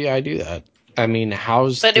 maybe I do that. I mean,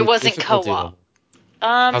 But it wasn't difficulty co-op.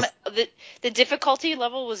 level? The difficulty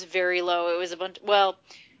level was very low. It was a bunch. Well,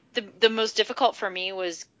 the most difficult for me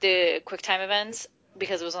was the QuickTime events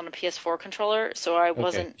because it was on a PS4 controller, so I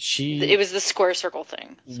wasn't. It was the square circle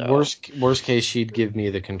thing. So. Worst case, she'd give me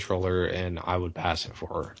the controller and I would pass it for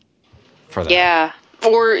her. For that. Yeah.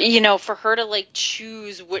 Or, for her to, like,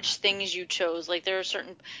 choose which things you chose. Like, there are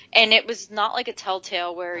certain... And it was not like a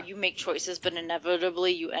Telltale where you make choices, but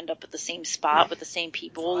inevitably you end up at the same spot with the same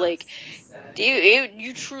people. Like,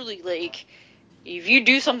 you truly, like... If you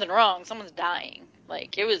do something wrong, someone's dying.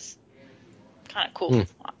 Like, it was kind of cool.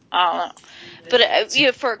 I don't know. But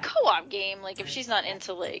for a co-op game, like, if she's not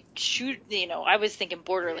into, like, I was thinking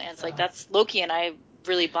Borderlands. Like, that's... Loki and I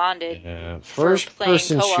really bonded for playing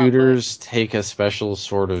First-person co-op. shooters take a special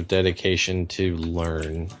sort of dedication to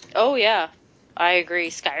learn. Oh, yeah. I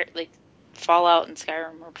agree. Fallout and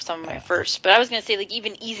Skyrim were some of my first. But I was going to say, like,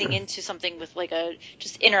 even easing into something with, like,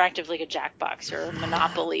 just interactive, like a Jackbox or a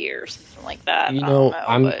Monopoly or something like that. I don't know,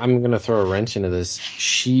 I'm going to throw a wrench into this.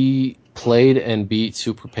 She played and beat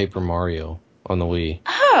Super Paper Mario on the Wii.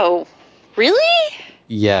 Oh, really?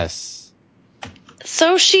 Yes.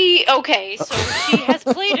 So she has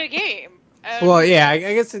played a game. Well, yeah, I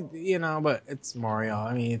guess but it's Mario.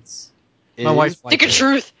 I mean, it's my wife's Stick of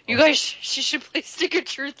Truth. You guys, she should play Stick of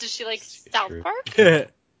Truth. Does she like South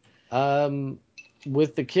Park?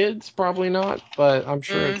 With the kids, probably not, but I'm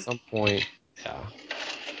sure at some point, yeah.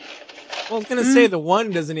 Well, I was gonna say the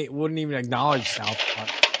one wouldn't even acknowledge South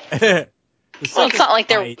Park. Well, it's not like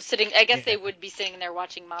they're sitting. I guess they would be sitting there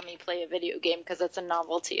watching mommy play a video game because that's a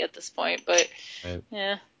novelty at this point. But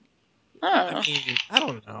yeah, I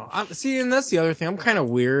don't know. See, and that's the other thing. I'm kind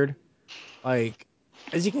of weird. Like,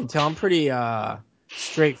 as you can tell, I'm pretty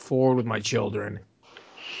straightforward with my children.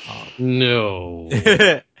 No.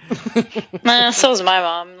 So is my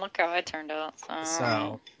mom. Look how I turned out.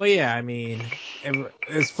 But yeah, I mean,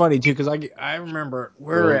 it's funny too because I remember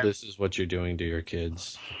this is what you're doing to your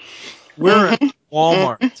kids. We're at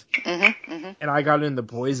Walmart, and I got in the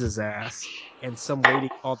boys' ass, and some lady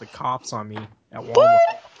called the cops on me at Walmart.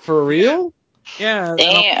 What? For real? Yeah.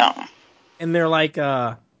 Damn. And they're like,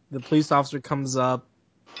 the police officer comes up,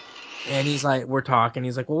 and he's like, we're talking.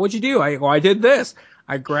 He's like, well, what'd you do? I go, I did this.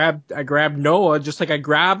 I grabbed Noah just like I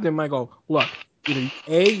grabbed him. I go, look, either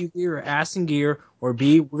A, you get your ass in gear, or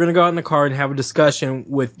B, we're gonna go out in the car and have a discussion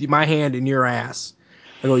with my hand in your ass.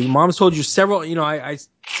 I go, your mom's told you several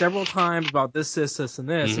times about this, and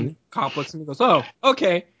this. And the cop looks at me and goes, oh,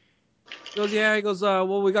 okay. He goes, yeah. He goes,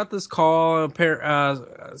 well, we got this call.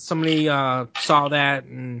 Somebody saw that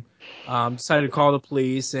and decided to call the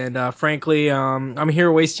police. And frankly, I'm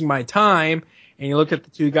here wasting my time. And you look at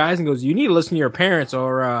the two guys and goes, you need to listen to your parents,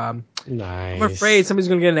 or nice. I'm afraid somebody's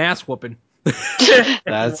going to get an ass whooping.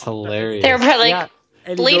 That's hilarious. They're probably like,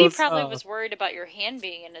 the lady probably was worried about your hand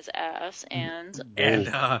being in his ass, and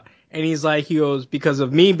he's like, he goes, because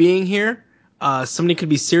of me being here, somebody could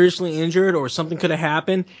be seriously injured or something could have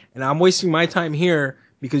happened, and I'm wasting my time here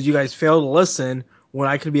because you guys failed to listen, when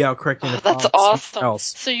I could be out correcting the That's problem awesome.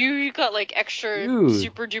 else. So you got like extra Dude.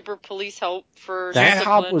 super duper police help for That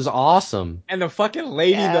discipline. cop was awesome. And the fucking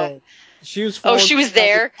lady though, she was. Oh, she was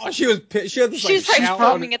there. Oh, she was pissed. She had this She's like like pout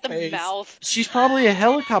foaming on at the her face. mouth. She's probably a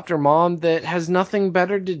helicopter mom that has nothing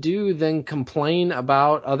better to do than complain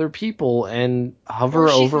about other people and hover Or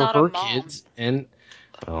she's over not a her mom. kids. And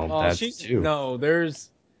well, Oh, that's she's too. no.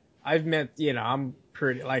 I've met. I'm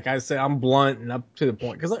pretty. Like I said, I'm blunt and up to the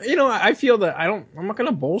point because I feel that I'm not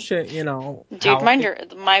gonna bullshit. Dude,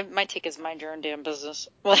 my take is mind your own damn business.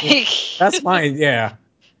 Like That's fine. Yeah.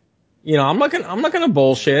 I'm not gonna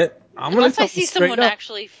bullshit. I'm unless gonna I see straight someone up.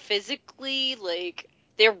 actually physically like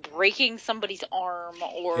they're breaking somebody's arm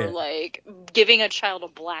or like giving a child a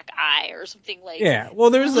black eye or something like. Yeah.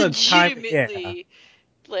 Well, there's a time. Legitimately,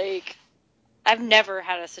 like I've never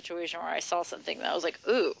had a situation where I saw something that I was like,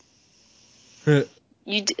 ooh.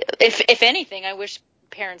 If anything, I wish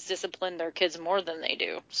parents discipline their kids more than they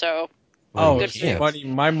do. So. Well, It's you can't. funny.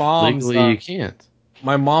 My mom's Legally, you can't.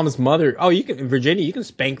 My mom's mother. Oh, you can in Virginia. You can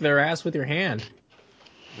spank their ass with your hand.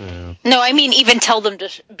 Yeah. No, I mean even tell them to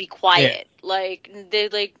be quiet. Yeah. Like they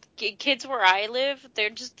like kids where I live, they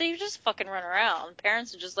just fucking run around.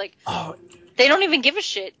 Parents are just like, they don't even give a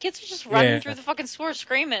shit. Kids are just running through the fucking store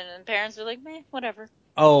screaming, and parents are like, meh, whatever.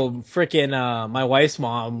 Oh, freaking! My wife's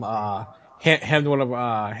mom hemmed one of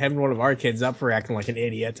our kids up for acting like an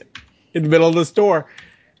idiot in the middle of the store.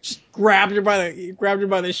 Just grabbed her by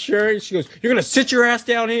the shirt. And she goes, "You're gonna sit your ass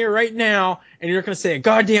down here right now, and you're not gonna say a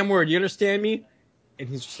goddamn word. You understand me?" And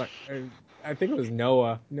he's just like, I think it was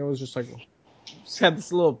Noah. Noah's just like, just had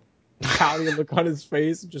this little pouty look on his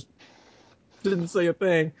face, and just didn't say a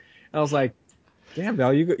thing. And I was like, "Damn,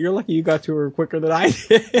 Val, you're lucky you got to her quicker than I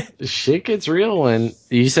did." Shit gets real when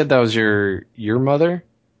you said that was your mother.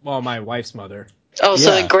 Well, my wife's mother. Oh, so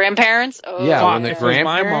like grandparents? Oh, yeah, fuck, when the if it was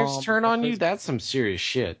my grandparents mom, turn on you, that's some serious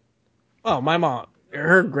shit. Oh, my mom,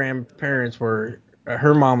 her grandparents were.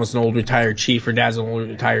 Her mom was an old retired chief. Her dad's an old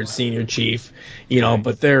retired senior chief.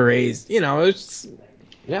 But they're raised. It's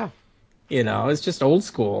it's just old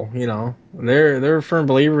school. They're firm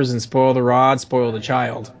believers in spoil the rod, spoil the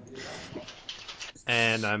child.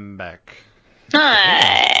 And I'm back.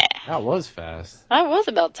 Hi. That was fast. That was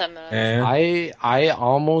about 10 minutes. Yeah. I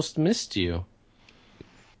almost missed you.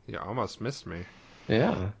 You almost missed me.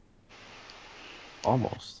 Yeah.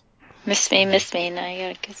 Almost. Miss me, now you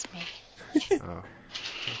gotta kiss me. Oh, okay.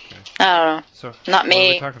 I don't know. So, not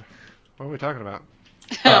me. What are we talking about?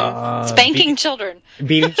 Spanking children.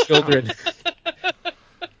 Beating children.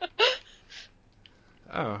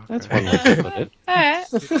 Oh, okay. That's one way to put it. Alright.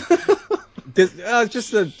 I was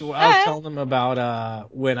telling them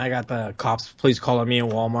about when I got the cops police calling me in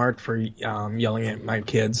Walmart for yelling at my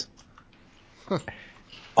kids.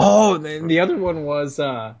 Oh, and the other one was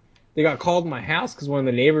they got called in my house because one of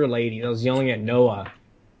the neighbor ladies was yelling at Noah,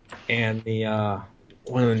 and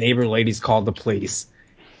one of the neighbor ladies called the police,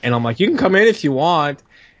 and I'm like, you can come in if you want,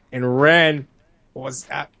 and Ren was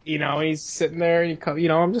he's sitting there, and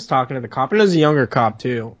I'm just talking to the cop, and there's a younger cop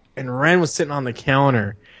too, and Ren was sitting on the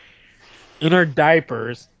counter in her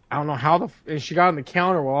diapers. I don't know how and she got on the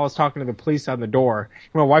counter while I was talking to the police on the door.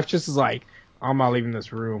 My wife just is like, I'm not leaving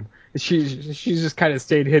this room. She's just kind of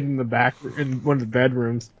stayed hidden in the back in one of the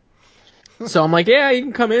bedrooms. So I'm like, yeah, you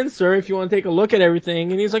can come in, sir, if you want to take a look at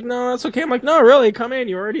everything. And he's like, no, that's okay. I'm like, no, really, come in.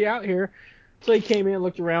 You're already out here. So he came in,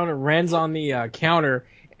 looked around, and Ren's on the counter,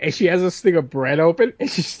 and she has this thing of bread open, and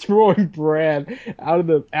she's throwing bread out of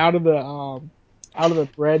the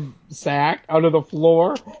bread sack onto the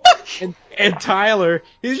floor. And Tyler,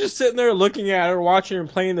 he's just sitting there looking at her, watching her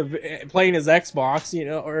playing his Xbox,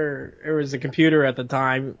 or it was a computer at the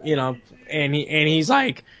time, and he's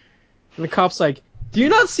like, and the cop's like, do you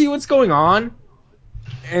not see what's going on?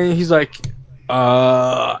 And he's like,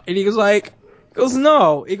 and he goes,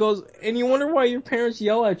 no. He goes, and you wonder why your parents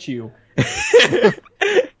yell at you.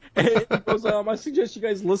 And he goes, I suggest you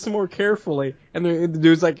guys listen more carefully. And the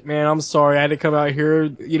dude's like, man, I'm sorry, I had to come out here.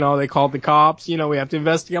 They called the cops. We have to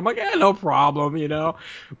investigate. I'm like, yeah, no problem,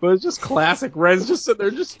 But it's just classic. Ren's just sitting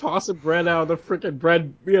there, just tossing bread out of the freaking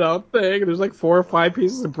bread, thing. And there's like 4 or 5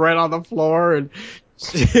 pieces of bread on the floor, and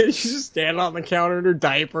she's just standing on the counter in her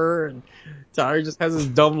diaper, and Tyler just has this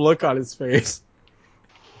dumb look on his face.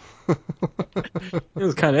 It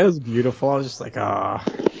was beautiful. I was just like, ah.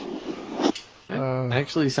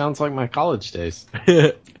 Actually sounds like my college days.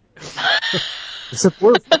 Except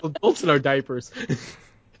we're full adults in our diapers.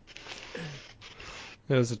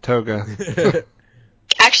 It was a toga.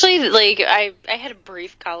 Actually, like I had a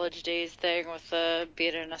brief college days thing with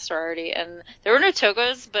being in a sorority, and there were no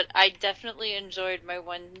togas, but I definitely enjoyed my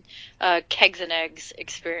one kegs and eggs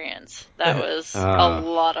experience. That was a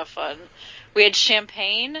lot of fun. We had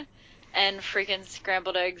champagne and freaking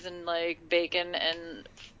scrambled eggs and like bacon and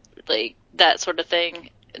like that sort of thing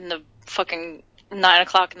in the fucking 9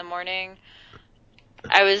 o'clock in the morning.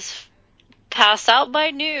 I was passed out by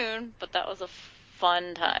noon, but that was a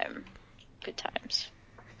fun time. Good times.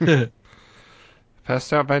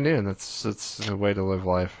 Passed out by noon. That's a way to live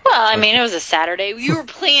life. Well, I mean, it was a Saturday. You were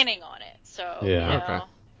planning on it, so Yeah. you know. Okay.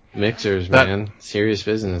 Mixers, That- man. Serious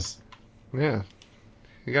business. Yeah.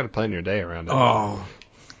 You got to plan your day around it. Oh,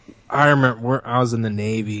 I remember I was in the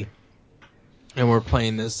Navy, and we're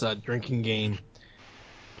playing this drinking game.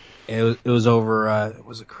 It was over.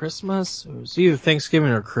 Was it Christmas? It was either Thanksgiving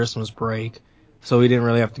or Christmas break, so we didn't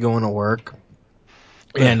really have to go into work.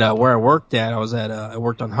 And where I worked at, I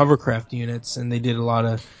worked on hovercraft units, and they did a lot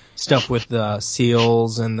of stuff with the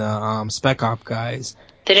SEALs and the spec op guys.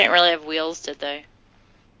 They didn't really have wheels, did they?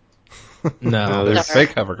 No, No, there's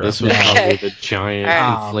Fake hovercraft. This was probably the giant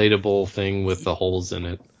Alright. inflatable thing with the holes in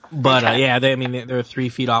it. but Okay. yeah, they're 3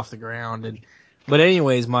 feet off the ground. But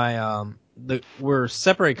anyways, we're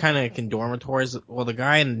separated kind of in dormitories. Well, the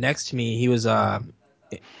guy next to me, he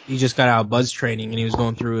just got out of buzz training and he was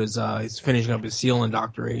going through he's finishing up his SEAL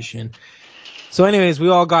indoctrination. So anyways, we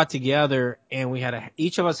all got together and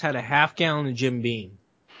each of us had a half-gallon of Jim Beam.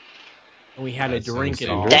 And we had to That drink sounds it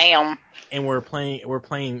all. dangerous. Damn. And we're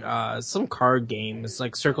playing some card game. It's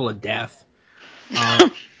like Circle of Death.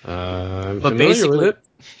 I'm But familiar with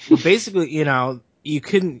it. basically, you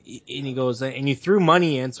couldn't, and he goes, and you threw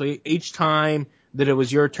money in, so each time that it was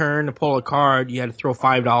your turn to pull a card, you had to throw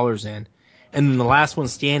 $5 in. And then the last one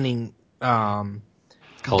standing,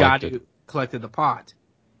 Collected. collected the pot.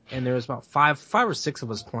 And there was about five or six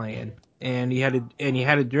of us playing. And you had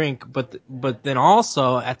to drink, but then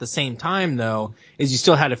also at the same time though, is you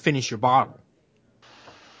still had to finish your bottle.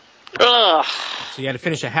 Ugh. So you had to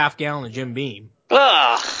finish a half gallon of Jim Beam.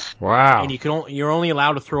 Ugh. Wow. And you're only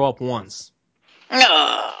allowed to throw up once.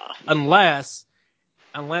 Ugh. Unless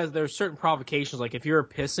there's certain provocations, like if you were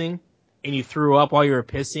pissing and you threw up while you were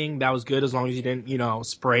pissing, that was good as long as you didn't,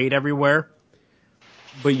 spray it everywhere.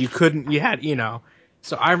 But you couldn't,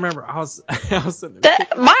 So I remember I was sitting there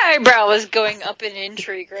My eyebrow was going up in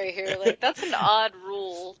intrigue right here. Like, that's an odd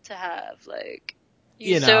rule to have. Like,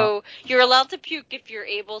 so you're allowed to puke if you're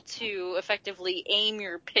able to effectively aim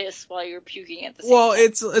your piss while you're puking at the same time.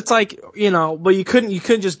 it's like, but you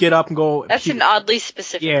couldn't just get up and go That's puke. an oddly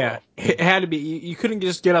specific Yeah, rule. it had to be. You couldn't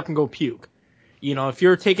just get up and go puke. If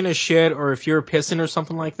you're taking a shit or if you're pissing or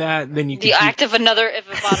something like that, then you The could act of a bodily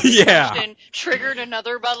Yeah. function triggered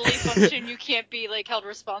another bodily function you can't be, like, held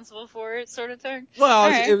responsible for it, sort of thing. Well,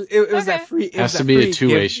 Alright. it was that Okay. free. It Has was to that be a free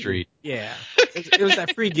two-way give me. street. Yeah, it was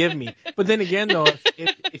that free give me. But then again, though,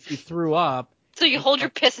 if you threw up, So you hold your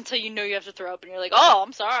piss until you know you have to throw up, and you're like, "Oh,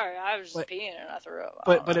 I'm sorry, I was just peeing and I threw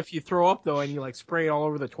up." but if you throw up though and you like spray it all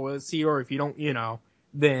over the toilet seat, or if you don't,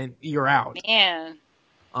 then you're out. Man.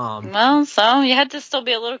 Well, so you had to still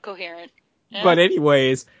be a little coherent. Yeah. But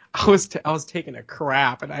anyways, I was taking a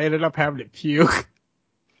crap and I ended up having to puke.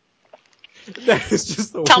 That is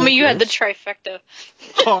just the Tell me you worst. had the trifecta.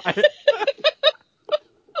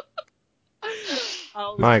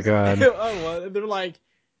 Oh, My God. They're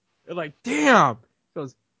like, damn.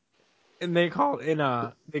 Goes, and they called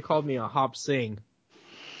me a Hop Sing.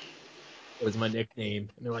 Was my nickname,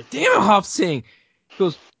 and they're like, damn it, Hop Sing. He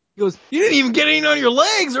goes, you didn't even get any on your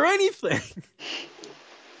legs or anything.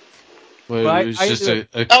 Well, But it was I just ended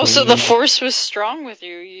a Oh, so the clean, force was strong with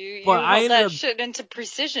you. You But I held ended that up- shit into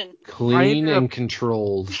precision. clean I ended and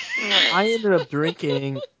controlled. I ended up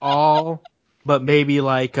drinking all but maybe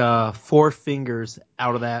like 4 fingers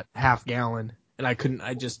out of that half gallon. And I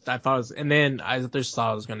thought it was, and then I just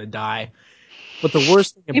thought I was gonna die. But the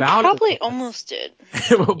worst thing You about probably it, almost did.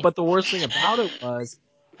 but the worst thing about it was,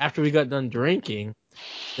 after we got done drinking,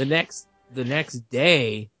 the next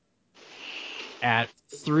day at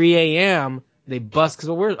 3 a.m. they bust, cause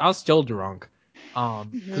I was still drunk. 'Cause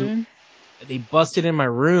they busted in my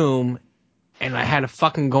room and I had to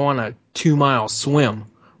fucking go on a 2-mile swim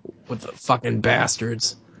with the fucking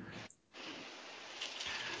bastards.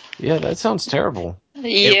 Yeah, that sounds terrible.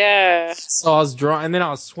 Yeah. So I was drunk, and then I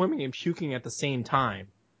was swimming and puking at the same time.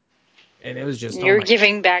 And it was just, You're oh my.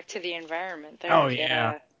 giving back to the environment there. Oh,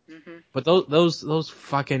 yeah. Mm-hmm. But those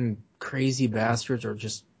fucking crazy bastards are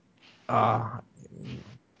just, a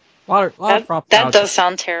lot of props That out does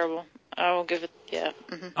sound terrible. I will give it, yeah.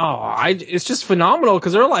 Mm-hmm. Oh, it's just phenomenal,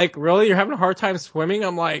 because they're like, really? You're having a hard time swimming?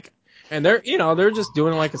 I'm like, And they're just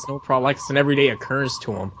doing it like it's no problem, like it's an everyday occurrence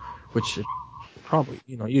to them, which it probably,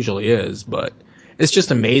 usually is, but it's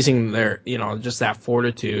just amazing just that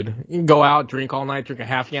fortitude. You can go out, drink all night, drink a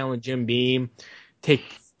half-gallon Jim Beam, take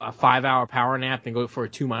a 5-hour power nap, and go for a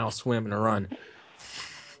 2-mile swim and a run.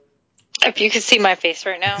 If you could see my face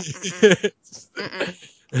right now.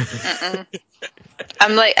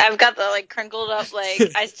 I'm like, I've got the like crinkled up, like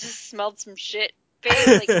I just smelled some shit face.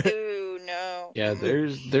 Like, ooh, no. Yeah,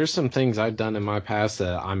 there's some things I've done in my past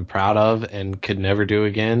that I'm proud of and could never do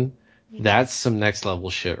again. That's some next level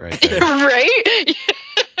shit right there. Right?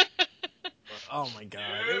 Oh my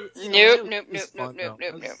god! Nope.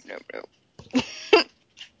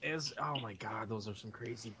 Oh my god, those are some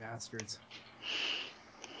crazy bastards.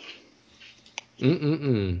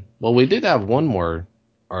 Well, we did have one more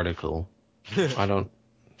article.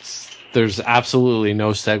 There's absolutely no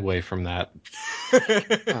segue from that.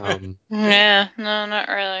 Yeah, no, not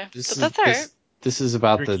really. But that's alright. This is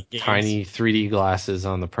about the Drinking games. tiny 3D glasses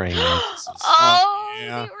on the praying mantises. They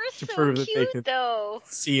were to so prove that they cute, could though.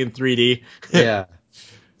 see in 3D. Yeah.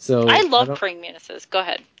 So I love praying mantises. Go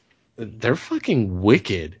ahead. They're fucking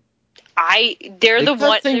wicked. They're the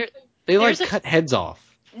one. They like cut heads off.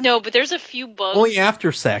 No, but there's a few bugs. Only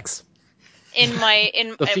after sex. In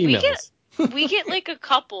the females. we get like a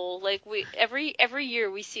couple. Like every year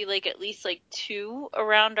we see like at least like 2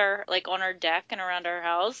 around our, like on our deck and around our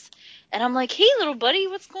house. And I'm like, hey, little buddy,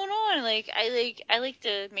 what's going on? Like I like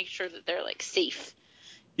to make sure that they're like safe.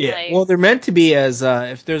 Yeah, Like, well, they're meant to be as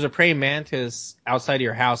if there's a praying mantis outside of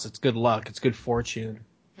your house, it's good luck, it's good fortune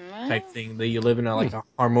type thing. That you live in a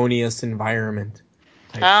harmonious environment.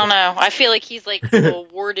 I don't know. I feel like he's like the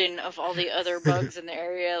warden of all the other bugs in the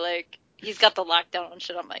area. Like, he's got the lockdown on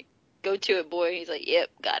shit. I'm like, go to it, boy. He's like, yep,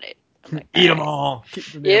 got it. I'm like, eat them all.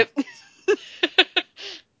 Yep.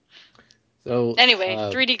 So anyway,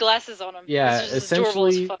 3D glasses on them. Yeah, this is adorable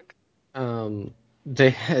as fuck. They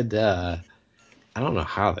had I don't know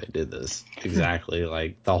how they did this exactly,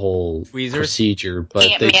 like the whole procedure,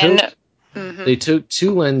 but they took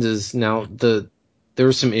 2 lenses. Now there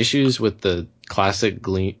were some issues with the classic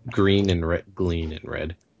green and red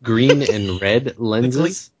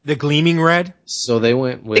lenses. The gleaming red. So they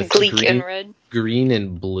went with green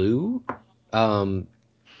and blue.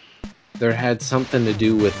 There had something to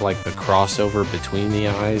do with like the crossover between the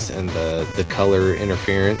eyes and the color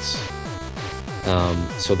interference.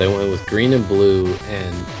 So they went with green and blue,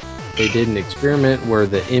 and they did an experiment where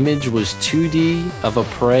the image was 2D of a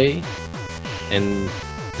prey, and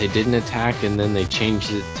they didn't attack, and then they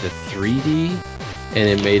changed it to 3D, and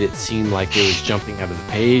it made it seem like it was jumping out of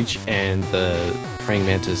the page, and the praying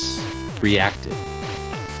mantis reacted.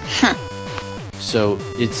 So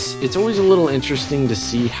it's always a little interesting to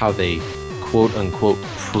see how they quote unquote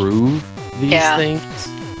prove these things.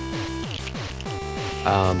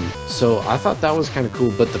 So I thought that was kind of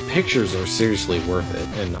cool, but the pictures are seriously worth it,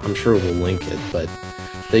 and I'm sure we'll link it. But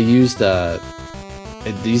they used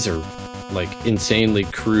these are like insanely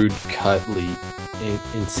crude cut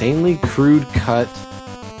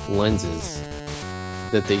lenses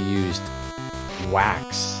that they used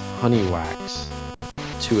honey wax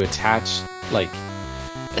to attach. Like,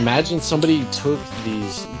 imagine somebody took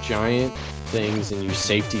these giant things and used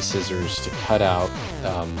safety scissors to cut out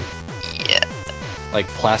like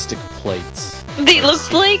plastic plates. They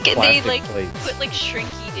looked like they plates. put like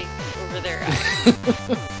shrinky dinks over their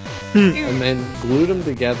eyes. And then glued them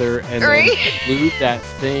together, and then glued that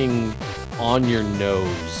thing on your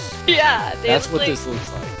nose. Yeah, that's what this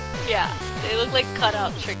looks like. Yeah, they look like cut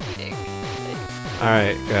out shrinky dinks.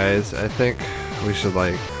 Alright, guys, I think we should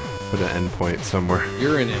like put an end point somewhere.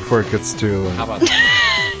 You're an before it gets too late. How about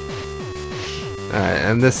that? Alright,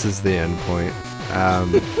 and this is the end point.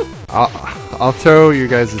 I'll throw you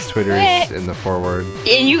guys' Twitters in the forward.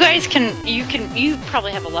 And you guys you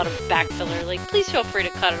probably have a lot of back filler. Like, please feel free to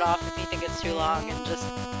cut it off if you think it's too long, and just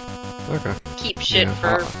keep shit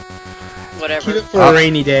for whatever. Keep it for a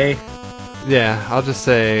rainy day. Yeah, I'll just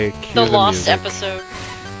say cue the lost music. episode.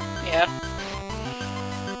 Yeah.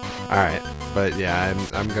 Alright, but yeah,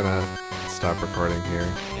 I'm gonna stop recording here.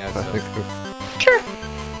 Yeah, so. Sure.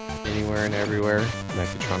 Anywhere and everywhere,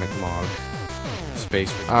 Mechatronic Mog.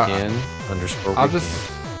 Space _weekend. I can just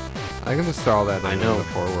throw all that in the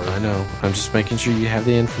forward. I know. I'm just making sure you have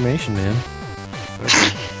the information, man.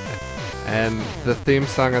 Okay. And the theme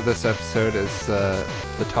song of this episode is the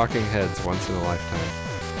Talking Heads, Once in a Lifetime.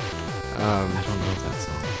 I don't know that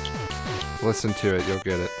song. Listen to it, you'll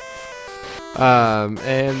get it.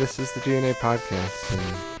 And this is the G.N.A podcast, and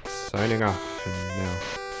signing off now.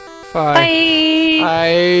 Bye.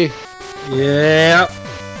 Bye. Bye. Yeah.